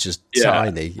Tessar, which is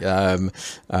tiny,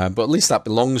 but at least that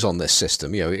belongs on this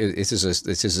system. You know, it is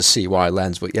a CY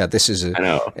lens, but yeah, this is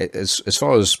as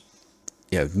far as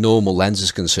normal lens is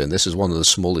concerned, this is one of the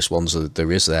smallest ones that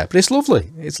there is there, but it's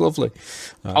lovely. It's lovely.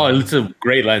 It's a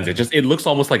great lens. It looks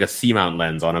almost like a C-mount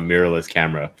lens on a mirrorless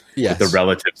camera, with the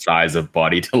relative size of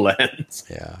body to lens.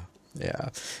 Yeah.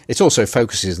 It also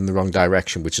focuses in the wrong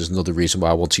direction, which is another reason why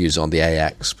I want to use it on the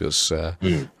AX, because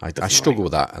I struggle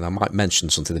with that, and I might mention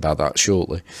something about that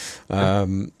shortly.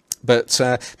 But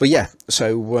yeah,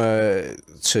 so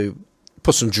to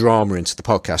put some drama into the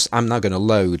podcast, I'm now going to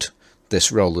load this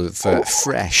roll of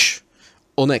fresh,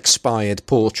 unexpired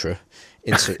Portra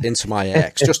into my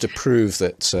AX, just to prove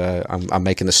that I'm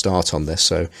making a start on this.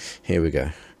 So here we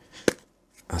go.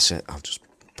 That's it. I'll just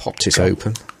pop it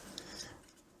open.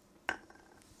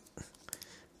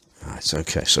 Right,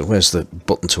 okay. So where's the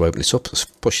button to open it up? Let's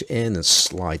push it in and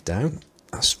slide down.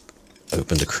 That's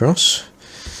opened across.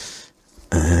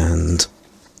 And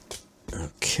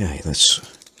okay,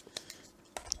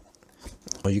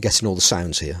 are you getting all the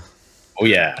sounds here? Oh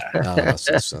yeah,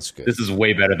 that's good. This is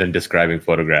way better than describing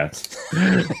photographs.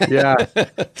 yeah.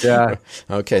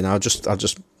 Okay, now I'll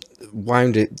just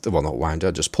wound it. Well, not wound.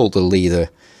 I just pulled the leader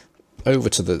over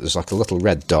to there's like a little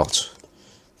red dot.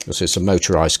 So it's a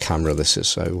motorized camera. This is,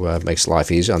 so it makes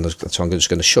life easier. So I'm just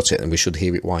going to shut it, and we should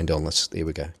hear it wind on. Here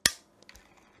we go.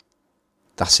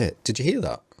 That's it. Did you hear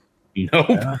that? Nope.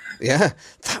 Yeah.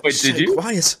 That was did so you?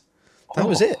 quiet. That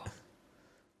was it.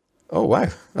 Oh, wow.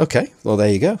 Okay. Well, there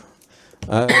you go.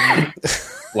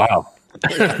 Wow.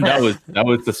 that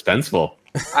was suspenseful.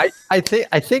 I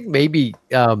think maybe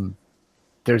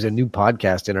there's a new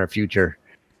podcast in our future,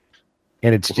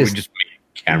 and it's We just just make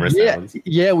camera yeah, sounds.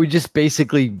 yeah. We just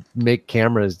basically make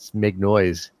cameras make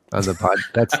noise on the pod.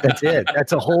 That's it.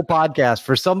 That's a whole podcast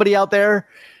for somebody out there.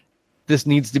 This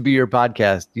needs to be your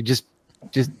podcast. You just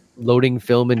loading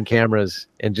film and cameras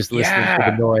and just listening to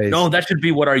the noise. No, that should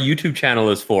be what our YouTube channel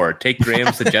is for. Take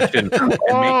Graham's suggestion and make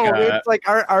it's like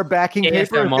our backing paper is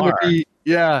gonna ASMR. be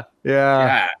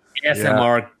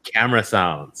ASMR camera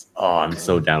sounds. Oh, I'm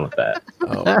so down with that.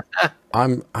 Oh,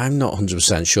 I'm not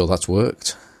 100% sure that's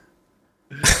worked.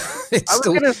 I was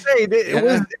gonna say,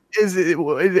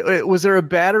 was there a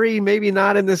battery? Maybe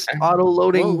not in this auto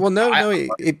loading. Well, no,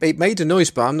 it made a noise,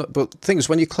 but I'm not. But the thing is,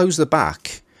 when you close the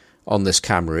back on this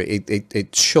camera,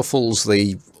 it shuffles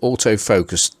the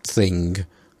autofocus thing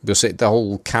because the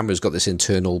whole camera's got this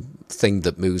internal thing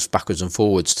that moves backwards and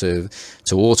forwards to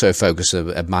autofocus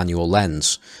a manual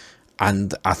lens,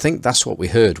 and I think that's what we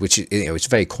heard. Which it's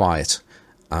very quiet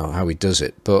how he does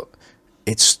it, but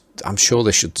I'm sure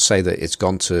they should say that it's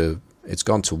gone to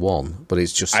 1, but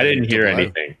it's just. I didn't hear 00.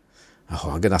 anything.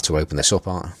 Oh, I'm gonna have to open this up,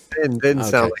 aren't I? It didn't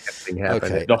sound Okay. like a thing happened.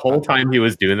 Okay. The whole time he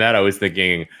was doing that, I was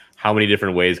thinking, how many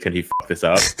different ways can he fuck this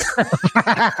up?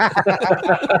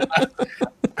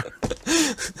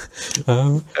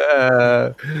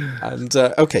 And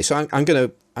okay, so I'm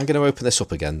gonna open this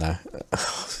up again now.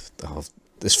 Oh,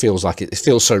 this feels like it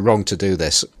feels so wrong to do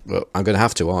this, but I'm gonna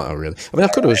have to, aren't I? Really? I mean, I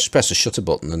could have just pressed the shutter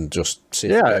button and just see.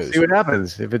 If it goes. See what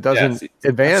happens. If it doesn't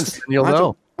advance, then you'll I don't-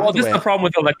 know. Well, Either this is way, the problem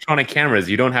with electronic cameras.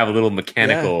 You don't have a little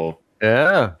mechanical.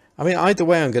 Yeah. I mean, either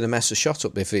way, I'm going to mess the shot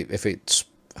up if it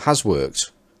has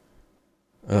worked.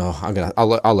 Oh,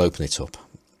 I'll open it up.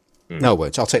 No, I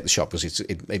won't. I'll take the shot because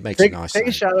it makes Take a nice a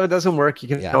sound. shot. If it doesn't work, you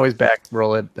can always back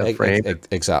roll it a frame.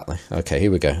 Exactly. Okay, here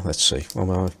we go. Let's see.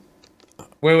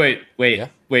 Wait. Yeah?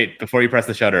 Wait. Before you press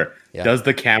the shutter, Yeah. does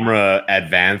the camera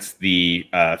advance the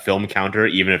film counter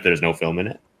even if there's no film in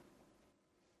it?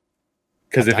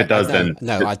 Because if it does, then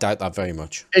no, I doubt that very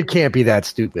much. It can't be that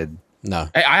stupid. No.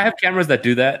 I have cameras that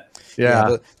do that. Yeah.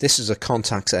 but this is a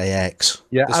Contax AX.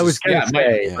 Yeah, This I was is- gonna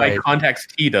say. My Contax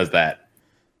T does that.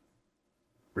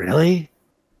 Really?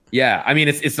 Yeah, I mean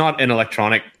it's not an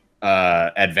electronic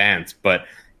advance, but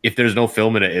if there's no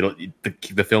film in it,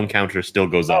 the film counter still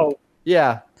goes up. Oh,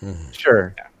 yeah.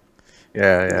 Sure.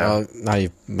 Yeah. Well, now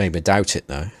you've made me doubt it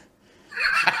now.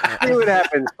 See what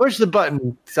happens. Push the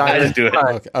button. I Simon. just do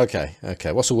it. Okay.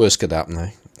 What's the worst could happen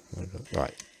now?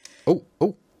 Right.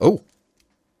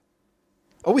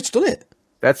 Oh, it's done it.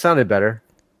 That sounded better.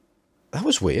 That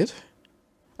was weird.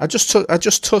 I just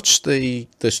touched the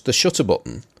shutter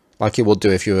button like you would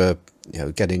do if you were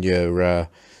getting your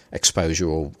exposure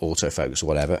or autofocus or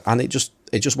whatever, and it just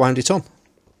wound it on.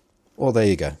 Well, there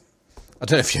you go. I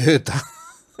don't know if you heard that.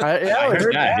 I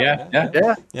heard that. Yeah.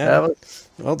 Yeah. That was-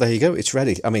 Well, there you go. It's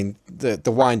ready. I mean,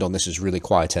 the wind on this is really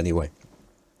quiet anyway.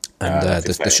 And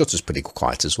the shutter's pretty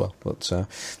quiet as well. But well,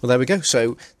 there we go.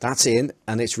 So that's in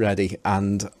and it's ready.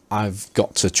 And I've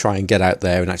got to try and get out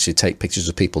there and actually take pictures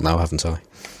of people now, haven't I?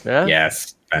 yeah.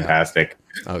 Yes. Fantastic.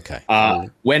 Okay.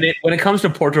 When it comes to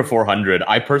Portra 400,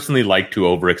 I personally like to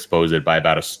overexpose it by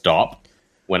about a stop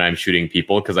when I'm shooting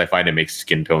people because I find it makes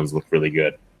skin tones look really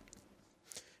good.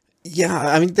 Yeah,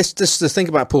 I mean, this the thing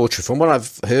about Portrait. From what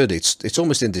I've heard, it's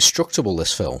almost indestructible.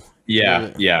 This film.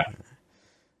 Yeah.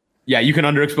 You can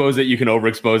underexpose it, you can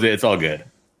overexpose it. It's all good.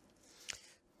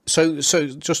 So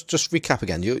just recap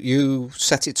again. You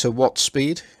set it to what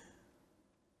speed?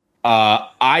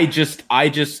 I just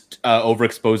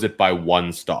overexpose it by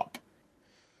one stop.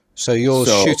 So you're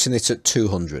shooting it at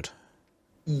 200.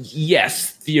 Yes,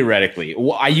 theoretically.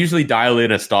 Well, I usually dial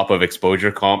in a stop of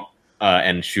exposure comp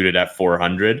and shoot it at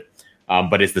 400,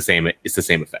 but it's the same. It's the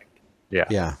same effect.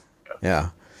 Yeah.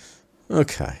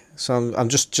 Okay. So I'm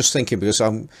just thinking because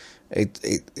you're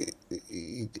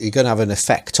going to have an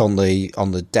effect on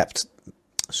the depth.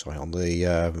 Sorry, on the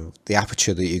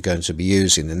aperture that you're going to be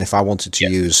using, and if I wanted to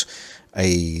use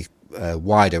a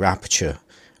wider aperture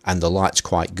and the light's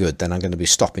quite good, then I'm going to be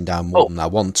stopping down more than I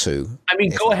want to. I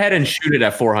mean, go ahead and shoot it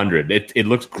at 400. It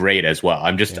looks great as well.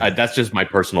 That's just my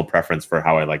personal preference for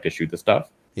how I like to shoot the stuff.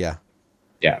 Yeah.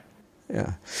 Yeah.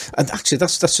 And actually,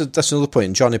 that's another point.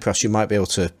 And Johnny, perhaps you might be able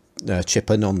to chip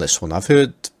in on this one. I've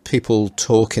heard people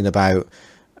talking about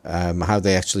how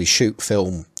they actually shoot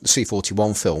film,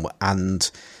 C41 film,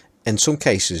 and in some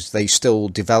cases they still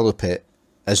develop it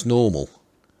as normal.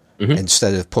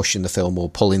 instead of pushing the film or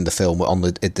pulling the film on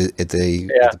at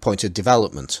the point of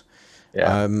development.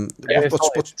 Yeah,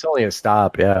 it's only a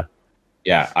stop. Yeah.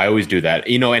 Yeah, I always do that.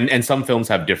 And some films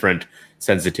have different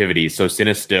sensitivities. So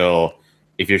Cinestill,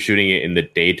 if you're shooting it in the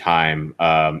daytime,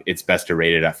 it's best to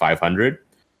rate it at 500.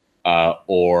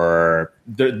 So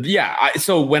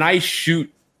when I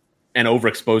shoot and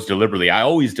overexpose deliberately, I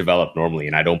always develop normally,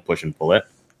 and I don't push and pull it.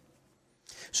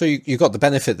 So you got the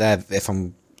benefit there, if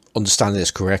I'm understanding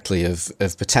this correctly, of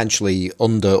potentially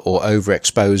under or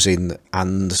overexposing,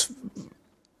 and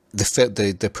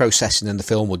the processing in the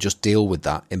film will just deal with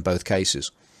that in both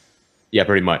cases. Yeah,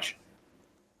 pretty much.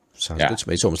 Sounds good to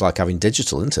me. It's almost like having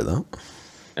digital, isn't it, though?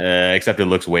 Except it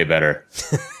looks way better.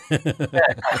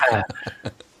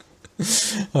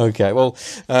 Okay, well,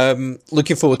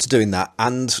 looking forward to doing that.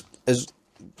 And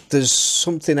there's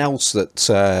something else that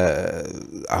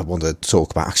I want to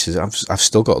talk about. Actually, I've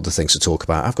still got other things to talk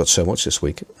about. I've got so much this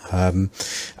week. And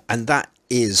that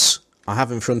is, I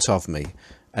have in front of me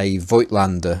a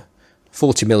Voigtlander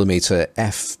 40mm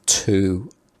f2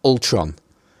 Ultron,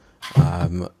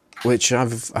 which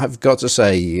I've got to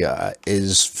say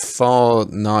is far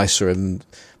nicer and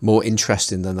more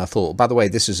interesting than I thought. By the way,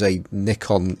 this is a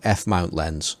Nikon f-mount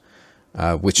lens,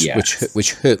 which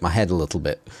hurt my head a little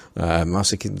bit. I was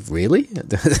thinking, really?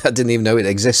 I didn't even know it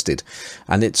existed,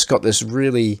 and it's got this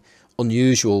really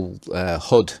unusual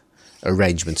HUD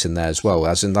arrangement in there as well.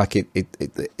 As in, like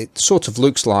it sort of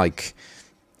looks like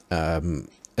a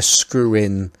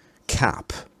screw-in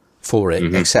cap for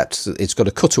it, except it's got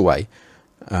a cutaway.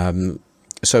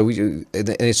 So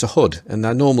it's a HUD, and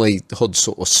now normally the HUDs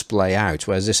sort of splay out,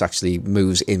 whereas this actually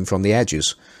moves in from the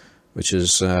edges, which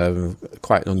is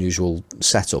quite an unusual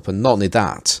setup. And not only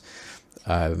that,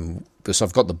 because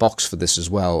I've got the box for this as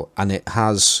well, and it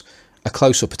has a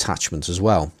close-up attachment as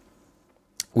well,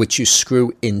 which you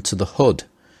screw into the HUD.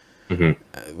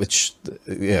 Which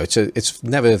it's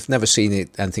never seen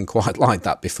anything quite like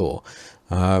that before,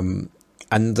 and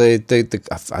I'm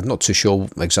not too sure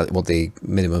exactly what the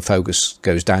minimum focus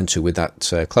goes down to with that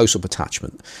close-up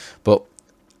attachment, but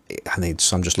I'm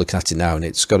just looking at it now, and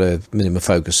it's got a minimum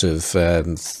focus of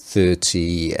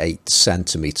 38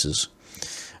 centimeters,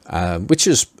 which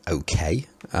is okay,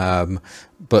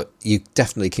 but you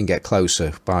definitely can get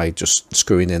closer by just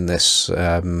screwing in this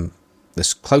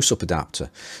close-up adapter.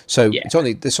 So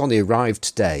it's only arrived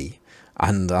today,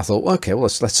 and I thought, okay, well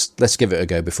let's give it a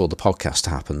go before the podcast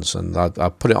happens. And I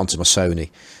put it onto my Sony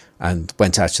and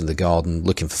went out in the garden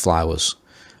looking for flowers,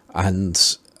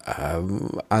 and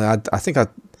I think I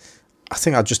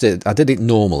just did it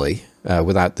normally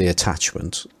without the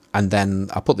attachment, and then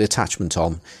I put the attachment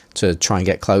on to try and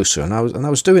get closer, and I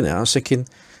was doing it. And I was thinking,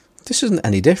 this isn't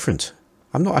any different.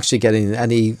 I'm not actually getting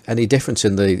any difference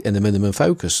in the minimum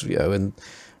focus, and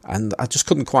I just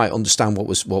couldn't quite understand what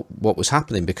was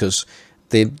happening, because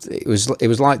it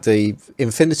was like the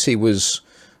Infinity was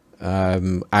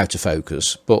out of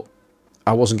focus, but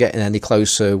I wasn't getting any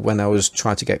closer when I was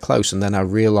trying to get close, and then I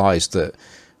realised that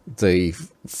the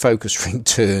focus ring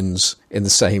turns in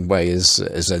the same way as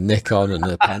a Nikon and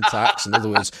a Pentax. In other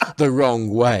words, the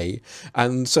wrong way.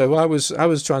 And so I was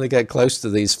trying to get close to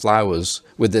these flowers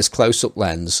with this close-up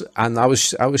lens, and I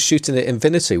was shooting at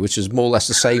infinity, which is more or less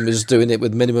the same as doing it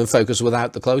with minimum focus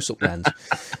without the close-up lens.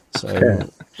 So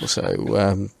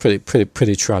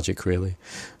pretty tragic, really.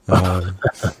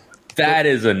 That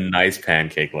is a nice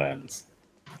pancake lens.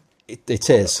 It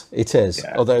is.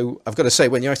 Yeah. Although I've got to say,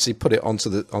 when you actually put it onto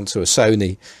a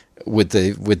Sony with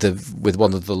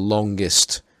one of the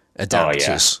longest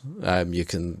adapters you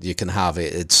can have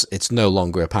it, it's no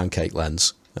longer a pancake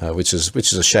lens, which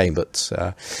is a shame. But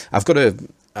actually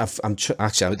at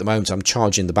the moment I'm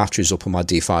charging the batteries up on my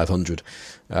D500,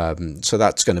 so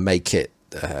that's going to make it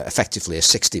effectively a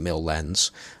 60mm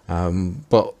lens,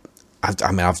 but I've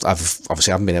obviously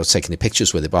haven't been able to take any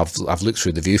pictures with it, but I've looked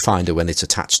through the viewfinder when it's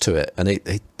attached to it, and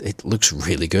it looks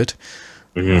really good.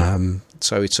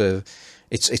 So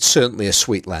it's certainly a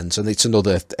sweet lens, and it's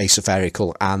another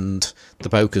aspherical, and the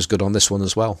bokeh's good on this one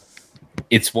as well.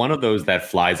 It's one of those that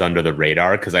flies under the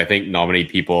radar, because I think not many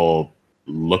people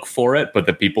look for it, but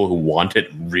the people who want it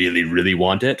really, really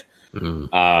want it.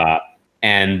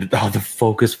 And the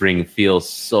focus ring feels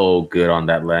so good on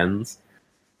that lens.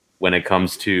 When it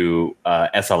comes to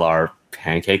SLR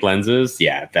pancake lenses,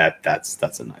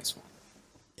 that's a nice one.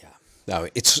 Yeah, no,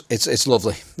 it's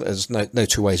lovely. There's no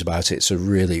two ways about it. It's a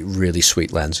really, really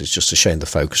sweet lens. It's just a shame the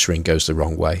focus ring goes the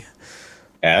wrong way.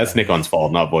 Yeah, that's Nikon's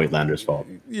fault, not Voigtlander's fault.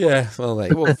 Yeah, well,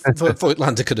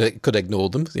 Voigtlander could ignore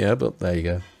them. Yeah, but there you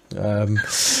go.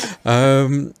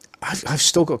 I've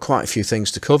still got quite a few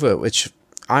things to cover, which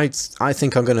I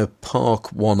think I'm going to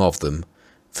park one of them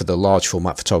for the large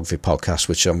format photography podcast,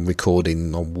 which I'm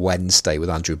recording on Wednesday with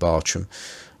Andrew Bartram,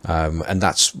 and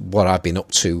that's what I've been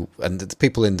up to. And the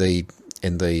people in the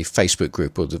Facebook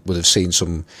group would have seen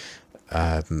some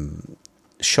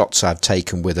shots I've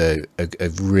taken with a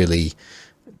really,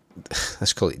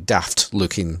 let's call it, daft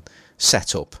looking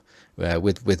setup.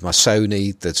 With my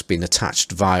Sony that's been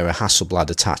attached via a Hasselblad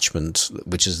attachment,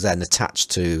 which is then attached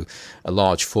to a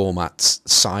large format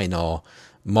Sinar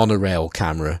monorail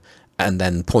camera, and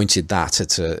then pointed that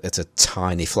at a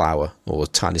tiny flower or a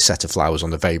tiny set of flowers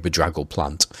on a very bedraggled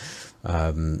plant,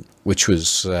 which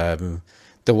was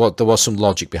there was some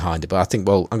logic behind it. But I think,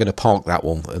 well, I'm going to park that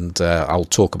one, and I'll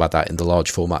talk about that in the large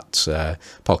format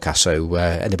podcast. So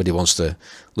anybody wants to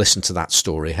listen to that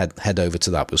story, head over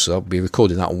to that. So I'll be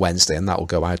recording that on Wednesday, and that will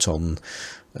go out on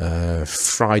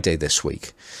Friday this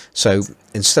week. So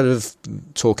instead of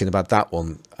talking about that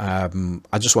one, I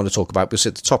just want to talk about, because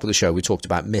at the top of the show we talked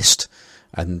about mist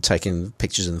and taking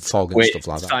pictures in fog and stuff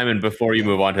like that. Simon, before you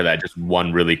move on to that, just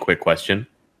one really quick question.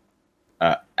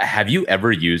 Have you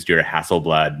ever used your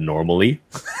Hasselblad normally?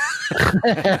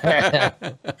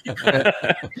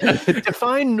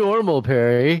 Define normal,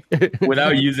 Perry.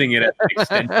 Without using it as an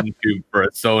extension tube for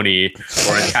a Sony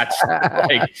or attached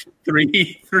like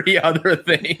three other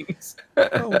things.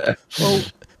 Well,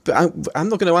 but I'm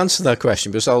not going to answer that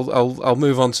question, because I'll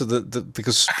move on to the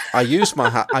because I used my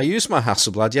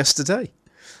Hasselblad yesterday.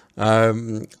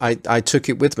 I took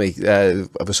it with me. So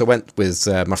I went with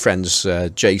my friends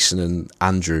Jason and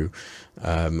Andrew,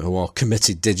 who are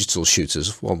committed digital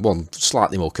shooters. One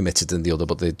slightly more committed than the other,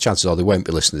 but the chances are they won't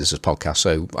be listening to this as a podcast,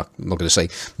 so I'm not going to say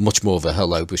much more of a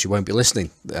hello, because you won't be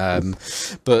listening.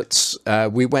 But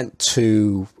we went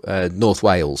to North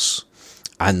Wales,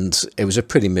 and it was a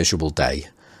pretty miserable day.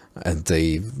 And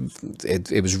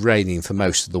it was raining for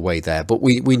most of the way there, but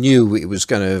we knew it was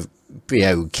going to be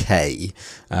okay.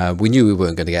 We knew we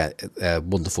weren't going to get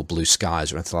wonderful blue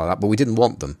skies or anything like that, but we didn't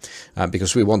want them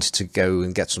because we wanted to go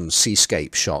and get some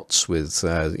seascape shots with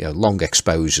long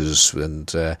exposures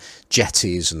and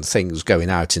jetties and things going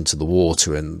out into the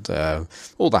water and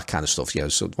all that kind of stuff.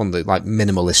 So one of the like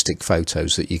minimalistic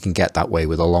photos that you can get that way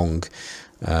with a long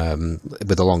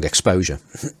exposure.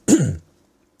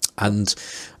 And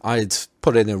I'd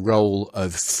put in a roll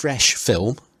of fresh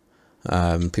film,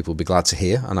 people will be glad to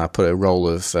hear, and I put a roll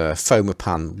of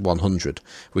Fomapan 100,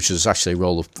 which is actually a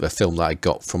roll of film that I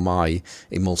got from my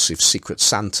Emulsive Secret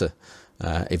Santa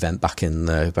event back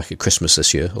at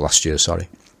Christmas last year.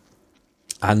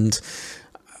 And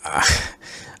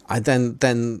I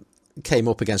then came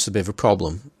up against a bit of a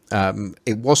problem.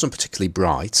 It wasn't particularly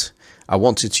bright. I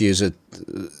wanted to use a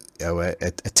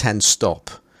 10 stop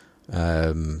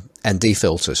ND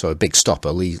filter, so a big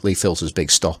stopper, Lee Filter's big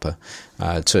stopper,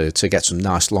 to get some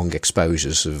nice long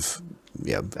exposures of,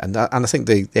 and I think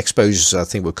the exposures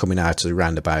were coming out at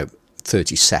around about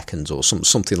 30 seconds or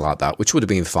something like that, which would have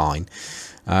been fine,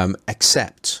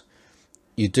 except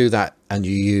you do that and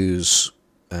you use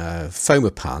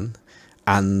Fomapan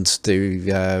and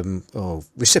the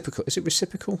reciprocal. Is it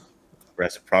reciprocal?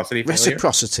 Reciprocity,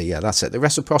 yeah, that's it. The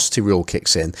reciprocity rule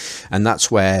kicks in, and that's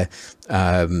where,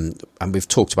 and we've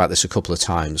talked about this a couple of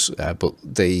times, but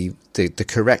the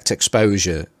correct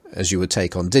exposure, as you would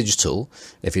take on digital,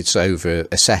 if it's over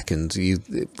a second,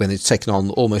 when it's taken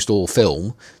on almost all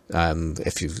film,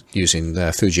 if you're using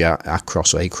Fuji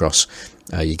Acros or Acros,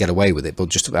 you get away with it, but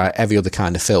just about every other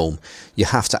kind of film, you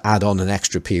have to add on an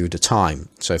extra period of time.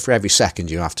 So for every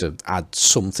second, you have to add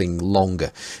something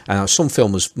longer. And some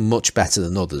film was much better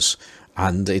than others,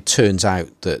 and it turns out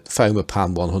that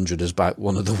Fomapan 100 is about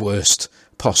one of the worst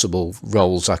possible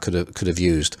rolls I could have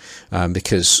used,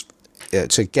 because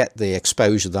to get the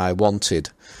exposure that I wanted,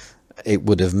 it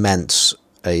would have meant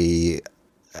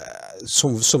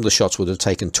some of the shots would have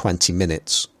taken 20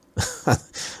 minutes.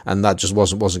 And that just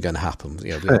wasn't going to happen,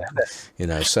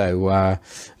 so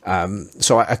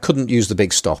I couldn't use the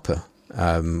big stopper,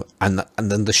 and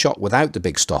then the shot without the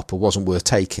big stopper wasn't worth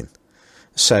taking.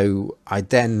 So I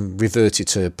then reverted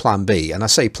to plan B, and I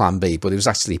say plan B, but it was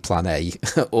actually plan A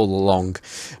all along,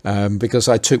 because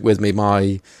I took with me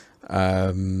my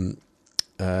what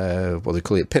do they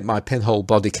call it, my pinhole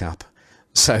body cap.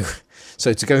 So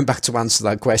to going back to answer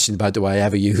that question about do I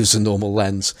ever use a normal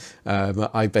lens,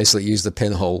 I basically used the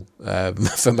pinhole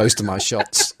for most of my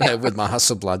shots with my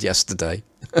Hasselblad yesterday,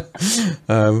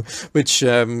 which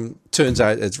turns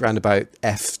out it's around about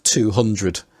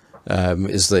f200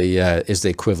 is the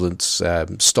equivalent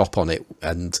stop on it,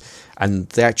 and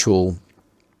the actual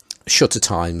shutter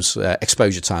times,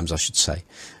 exposure times, I should say,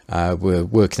 were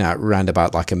working out around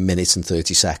about like a minute and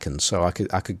 30 seconds. So I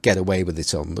could get away with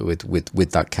it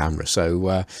with that camera.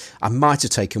 So I might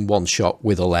have taken one shot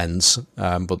with a lens,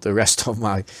 but the rest of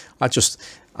my I just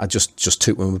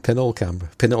took one with pinhole camera,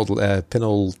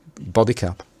 pinhole body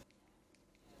cap.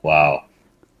 Wow.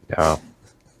 Yeah.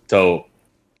 So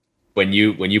when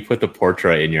you put the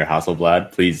Portra in your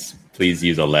Hasselblad, please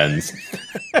use a lens.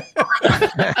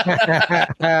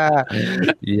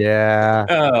 Yeah.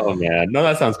 Oh man, no,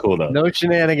 that sounds cool though. No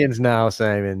shenanigans now,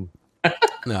 Simon.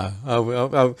 No,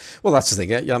 well, that's the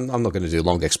thing. I'm not going to do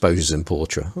long exposures in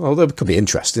Portra, although it could be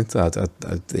interesting.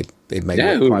 It may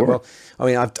work quite well. I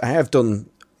mean, I have done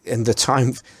in the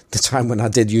time when I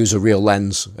did use a real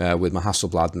lens with my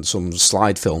Hasselblad and some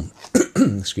slide film.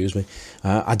 Excuse me.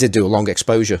 I did do a long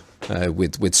exposure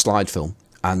with slide film,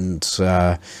 and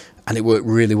it worked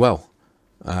really well.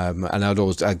 And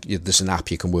there's an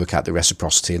app you can work out the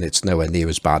reciprocity, and it's nowhere near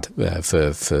as bad for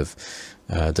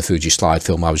the Fuji slide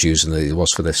film I was using than it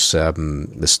was for this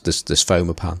this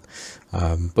Fomapan.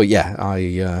 But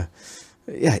yeah,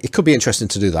 it could be interesting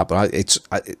to do that. But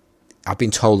I've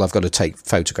been told I've got to take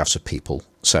photographs of people,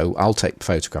 so I'll take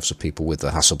photographs of people with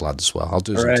the Hasselblad as well. I'll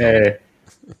do some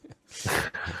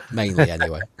mainly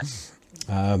anyway.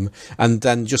 And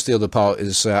then just the other part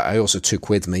is I also took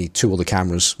with me 2 other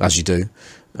cameras, as you do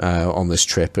on this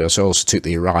trip. So I also took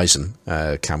the Horizon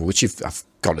camera, which I've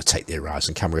got to take the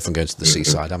Horizon camera if I'm going to the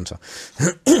seaside, haven't I?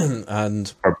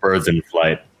 And or birds in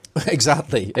flight.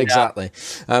 Exactly.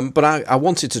 But I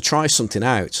wanted to try something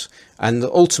out, and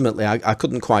ultimately I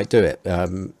couldn't quite do it.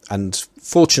 And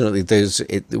fortunately,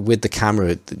 with the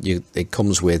camera, it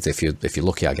comes with, if you're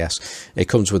lucky, I guess, it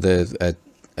comes with a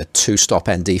 2-stop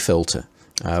ND filter,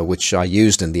 which I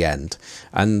used in the end.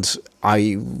 And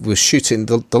I was shooting,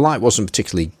 the light wasn't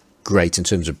particularly great in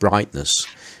terms of brightness,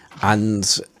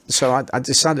 and so I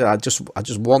decided I just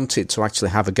wanted to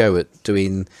actually have a go at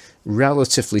doing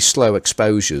relatively slow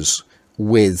exposures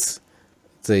with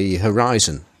the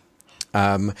Horizon.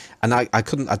 And I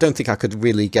don't think I could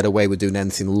really get away with doing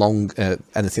anything longer than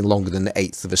the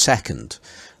 1/8 of a second,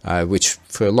 which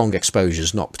for a long exposure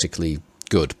is not particularly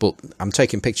good. But I'm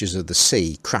taking pictures of the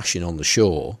sea crashing on the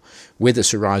shore with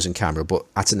this Horizon camera, but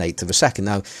at an 1/8 of a second.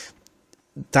 Now,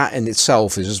 that in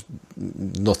itself is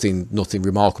nothing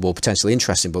remarkable, potentially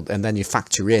interesting, and then you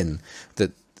factor in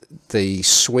that the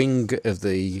swing of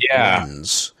the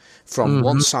lens from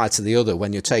one side to the other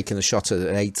when you're taking a shot at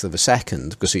an 1/8 of a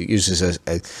second, because it uses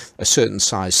a certain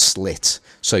size slit,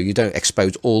 so you don't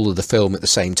expose all of the film at the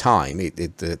same time.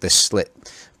 The slit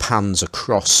pans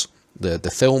across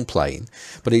the film plane,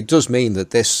 but it does mean that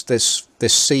this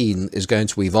scene is going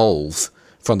to evolve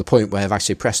from the point where I've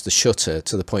actually pressed the shutter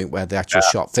to the point where the actual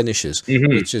shot finishes,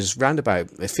 which is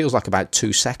it feels like about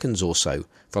 2 seconds or so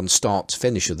from start to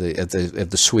finish of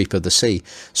the sweep of the sea.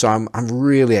 So I'm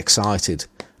really excited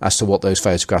as to what those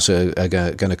photographs are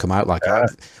going to come out like.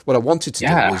 What I wanted to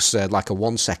do was like a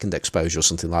 1 second exposure or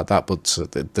something like that, but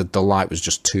the light was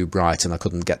just too bright and I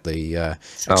couldn't get the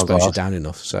exposure down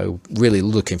enough. So really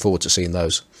looking forward to seeing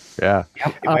those. Yeah.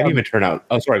 It might even turn out.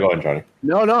 Oh, sorry. Go ahead, Johnny.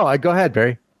 No. Go ahead,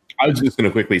 Barry. I was just going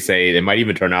to quickly say it might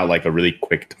even turn out like a really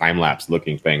quick time-lapse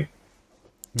looking thing.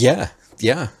 Yeah.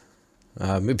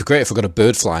 It'd be great if we got a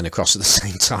bird flying across at the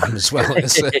same time as well.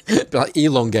 It's like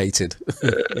elongated.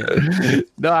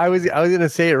 No, I was going to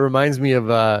say it reminds me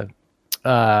of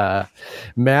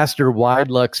master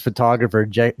wide lux photographer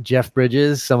Jeff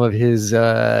Bridges. Some of his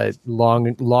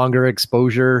longer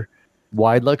exposure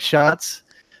wide lux shots.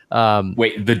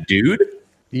 Wait, the dude?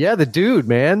 Yeah, the dude,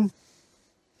 man.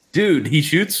 Dude, he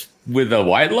shoots with a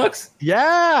wide lux?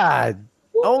 Yeah.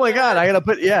 Oh my God. I got to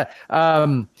put,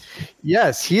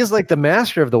 yes, he is like the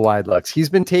master of the wide lux. He's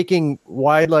been taking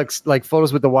wide lux, like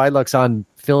photos with the wide lux on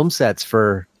film sets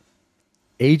for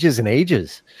ages and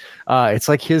ages. It's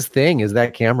like his thing is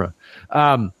that camera.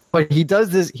 But he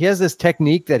has this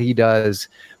technique that he does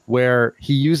where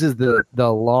he uses the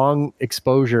long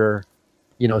exposure,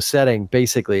 setting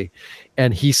basically,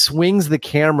 and he swings the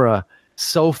camera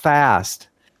so fast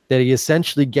that he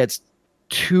essentially gets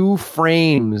 2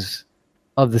 frames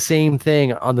of the same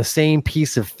thing on the same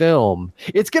piece of film.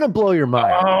 It's going to blow your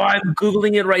mind. Oh, I'm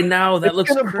Googling it right now. That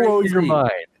looks crazy. It's going to blow your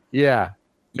mind. Yeah.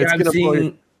 It's I'm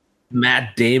seeing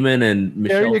Matt Damon and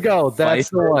Michelle There you go. That's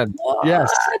Pfeiffer. The one. What? Yes.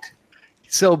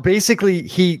 So basically,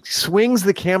 he swings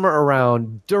the camera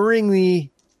around during the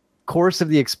course of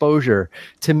the exposure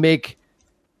to make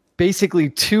basically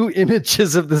 2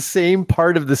 images of the same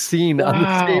part of the scene on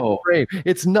the same frame.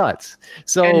 It's nuts.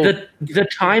 So and the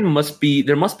time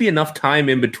there must be enough time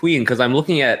in between, because I'm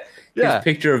looking at his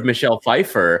picture of Michelle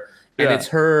Pfeiffer and it's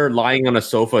her lying on a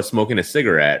sofa smoking a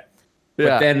cigarette.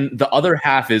 But then the other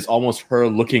half is almost her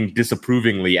looking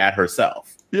disapprovingly at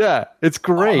herself. Yeah, it's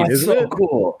great. That's isn't so it?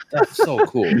 cool. That's so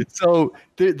cool. So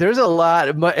there's a lot,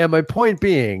 and my point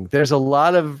being, there's a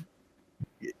lot of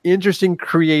interesting,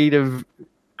 creative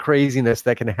craziness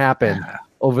that can happen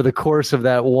over the course of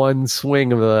that one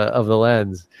swing of the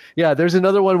lens. Yeah, there's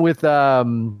another one with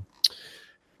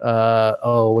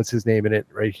what's his name in it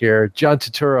right here? John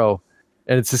Turturro,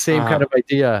 and it's the same kind of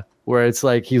idea where it's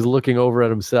like he's looking over at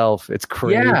himself. It's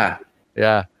crazy.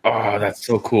 Yeah. Oh, that's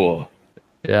so cool.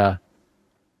 Yeah.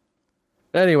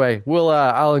 Anyway,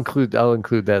 I'll include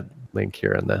that link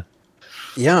here in the.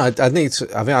 Yeah, I need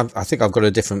to. I mean, I think I've got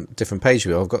a different page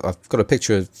here. I've got a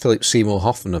picture of Philip Seymour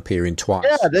Hoffman appearing twice.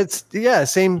 Yeah,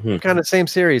 same kind of same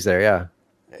series there.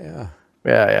 Yeah.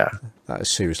 That is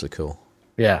seriously cool.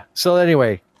 Yeah. So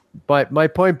anyway, but my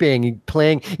point being,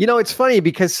 playing. It's funny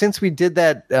because since we did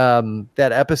that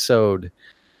episode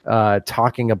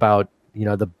talking about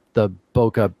the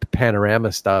bokeh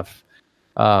panorama stuff,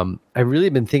 I've really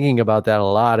been thinking about that a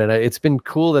lot, and it's been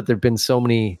cool that there've been so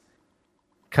many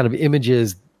kind of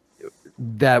images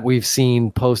that we've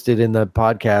seen posted in the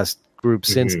podcast group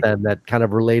since then that kind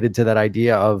of related to that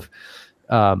idea of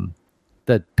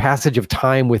the passage of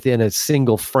time within a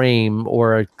single frame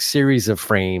or a series of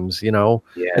frames.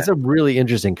 It's a really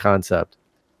interesting concept.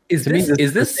 Is this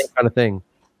the same kind of thing?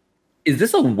 Is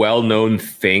this a well-known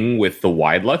thing with the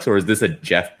Widelux, or is this a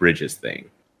Jeff Bridges thing?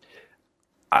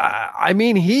 I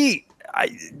mean, I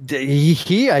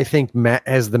think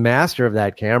as the master of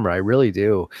that camera, I really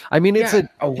do. I mean, it's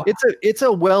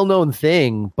a well-known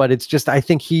thing, but it's just, I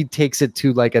think he takes it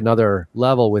to like another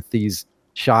level with these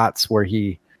shots where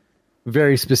he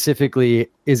very specifically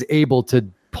is able to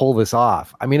pull this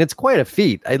off. I mean, it's quite a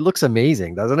feat. It looks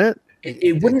amazing, doesn't it?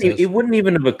 It wouldn't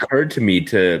even have occurred to me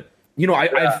to,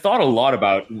 I've thought a lot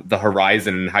about the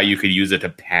Horizon and how you could use it to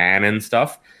pan and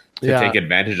stuff to take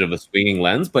advantage of a swinging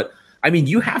lens, but I mean,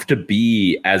 you have to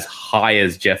be as high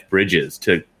as Jeff Bridges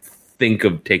to think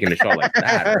of taking a shot like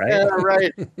that, right? Yeah,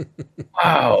 right.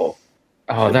 Wow.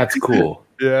 Oh, that's cool.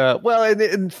 Yeah. Well,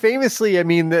 and famously, I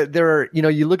mean, there are,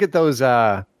 you look at those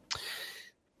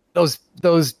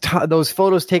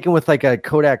photos taken with like a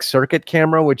Kodak circuit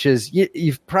camera, which is,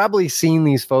 you've probably seen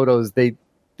these photos. They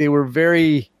were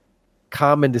very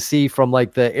common to see from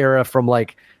like the era from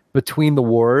like between the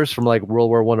wars, from like World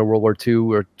War I to World War II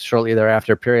or shortly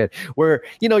thereafter period, where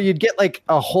you'd get like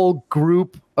a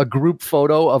group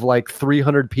photo of like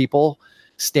 300 people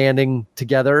standing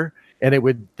together, and it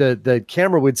would the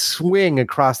camera would swing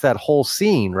across that whole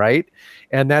scene, right?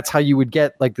 And that's how you would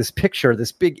get like this picture,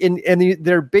 this big, and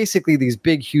they're basically these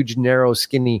big, huge, narrow,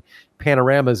 skinny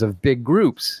panoramas of big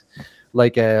groups,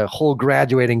 like a whole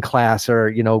graduating class,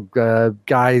 or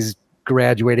guys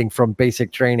graduating from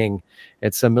basic training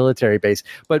at some military base.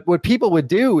 But what people would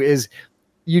do is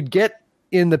you'd get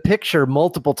in the picture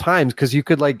multiple times, because you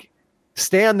could like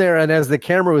stand there, and as the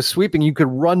camera was sweeping, you could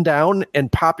run down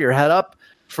and pop your head up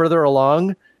further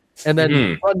along, and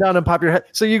then run down and pop your head.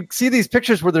 So you see these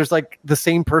pictures where there's like the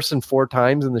same person 4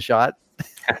 times in the shot.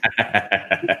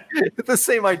 It's the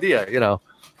same idea,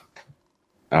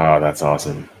 Oh, that's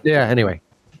awesome. Yeah. Anyway,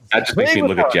 that just makes me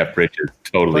look at Jeff Bridges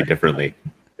totally differently.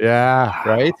 Yeah.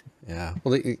 Right. Yeah.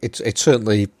 Well, it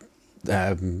certainly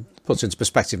puts into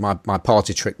perspective my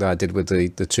party trick that I did with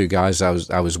the 2 guys I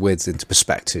was with into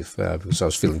perspective, because I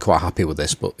was feeling quite happy with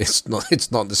this, but it's not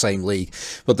the same league.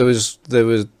 But there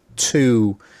were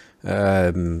 2.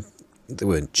 They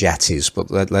weren't jetties, but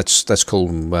let's call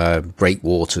them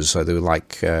breakwaters. So they were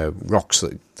like rocks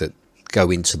that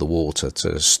go into the water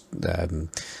to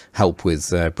help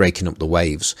with breaking up the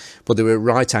waves. But they were at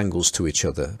right angles to each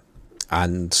other,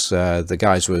 and the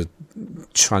guys were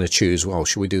trying to choose, well,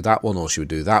 should we do that one or should we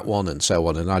do that one, and so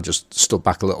on. And I just stood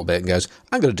back a little bit and goes,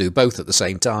 I'm going to do both at the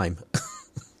same time.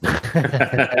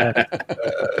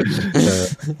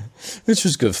 Which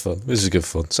was good fun. This is good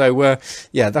fun. So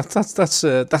yeah, that's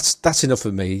enough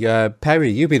of me.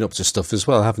 Perry, you've been up to stuff as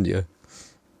well, haven't you?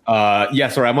 Yeah,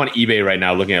 sorry, I'm on eBay right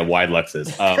now looking at Wideluxes.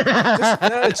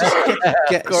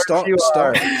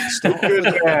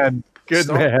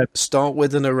 Start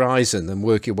with an Horizon and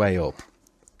work your way up.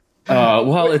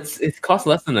 Well, it costs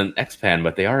less than an X-Pan,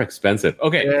 but they are expensive.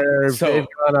 Okay, so they've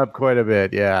gone up quite a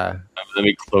bit. Yeah. Let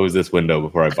me close this window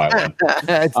before I buy one.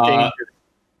 It's dangerous.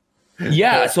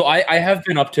 Yeah, so I have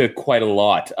been up to quite a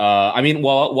lot. I mean,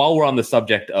 while we're on the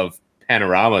subject of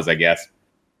panoramas, I guess,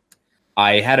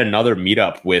 I had another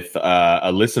meetup with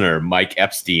a listener, Mike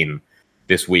Epstein,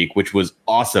 this week, which was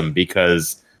awesome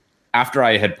because after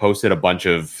I had posted a bunch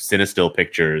of Cinestill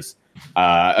pictures,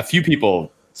 a few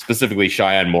people, specifically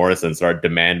Cheyenne Morrison, started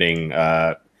demanding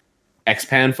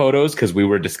X-Pan photos because we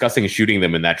were discussing shooting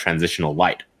them in that transitional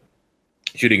light,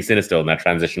 shooting Cinestill in that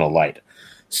transitional light.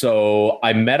 So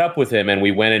I met up with him and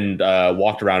we went and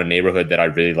walked around a neighborhood that I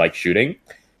really like shooting.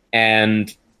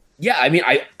 And yeah, I mean,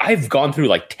 I've gone through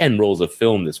like 10 rolls of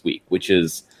film this week, which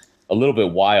is a little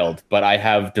bit wild, but I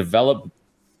have developed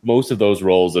most of those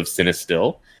rolls of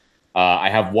Cinestill. I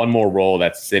have one more roll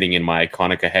that's sitting in my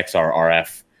Konica Hexar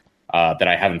RF that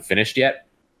I haven't finished yet.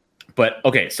 But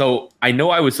okay, so I know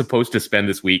I was supposed to spend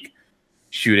this week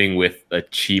shooting with a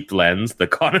cheap lens, the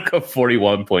Konica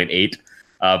 41.8,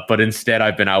 but instead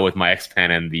I've been out with my X-Pan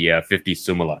and the 50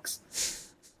 Summilux.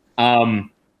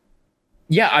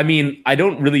 Yeah, I mean, I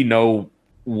don't really know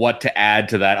what to add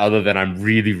to that other than I'm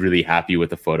really, really happy with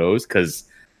the photos because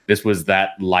this was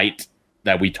that light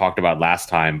that we talked about last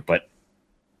time, but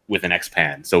with an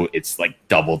X-Pan, so it's like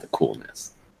double the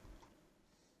coolness.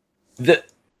 The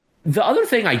other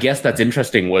thing I guess that's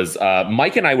interesting was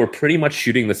Mike and I were pretty much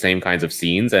shooting the same kinds of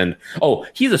scenes, and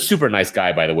he's a super nice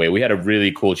guy, by the way. We had a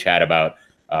really cool chat about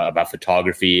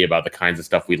photography, about the kinds of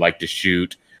stuff we like to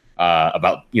shoot,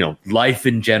 about life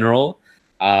in general.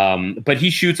 But he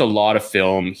shoots a lot of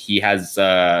film. He has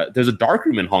there's a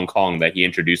darkroom in Hong Kong that he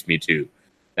introduced me to,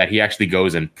 that he actually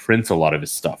goes and prints a lot of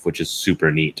his stuff, which is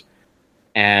super neat.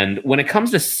 And when it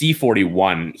comes to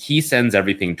C41, he sends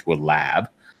everything to a lab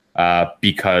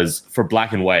because for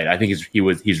black and white, I think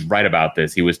he's right about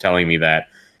this. He was telling me that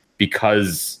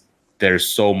because there's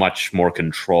so much more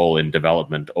control in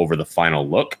development over the final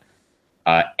look,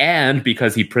 and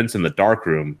because he prints in the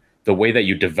darkroom, the way that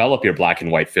you develop your black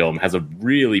and white film has a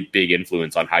really big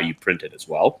influence on how you print it as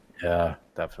well. Yeah,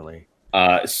 definitely.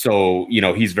 So,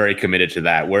 he's very committed to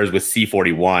that. Whereas with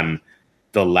C41,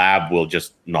 the lab will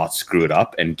just not screw it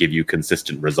up and give you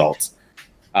consistent results.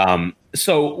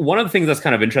 So one of the things that's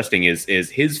kind of interesting is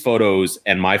his photos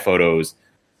and my photos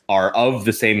are of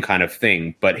the same kind of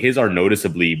thing, but his are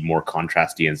noticeably more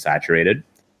contrasty and saturated.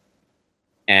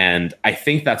 And I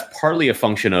think that's partly a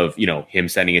function of, him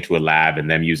sending it to a lab and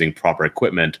them using proper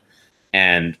equipment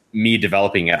and me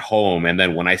developing at home. And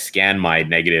then when I scan my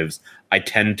negatives, I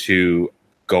tend to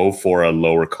go for a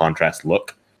lower contrast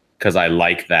look because I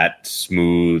like that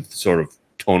smooth sort of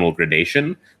tonal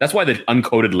gradation. That's why the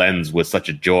uncoated lens was such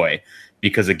a joy,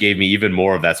 because it gave me even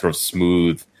more of that sort of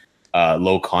smooth,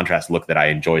 low contrast look that I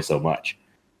enjoy so much.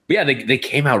 But yeah, they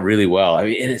came out really well. I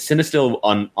mean, Cinestill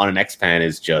on an X-Pan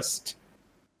is just,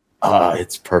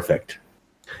 it's perfect.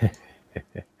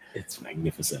 It's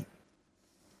magnificent.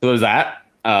 So there's that.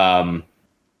 The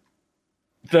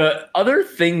other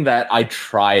thing that I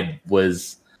tried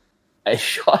was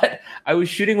I was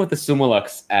shooting with the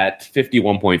Summilux at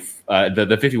 51.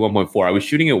 The 51.4. I was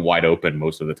shooting it wide open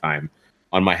most of the time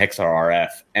on my Hexar RF,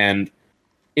 and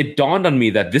it dawned on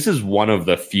me that this is one of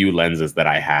the few lenses that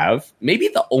I have, maybe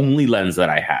the only lens that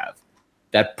I have,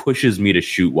 that pushes me to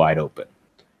shoot wide open.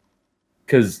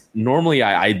 Because normally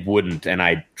I wouldn't, and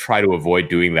I try to avoid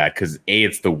doing that because A,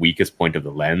 it's the weakest point of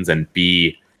the lens, and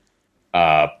B,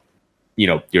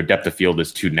 your depth of field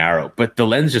is too narrow. But the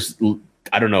lens just,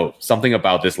 I don't know, something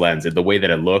about this lens, the way that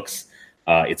it looks,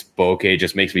 its bokeh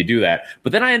just makes me do that.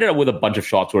 But then I ended up with a bunch of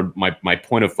shots where my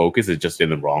point of focus is just in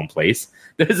the wrong place.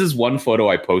 There's this one photo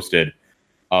I posted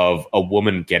of a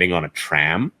woman getting on a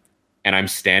tram, and I'm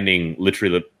standing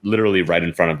literally right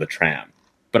in front of the tram.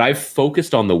 But I've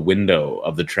focused on the window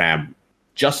of the tram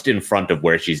just in front of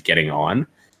where she's getting on.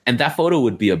 And that photo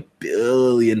would be a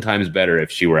billion times better if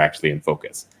she were actually in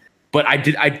focus. But I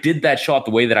did that shot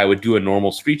the way that I would do a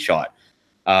normal street shot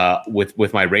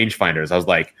with my rangefinders. I was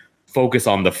like, focus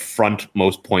on the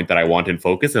frontmost point that I want in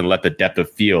focus and let the depth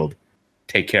of field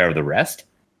take care of the rest.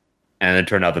 And it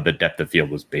turned out that the depth of field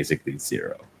was basically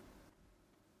zero.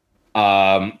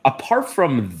 Apart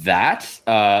from that,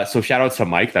 so shout outs to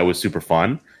Mike. That was super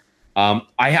fun.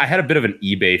 I had a bit of an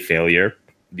eBay failure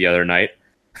the other night.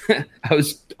 I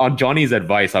was on Johnny's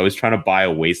advice. I was trying to buy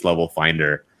a waist level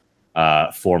finder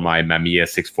for my Mamiya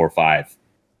 645.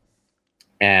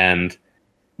 And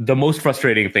the most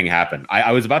frustrating thing happened.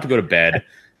 I was about to go to bed.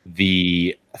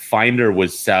 The finder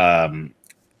was, the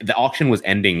auction was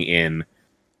ending in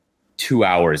 2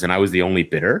 hours and I was the only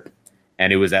bidder.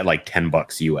 And it was at like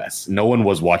 $10 US. No one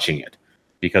was watching it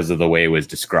because of the way it was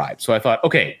described. So I thought,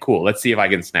 okay, cool. Let's see if I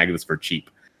can snag this for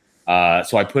cheap.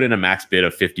 So I put in a max bid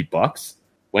of $50,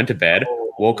 went to bed,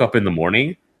 woke up in the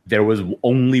morning. There was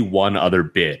only one other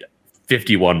bid,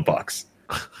 $51.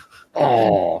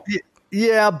 Oh,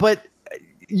 yeah, but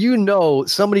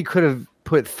somebody could have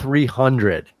put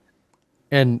 300,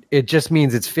 and it just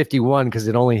means it's 51 because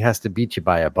it only has to beat you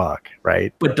by $1,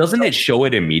 right? But doesn't it show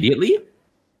it immediately?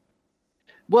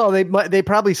 Well, they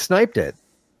probably sniped it.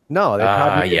 No,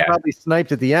 they probably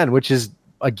sniped at the end, which is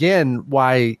again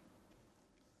why.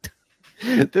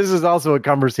 This is also a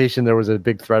conversation. There was a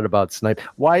big thread about snipe.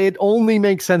 Why it only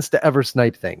makes sense to ever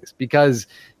snipe things, because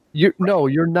you're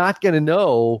not going to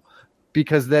know,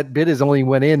 because that bid is only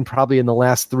went in probably in the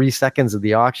last 3 seconds of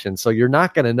the auction. So you're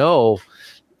not going to know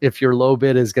if your low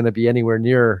bid is going to be anywhere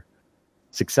near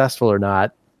successful or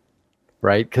not,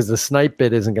 right? Because the snipe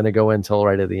bid isn't going to go in until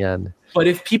right at the end. But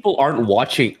if people aren't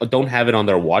watching, don't have it on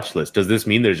their watch list, does this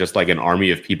mean there's just like an army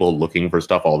of people looking for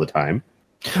stuff all the time?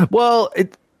 Well, if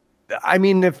I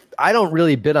don't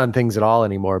really bid on things at all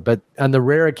anymore, but on the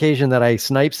rare occasion that I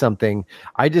snipe something,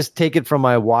 I just take it from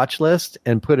my watch list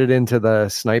and put it into the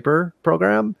sniper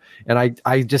program. And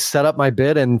I just set up my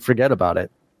bid and forget about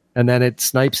it. And then it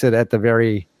snipes it at the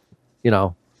very,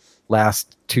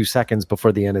 last 2 seconds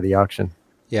before the end of the auction.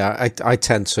 Yeah, I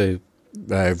tend to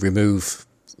remove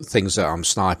things that I'm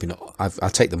sniping. I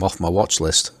take them off my watch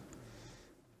list.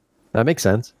 That makes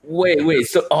sense. Wait.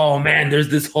 So, oh man, there's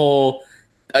this whole,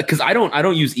 because I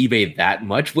don't use eBay that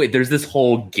much. Wait, there's this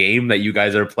whole game that you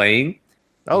guys are playing.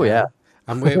 Oh yeah.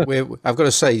 And I've got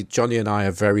to say, Johnny and I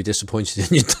are very disappointed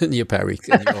in you, Perry.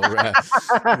 In your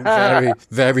very,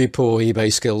 very poor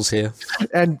eBay skills here.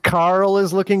 And Carl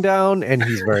is looking down, and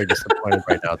he's very disappointed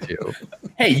right now too.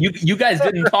 Hey, you guys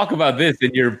didn't talk about this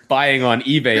in your buying on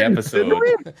eBay episode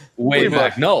way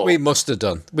back. No, we must have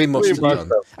done. We must have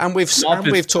done. And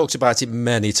we've talked about it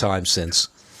many times since.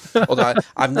 Although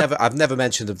I've never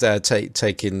mentioned of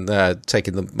taking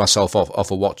myself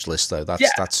off a watch list though.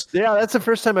 That's the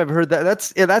first time I've heard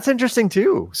that. That's interesting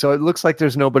too. So it looks like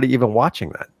there's nobody even watching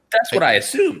that. That's what I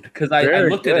assumed, because I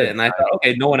looked at it and I thought,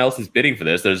 okay, no one else is bidding for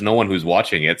this. There's no one who's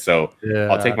watching it, so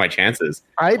I'll take my chances.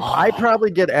 I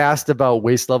probably get asked about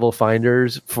waist level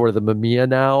finders for the Mamiya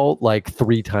now like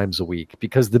 3 times a week,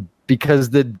 because the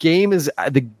game is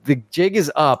the jig is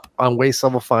up on waist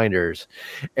level finders,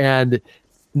 and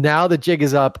now the jig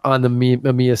is up on the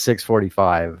Mamiya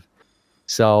 645.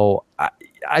 So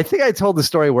I think I told the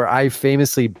story where I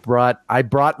famously brought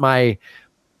my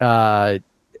my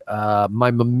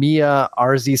Mamiya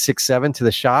RZ67 to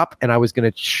the shop, and I was going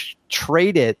to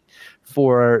trade it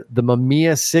for the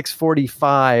Mamiya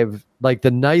 645, like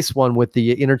the nice one with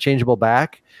the interchangeable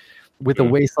back with the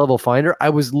waist level finder. I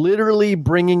was literally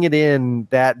bringing it in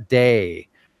that day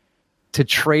to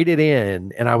trade it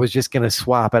in, and I was just going to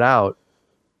swap it out.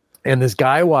 And this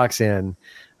guy walks in,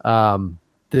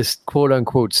 this quote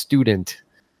unquote student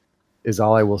is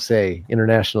all I will say,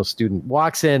 international student,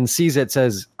 walks in, sees it,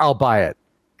 says, "I'll buy it,"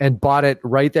 and bought it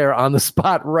right there on the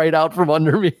spot, right out from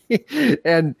under me.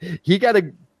 And he got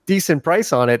a decent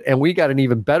price on it, and we got an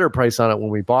even better price on it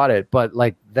when we bought it. But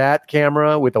like that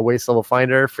camera with a waist level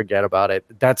finder, forget about it.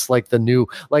 That's like the new,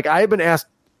 like I've been asked,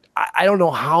 I don't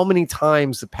know how many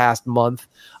times the past month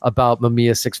about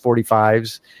Mamiya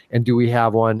 645s, and do we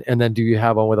have one? And then do you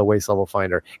have one with a waist level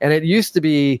finder? And it used to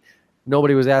be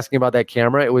nobody was asking about that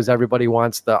camera. It was everybody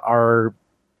wants the RB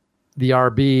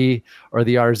or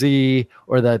the RZ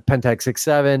or the Pentax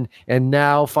 6.7. And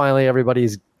now finally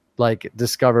everybody's like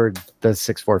discovered the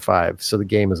 645. So the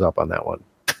game is up on that one.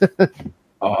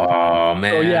 Oh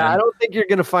man! So yeah, I don't think you're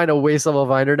gonna find a waist level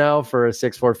finder now for a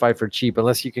 645 for cheap,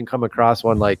 unless you can come across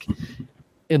one like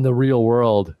in the real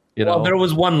world. Well, there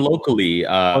was one locally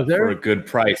for a good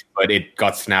price, but it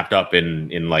got snapped up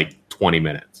in like 20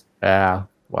 minutes. Yeah,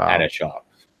 wow. At a shop.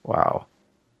 Wow.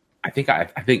 I think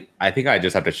I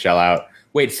just have to shell out.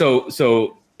 Wait, so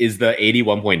is the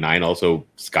 81.9 also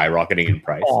skyrocketing in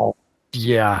price? Oh,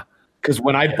 yeah. Because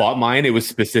when I bought mine, it was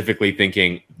specifically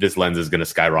thinking this lens is going to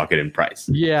skyrocket in price.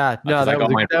 Yeah, no, that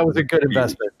was a good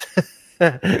investment.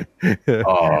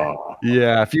 Oh,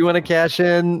 yeah. If you want to cash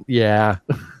in, yeah.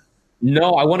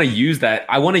 No, I want to use that.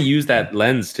 I want to use that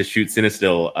lens to shoot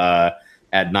Cinestill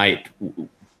at night,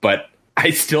 but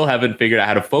I still haven't figured out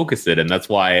how to focus it, and that's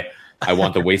why I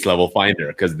want the waist level finder,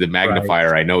 because the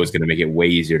magnifier I know is going to make it way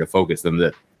easier to focus than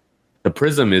the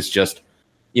prism is just,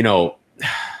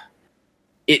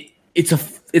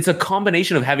 It's a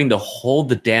combination of having to hold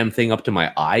the damn thing up to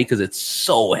my eye because it's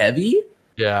so heavy.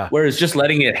 Yeah. Whereas just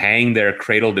letting it hang there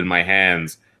cradled in my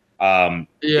hands,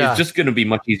 it's just going to be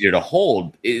much easier to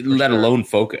hold, let alone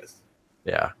focus.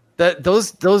 Yeah.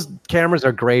 Those cameras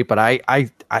are great, but I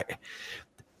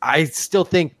still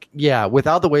think,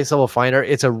 without the waist level finder,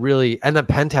 it's and the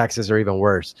Pentaxes are even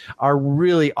worse, are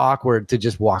really awkward to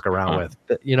just walk around with.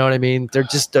 You know what I mean? They're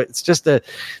just, it's just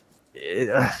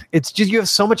you have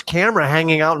so much camera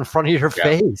hanging out in front of your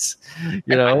face,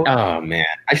 Oh man,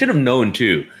 I should have known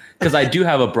too, because I do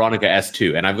have a Bronica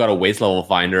S2 and I've got a waist level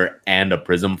finder and a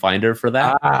prism finder for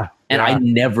that, I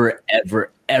never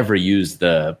ever use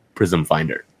the prism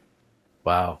finder.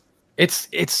 Wow.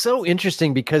 It's so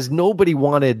interesting because nobody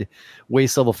wanted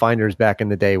waist level finders back in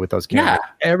the day with those cameras.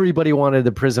 Yeah. Everybody wanted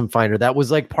the prism finder. That was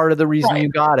like part of the reason you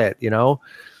got it, you know?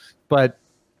 But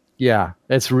yeah,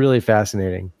 it's really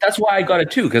fascinating. That's why I got it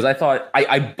too, because I thought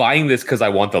I'm buying this because I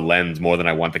want the lens more than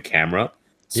I want the camera.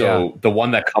 So the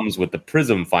one that comes with the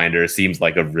prism finder seems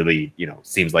like a really,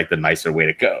 seems like the nicer way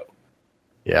to go.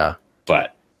 Yeah.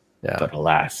 But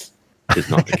alas, it's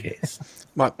not the case.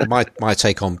 My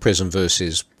take on prism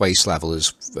versus waist level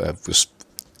is was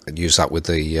use that with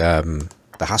the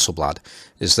Hasselblad,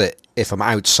 is that if I'm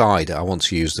outside, I want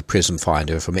to use the prism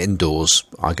finder. If I'm indoors,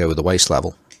 I go with the waist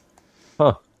level.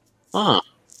 Huh.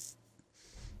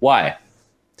 Why?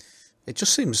 It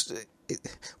just seems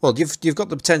well. You've got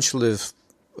the potential of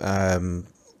having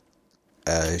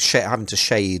to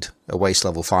shade a waist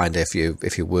level finder if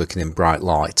you're working in bright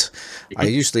light. I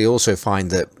usually also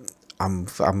find that I'm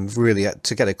really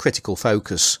to get a critical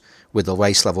focus with the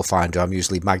waist level finder. I'm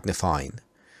usually magnifying.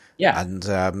 Yeah.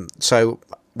 And so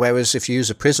whereas if you use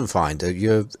a prism finder,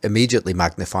 you're immediately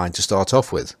magnifying to start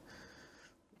off with.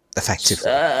 Effectively.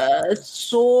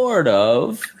 Sort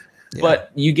of,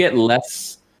 but you get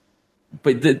less.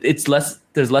 But it's less.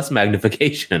 There's less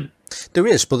magnification. There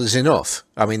is, but there's enough.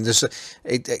 I mean, there's.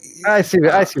 I see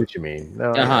what you mean.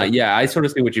 No, Yeah, I sort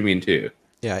of see what you mean too.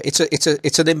 Yeah,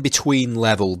 it's an in between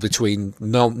level between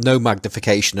no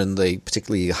magnification and the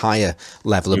particularly higher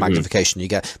level of magnification you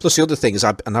get. Plus the other thing is,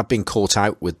 I've been caught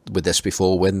out with this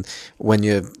before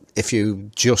if you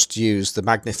just use the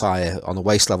magnifier on a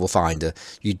waist level finder,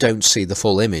 you don't see the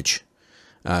full image.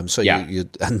 You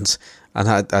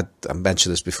I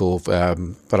mentioned this before,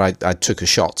 but I took a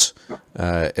shot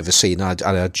of a scene.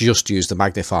 I just used the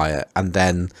magnifier, and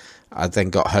then I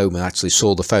got home and actually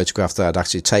saw the photograph that I'd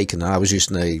actually taken. And I was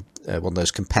using one of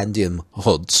those compendium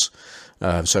HUDs,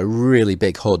 so a really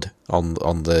big HUD on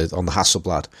the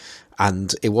Hasselblad,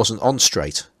 and it wasn't on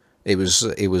straight. It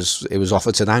was off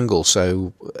at an angle,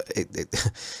 so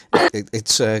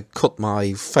it's cut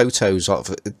my photos off.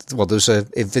 Well, there's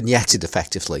it vignetted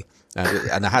effectively.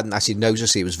 And I hadn't actually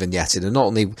noticed it was vignetted. And not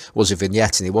only was it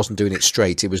vignetting, it wasn't doing it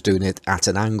straight; it was doing it at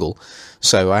an angle.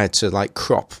 So I had to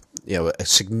crop, a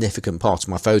significant part of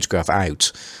my photograph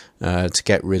out to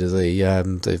get rid of the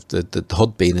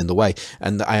HUD being in the way.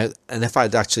 And if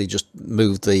I'd actually just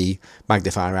moved the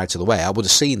magnifier out of the way, I would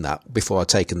have seen that before I'd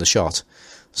taken the shot.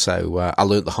 So I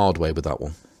learnt the hard way with that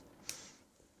one.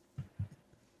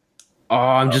 Oh,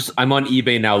 I'm on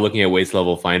eBay now looking at waist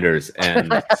level finders,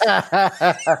 and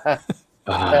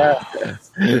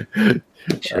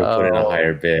should have put in a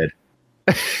higher bid.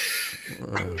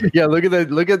 Yeah,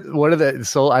 look at what are the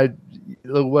sold.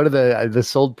 What are the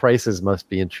sold prices must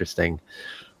be interesting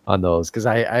on those, because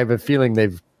I have a feeling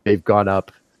they've gone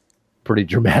up pretty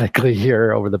dramatically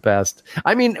here over the past.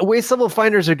 I mean, waist level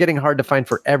finders are getting hard to find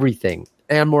for everything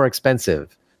and more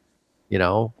expensive.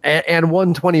 And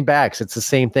 120 backs. It's the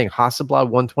same thing. Hasselblad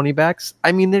 120 backs.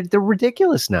 I mean, they're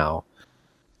ridiculous now.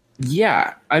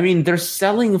 Yeah, I mean,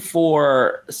 some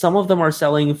of them are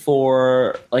selling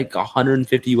for like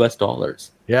 $150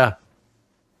 US. Yeah.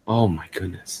 Oh my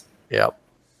goodness. Yep.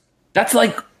 That's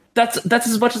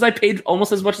as much as I paid,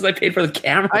 almost as much as I paid for the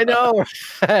camera. I know.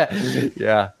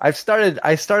 Yeah. I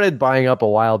started buying up a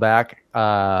while back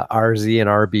RZ and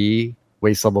RB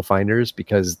waist level finders,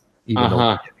 because even though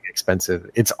they're expensive,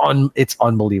 it's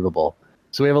unbelievable.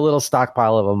 So we have a little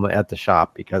stockpile of them at the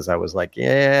shop, because I was like,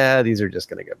 yeah, these are just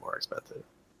going to get more expensive.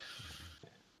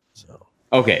 So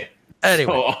okay.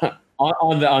 Anyway, so,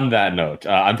 on that note,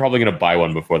 I'm probably going to buy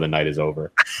one before the night is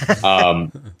over.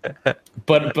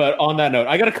 But on that note,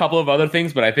 I got a couple of other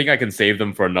things, but I think I can save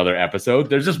them for another episode.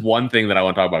 There's just one thing that I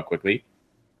want to talk about quickly.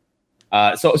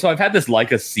 So I've had this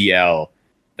Leica CL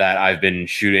that I've been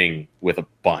shooting with a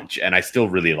bunch, and I still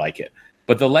really like it.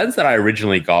 But the lens that I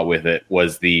originally got with it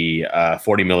was the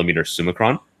 40 millimeter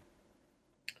Summicron.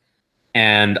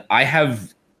 And I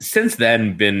have since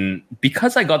then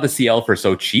because I got the CL for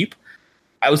so cheap,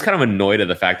 I was kind of annoyed at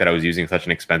the fact that I was using such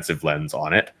an expensive lens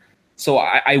on it. So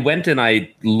I went and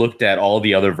I looked at all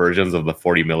the other versions of the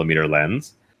 40 millimeter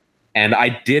lens. And I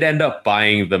did end up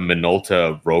buying the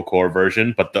Minolta Rokkor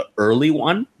version, but the early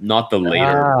one, not the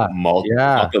later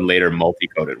not the later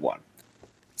multi-coated one.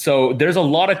 So there's a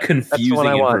lot of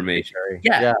confusing information.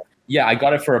 Yeah, I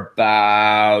got it for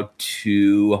about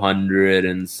 200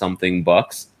 and something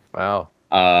bucks. Wow.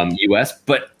 US,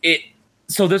 but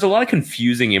so there's a lot of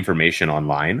confusing information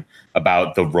online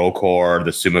about the Rokkor,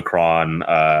 the Summicron,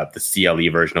 the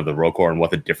CLE version of the Rokkor, and what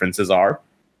the differences are.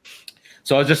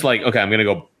 So I was just like, okay, I'm going to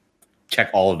go check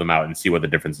all of them out and see what the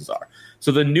differences are.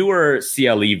 So the newer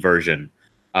CLE version,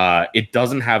 it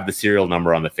doesn't have the serial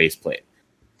number on the faceplate.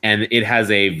 and it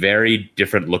has a very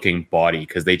different looking body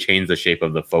because they changed the shape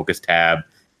of the focus tab,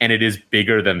 and it is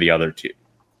bigger than the other two,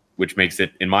 which makes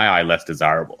it, in my eye, less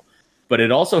desirable. But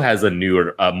it also has a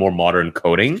newer, more modern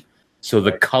coating, so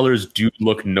the colors do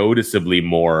look noticeably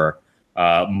more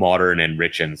modern and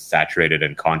rich and saturated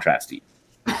and contrasty.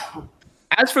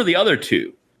 As for the other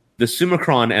two, the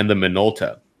Summicron and the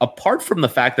Minolta, apart from the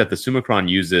fact that the Summicron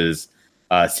uses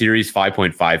Series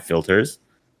 5.5 filters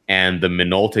and the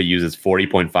Minolta uses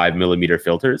 40.5 millimeter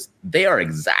filters, they are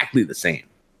exactly the same.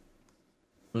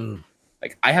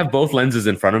 Like, I have both lenses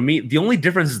in front of me. The only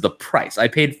difference is the price. I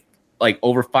paid like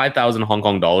over 5,000 Hong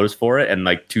Kong dollars for it, and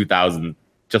like 2,000,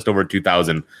 just over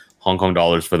 2,000 Hong Kong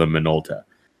dollars for the Minolta.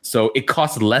 So it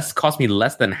cost me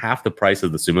less than half the price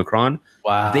of the Summicron.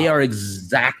 Wow. They are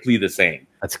exactly the same.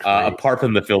 That's great. Apart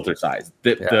from the filter size.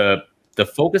 The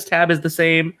focus tab is the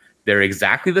same. They're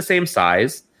exactly the same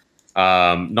size.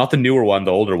 Not the newer one,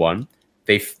 the older one.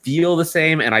 They feel the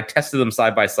same, and I tested them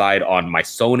side by side on my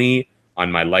Sony,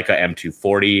 on my Leica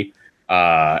M240,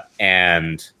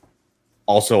 and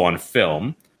also on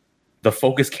film. The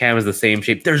focus cam is the same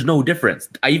shape. There's no difference.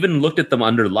 I even looked at them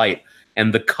under light,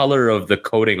 and the color of the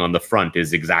coating on the front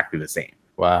is exactly the same.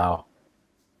 Wow.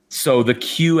 So the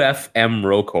QFM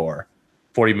Rocore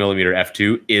 40mm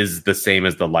f2 is the same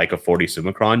as the Leica 40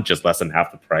 Summicron, just less than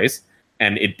half the price.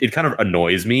 And it kind of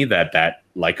annoys me that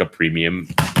Leica Premium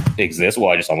exists. Well,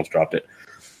 I just almost dropped it.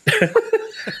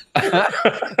 Hey,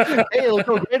 it'll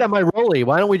go great on my Rolly.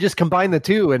 Why don't we just combine the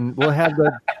two and we'll have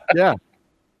the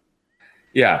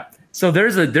Yeah. So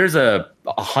there's a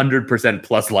 100%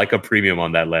 plus Leica Premium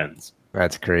on that lens.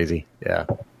 That's crazy. Yeah.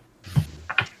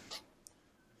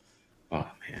 Oh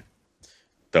man.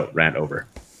 So rant over.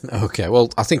 Okay.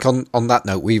 Well, I think on that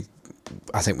note,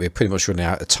 I think we're pretty much running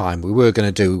out of time. We were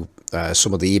going to do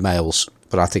some of the emails,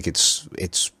 but I think it's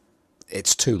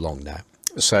too long now.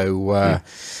 So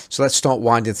so let's start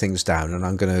winding things down, and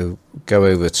I'm going to go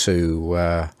over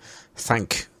to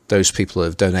thank those people who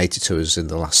have donated to us in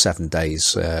the last 7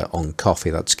 days on Ko-fi.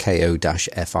 That's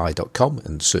ko-fi.com,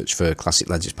 and search for Classic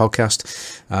Lenses Podcast.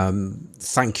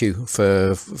 Thank you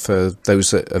for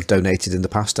those that have donated in the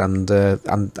past and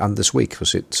this week,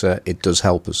 because it does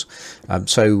help us.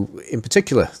 So in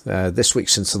particular, this week,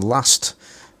 since the last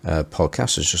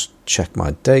podcast, let's just check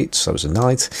my dates. That was the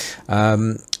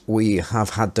 9th. We have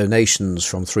had donations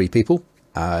from 3 people.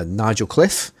 Nigel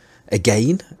Cliff,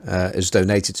 again, has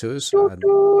donated to us.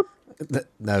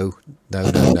 No,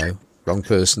 wrong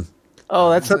person. Oh,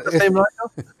 that's not the same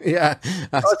Nigel? Yeah.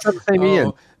 It's not the same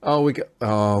Ian. We're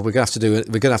gonna have to do it.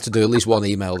 We're gonna have to do at least one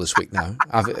email this week now.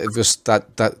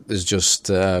 That is just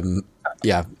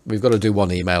we've got to do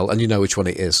one email, and you know which one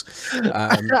it is.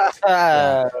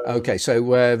 Okay,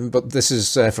 so but this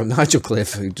is from Nigel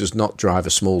Cliff, who does not drive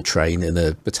a small train in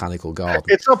a botanical garden.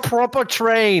 It's a proper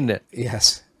train.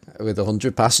 Yes, with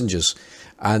 100 passengers,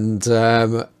 and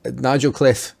Nigel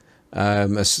Cliff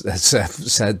has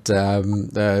said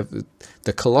the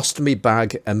Colostomy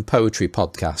Bag and Poetry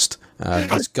podcast.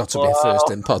 It's got to be a first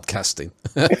in podcasting,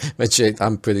 which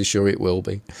I'm pretty sure it will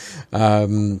be.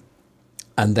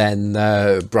 And then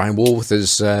Brian Woolworth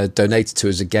has donated to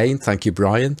us again. Thank you,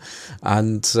 Brian.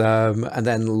 And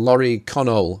then Laurie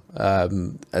Connell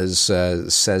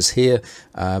says here,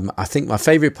 I think my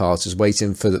favourite part is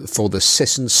waiting for the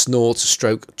Sisson snort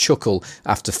stroke chuckle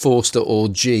after Forster or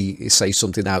G say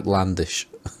something outlandish.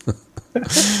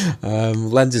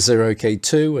 Lenses are okay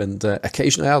too, and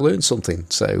occasionally I learn something.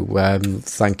 So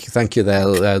thank you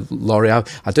there, Laurie. I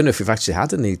don't know if we've actually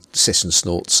had any Sisson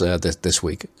snorts this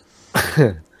week.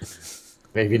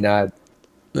 Maybe not.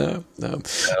 No.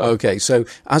 Okay, so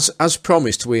as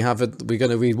promised, we're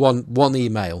going to read one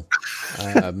email,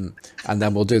 and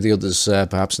then we'll do the others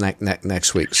perhaps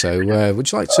next week. So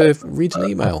would you like to read an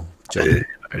email, John?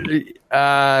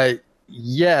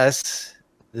 Yes.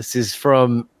 This is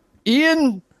from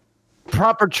Ian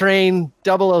Proper Train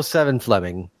 007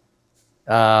 Fleming,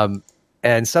 and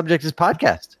subject is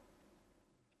podcast.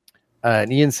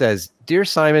 And Ian says, Dear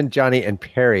Simon, Johnny, and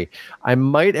Perry, I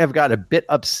might have got a bit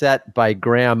upset by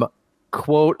Graham,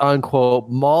 quote unquote,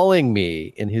 mauling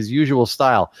me in his usual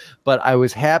style, but I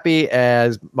was happy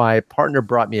as my partner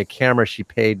brought me a camera she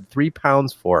paid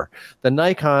 £3 for, the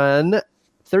Nikon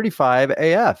 35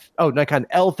 AF. Oh, Nikon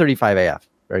L35 AF.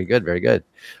 Very good, very good.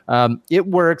 It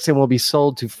works and will be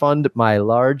sold to fund my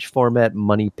large format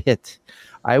money pit.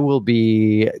 I will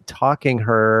be taking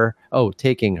her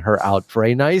out for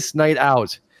a nice night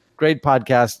out. Great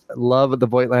podcast. Love the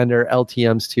Voigtlander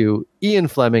LTMs too. Ian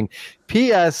Fleming.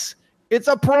 P.S. It's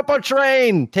a proper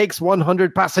train. Takes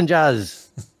 100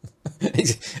 passengers.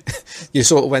 You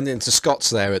sort of went into Scots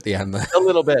there at the end there. A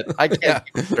little bit. I can't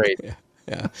keep it straight.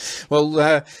 Yeah.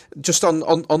 Well, just on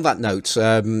that note,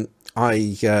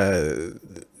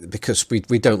 because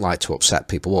we don't like to upset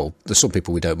people. Well, there's some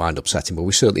people we don't mind upsetting, but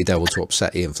we certainly don't want to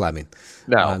upset Ian Fleming.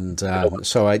 No. And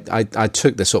so I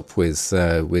took this up with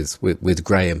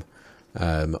Graham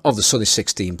of the Sunny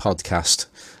 16 podcast,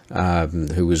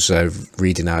 who was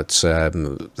reading out,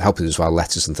 helping us with our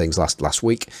letters and things last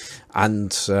week,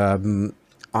 and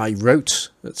I wrote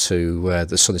to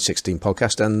the Sunny 16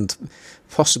 podcast, and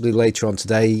possibly later on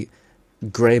today,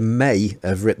 Graham may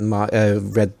have written my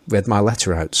read my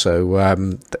letter out. So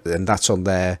and that's on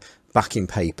their backing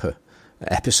paper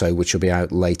episode, which will be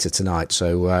out later tonight.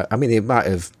 So I mean, he might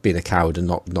have been a coward and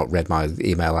not read my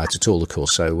email out at all, of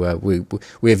course. So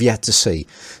we have yet to see.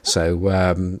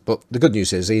 So but the good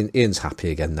news is Ian's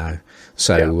happy again now.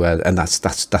 So and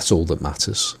that's all that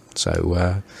matters.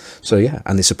 So yeah,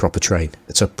 and it's a proper train.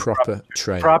 It's a proper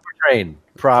train. Proper train.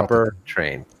 Proper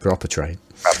train. Proper train.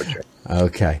 Proper train.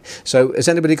 Okay. So has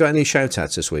anybody got any shout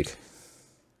outs this week?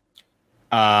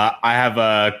 I have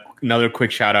another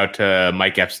quick shout out to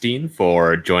Mike Epstein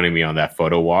for joining me on that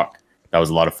photo walk. That was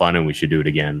a lot of fun, and we should do it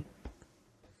again.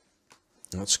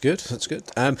 That's good. That's good.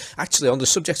 Actually, on the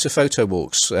subject of photo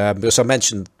walks, because I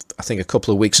mentioned, I think a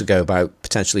couple of weeks ago about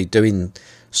potentially doing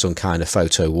some kind of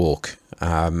photo walk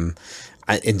in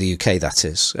the UK, that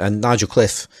is. And Nigel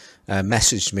Cliff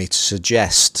messaged me to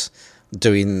suggest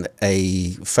doing a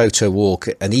photo walk,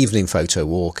 an evening photo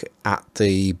walk at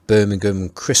the Birmingham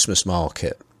Christmas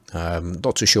market.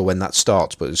 Not too sure when that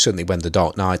starts, but certainly when the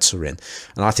dark nights are in.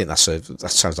 And I think that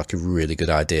sounds like a really good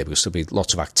idea, because there'll be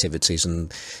lots of activities,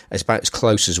 and it's about as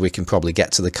close as we can probably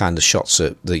get to the kind of shots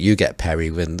that you get,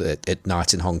 Perry, when at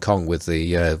night in Hong Kong with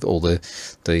the all the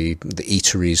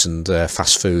eateries and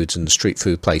fast foods and street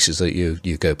food places that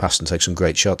you go past and take some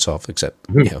great shots of. Except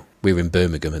we're in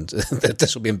Birmingham, and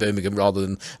this will be in Birmingham rather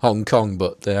than Hong Kong.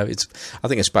 But I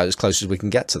think it's about as close as we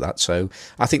can get to that. So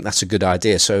I think that's a good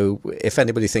idea. So if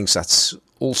anybody thinks that's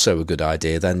also a good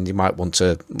idea, then you might want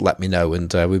to let me know,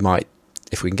 and we might,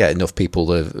 if we can get enough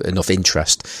people, enough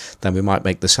interest, then we might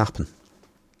make this happen.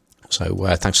 So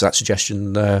thanks for that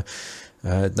suggestion,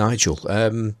 Nigel.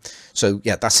 So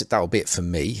yeah, that's it. That'll be it for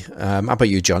me. How about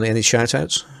you, Johnny? Any shout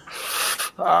outs?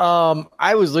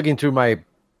 I was looking through my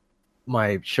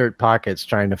shirt pockets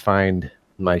trying to find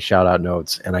my shout out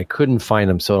notes, and I couldn't find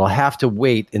them, so I'll have to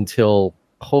wait until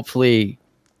hopefully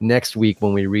next week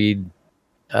when we read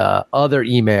other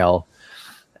email,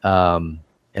 and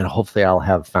hopefully I'll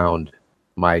have found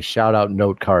my shout out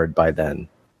note card by then.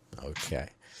 Okay.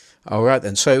 All right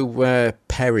then. So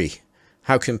Perry,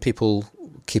 how can people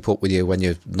keep up with you when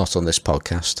you're not on this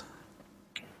podcast?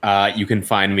 You can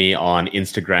find me on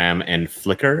Instagram and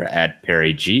Flickr at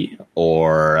Perry G,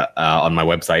 or on my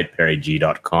website,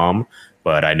 perryg.com,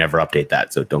 but I never update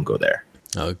that, so don't go there.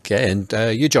 Okay. And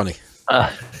you, Johnny?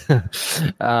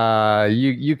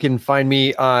 You can find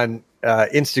me on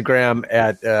Instagram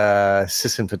at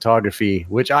Sisson Photography,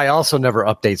 which I also never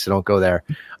update, so don't go there.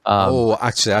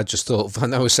 Actually, I just thought, I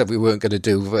know we said we weren't going to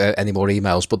do any more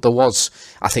emails, but there was,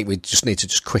 I think we just need to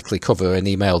just quickly cover an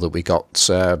email that we got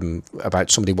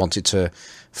about somebody wanted to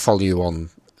follow you on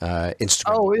Instagram.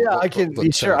 Oh yeah, I can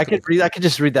be sure. I could read. I could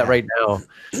just read that right now.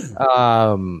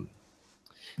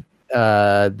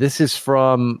 This is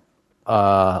from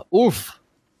Ulf.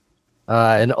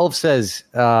 And Ulf says,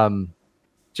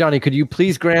 Johnny, could you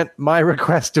please grant my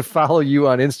request to follow you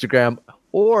on Instagram,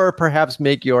 or perhaps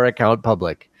make your account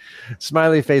public?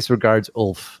 Smiley face, regards,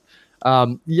 Ulf.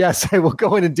 Yes, I will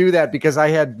go in and do that, because I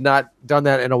had not done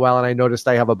that in a while, and I noticed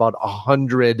I have about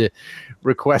 100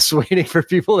 requests waiting for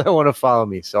people that want to follow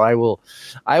me. So I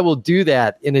will do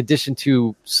that, in addition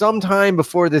to sometime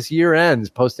before this year ends,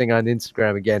 posting on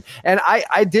Instagram again. And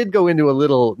I did go into a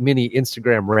little mini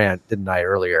Instagram rant, didn't I,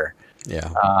 earlier?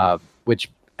 Yeah. Which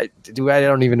I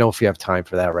don't even know if you have time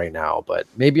for that right now, but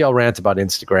maybe I'll rant about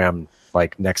Instagram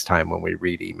like next time when we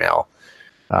read email.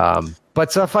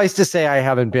 But suffice to say, I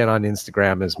haven't been on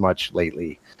Instagram as much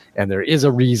lately, and there is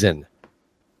a reason.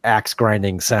 Axe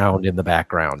grinding sound in the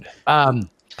background.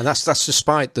 And that's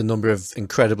despite the number of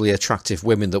incredibly attractive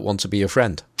women that want to be your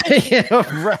friend.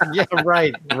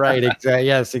 Right. Exactly.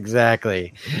 Yes,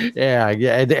 exactly. Yeah,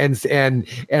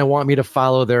 and want me to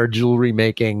follow their jewelry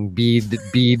making bead,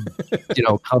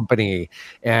 company,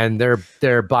 and their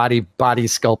body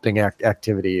sculpting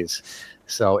activities.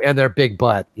 So, and their big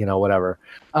butt, whatever.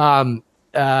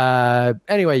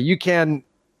 Anyway, you can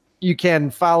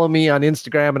follow me on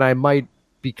Instagram, and I might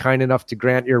be kind enough to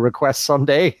grant your request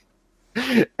someday.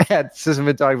 at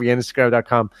systemphotography,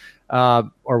 Instagram.com,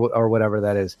 or whatever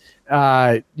that is.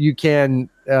 You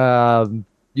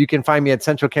can find me at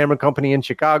Central Camera Company in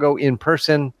Chicago in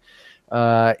person.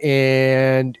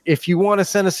 And if you want to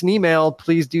send us an email,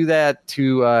 please do that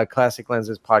to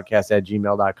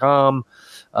classiclensespodcast@gmail.com.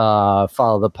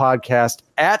 Follow the podcast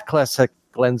at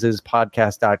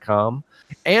classiclensespodcast.com.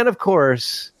 And of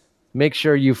course, make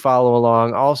sure you follow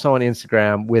along also on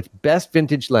Instagram with Best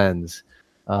Vintage Lens.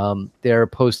 They're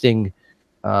posting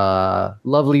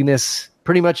loveliness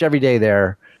pretty much every day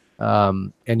there.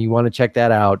 And you want to check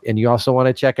that out. And you also want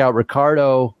to check out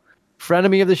Ricardo,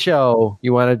 frenemy of the show.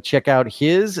 You want to check out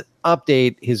his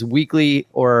update, his weekly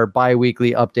or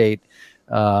bi-weekly update,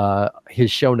 his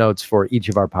show notes for each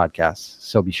of our podcasts.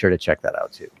 So be sure to check that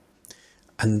out too.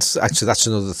 And actually, that's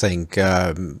another thing.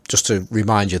 Just to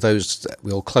remind you,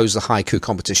 we'll close the haiku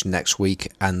competition next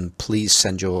week, and please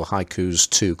send your haikus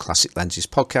to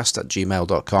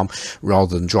classiclensespodcast@gmail.com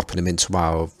rather than dropping them into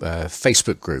our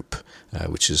Facebook group,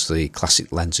 which is the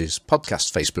Classic Lenses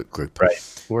Podcast Facebook group. Right.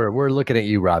 We're looking at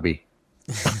you, Robbie.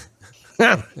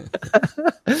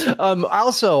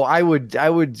 Also, I would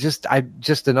just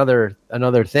another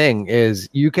thing is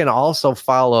you can also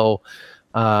follow.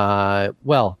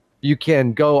 You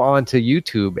can go onto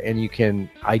YouTube and you can,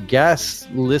 I guess,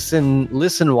 listen,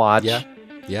 watch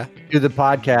yeah, to the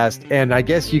podcast, and I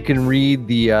guess you can read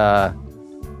the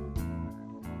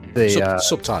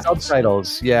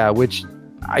subtitles, yeah, which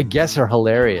I guess are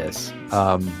hilarious.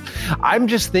 I'm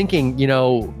just thinking,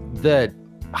 the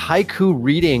haiku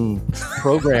reading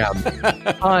program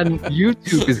on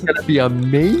YouTube is going to be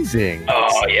amazing.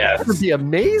 Oh yeah, it's going to be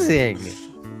amazing.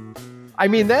 I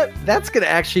mean, that's going to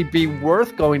actually be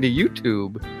worth going to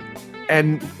YouTube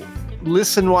and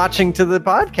watching to the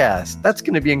podcast. That's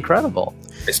going to be incredible.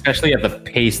 Especially at the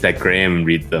pace that Graham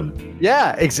reads them.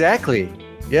 Yeah, exactly.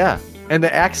 Yeah. And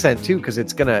the accent too, because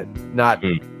it's going to not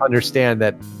understand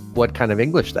what kind of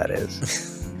English that is.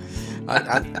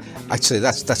 Actually,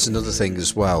 that's another thing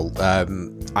as well. I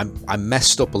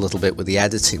messed up a little bit with the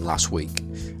editing last week,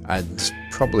 and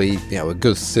probably a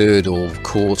good third or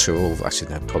quarter, or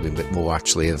actually no, probably a bit more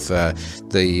actually, of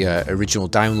the original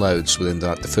downloads within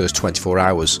the first 24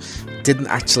 hours didn't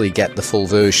actually get the full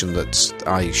version that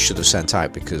I should have sent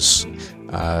out, because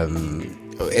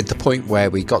at the point where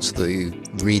we got to the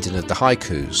reading of the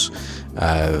haikus,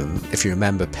 if you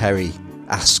remember, Perry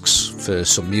asks for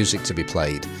some music to be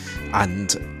played,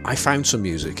 and I found some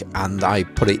music and I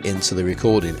put it into the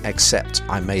recording, except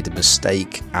I made a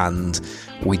mistake and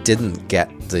we didn't get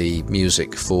the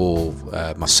music for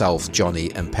myself,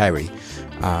 Johnny and Perry.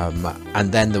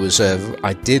 And then there was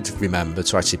I did remember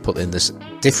to actually put in this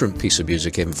different piece of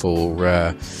music in for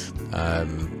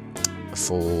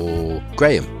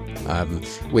Graham,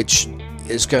 which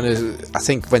is going to, I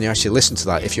think when you actually listen to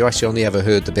that, if you actually only ever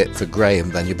heard the bit for Graham,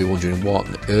 then you'll be wondering what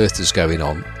on earth is going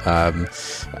on.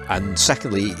 And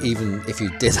secondly, even if you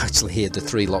did actually hear the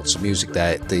 3 lots of music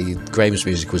there, the Graham's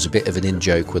music was a bit of an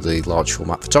in-joke with the Large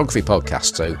Format Photography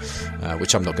podcast, so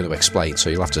which I'm not going to explain, so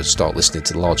you'll have to start listening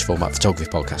to the Large Format Photography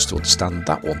podcast to understand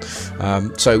that one.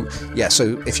 So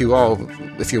if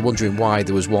you're wondering why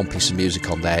there was one piece of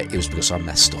music on there, it was because I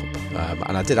messed up,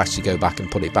 and I did actually go back and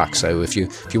put it back. So if you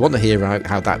want to hear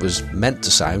how that was meant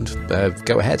to sound,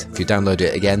 go ahead. If you download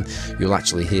it again, you'll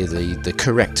actually hear the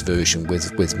correct version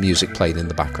with music playing in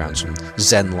the background, some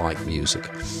Zen-like music.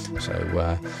 So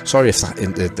sorry if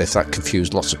that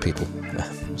confused lots of people.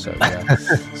 So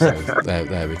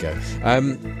there we go.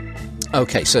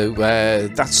 Okay, so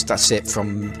that's it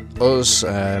from us.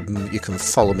 You can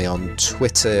follow me on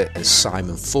Twitter as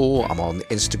Simon4. I'm on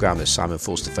Instagram as Simon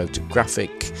Forster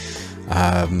Photographic.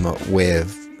 We're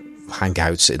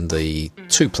hangouts in the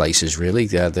 2 places really,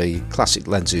 the Classic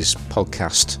Lenses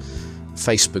podcast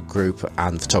Facebook group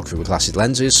and Photography with Classic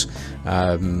Lenses.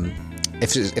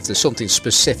 If there's something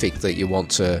specific that you want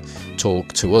to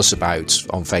talk to us about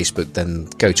on Facebook, then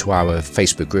go to our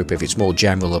Facebook group. If it's more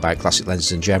general about classic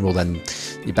lenses in general, then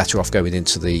you're better off going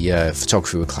into the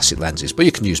Photography with Classic Lenses, but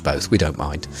you can use both, we don't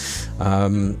mind.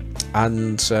 And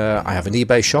I have an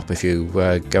eBay shop. If you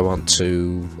go on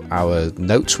to our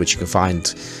notes, which you can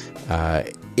find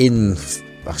in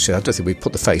Actually, I don't think we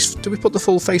put the Do we put the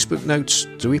full Facebook notes?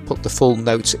 Do we put the full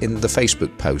notes in the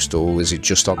Facebook post, or is it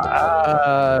just on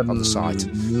the site?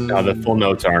 No, the full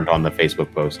notes aren't on the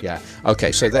Facebook post. Yeah.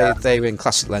 Okay, so they're in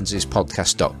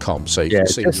classiclensespodcast.com, so you can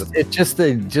see it's just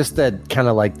that kind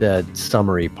of like the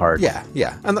summary part. Yeah,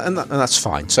 and that's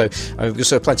fine. So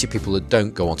because there are plenty of people that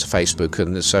don't go onto Facebook,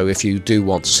 and so if you do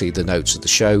want to see the notes of the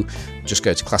show, just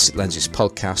go to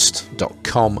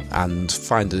classiclensespodcast.com and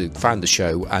find the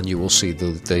show, and you will see the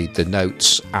the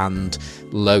notes and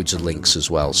loads of links as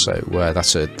well. So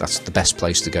that's the best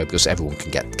place to go, because everyone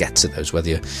can get to those, whether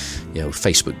you're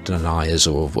Facebook deniers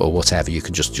or whatever. You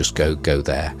can just go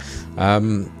there.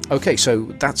 Okay, so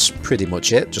that's pretty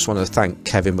much it. Just want to thank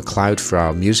Kevin MacLeod for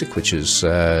our music, which is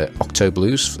Octo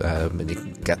Blues, and you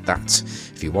can get that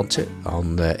if you want it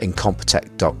on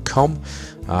incompetech.com.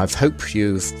 I hope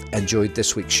you've enjoyed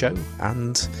this week's show,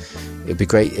 and it'd be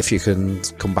great if you can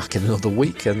come back in another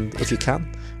week, and if you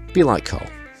can, be like Carl.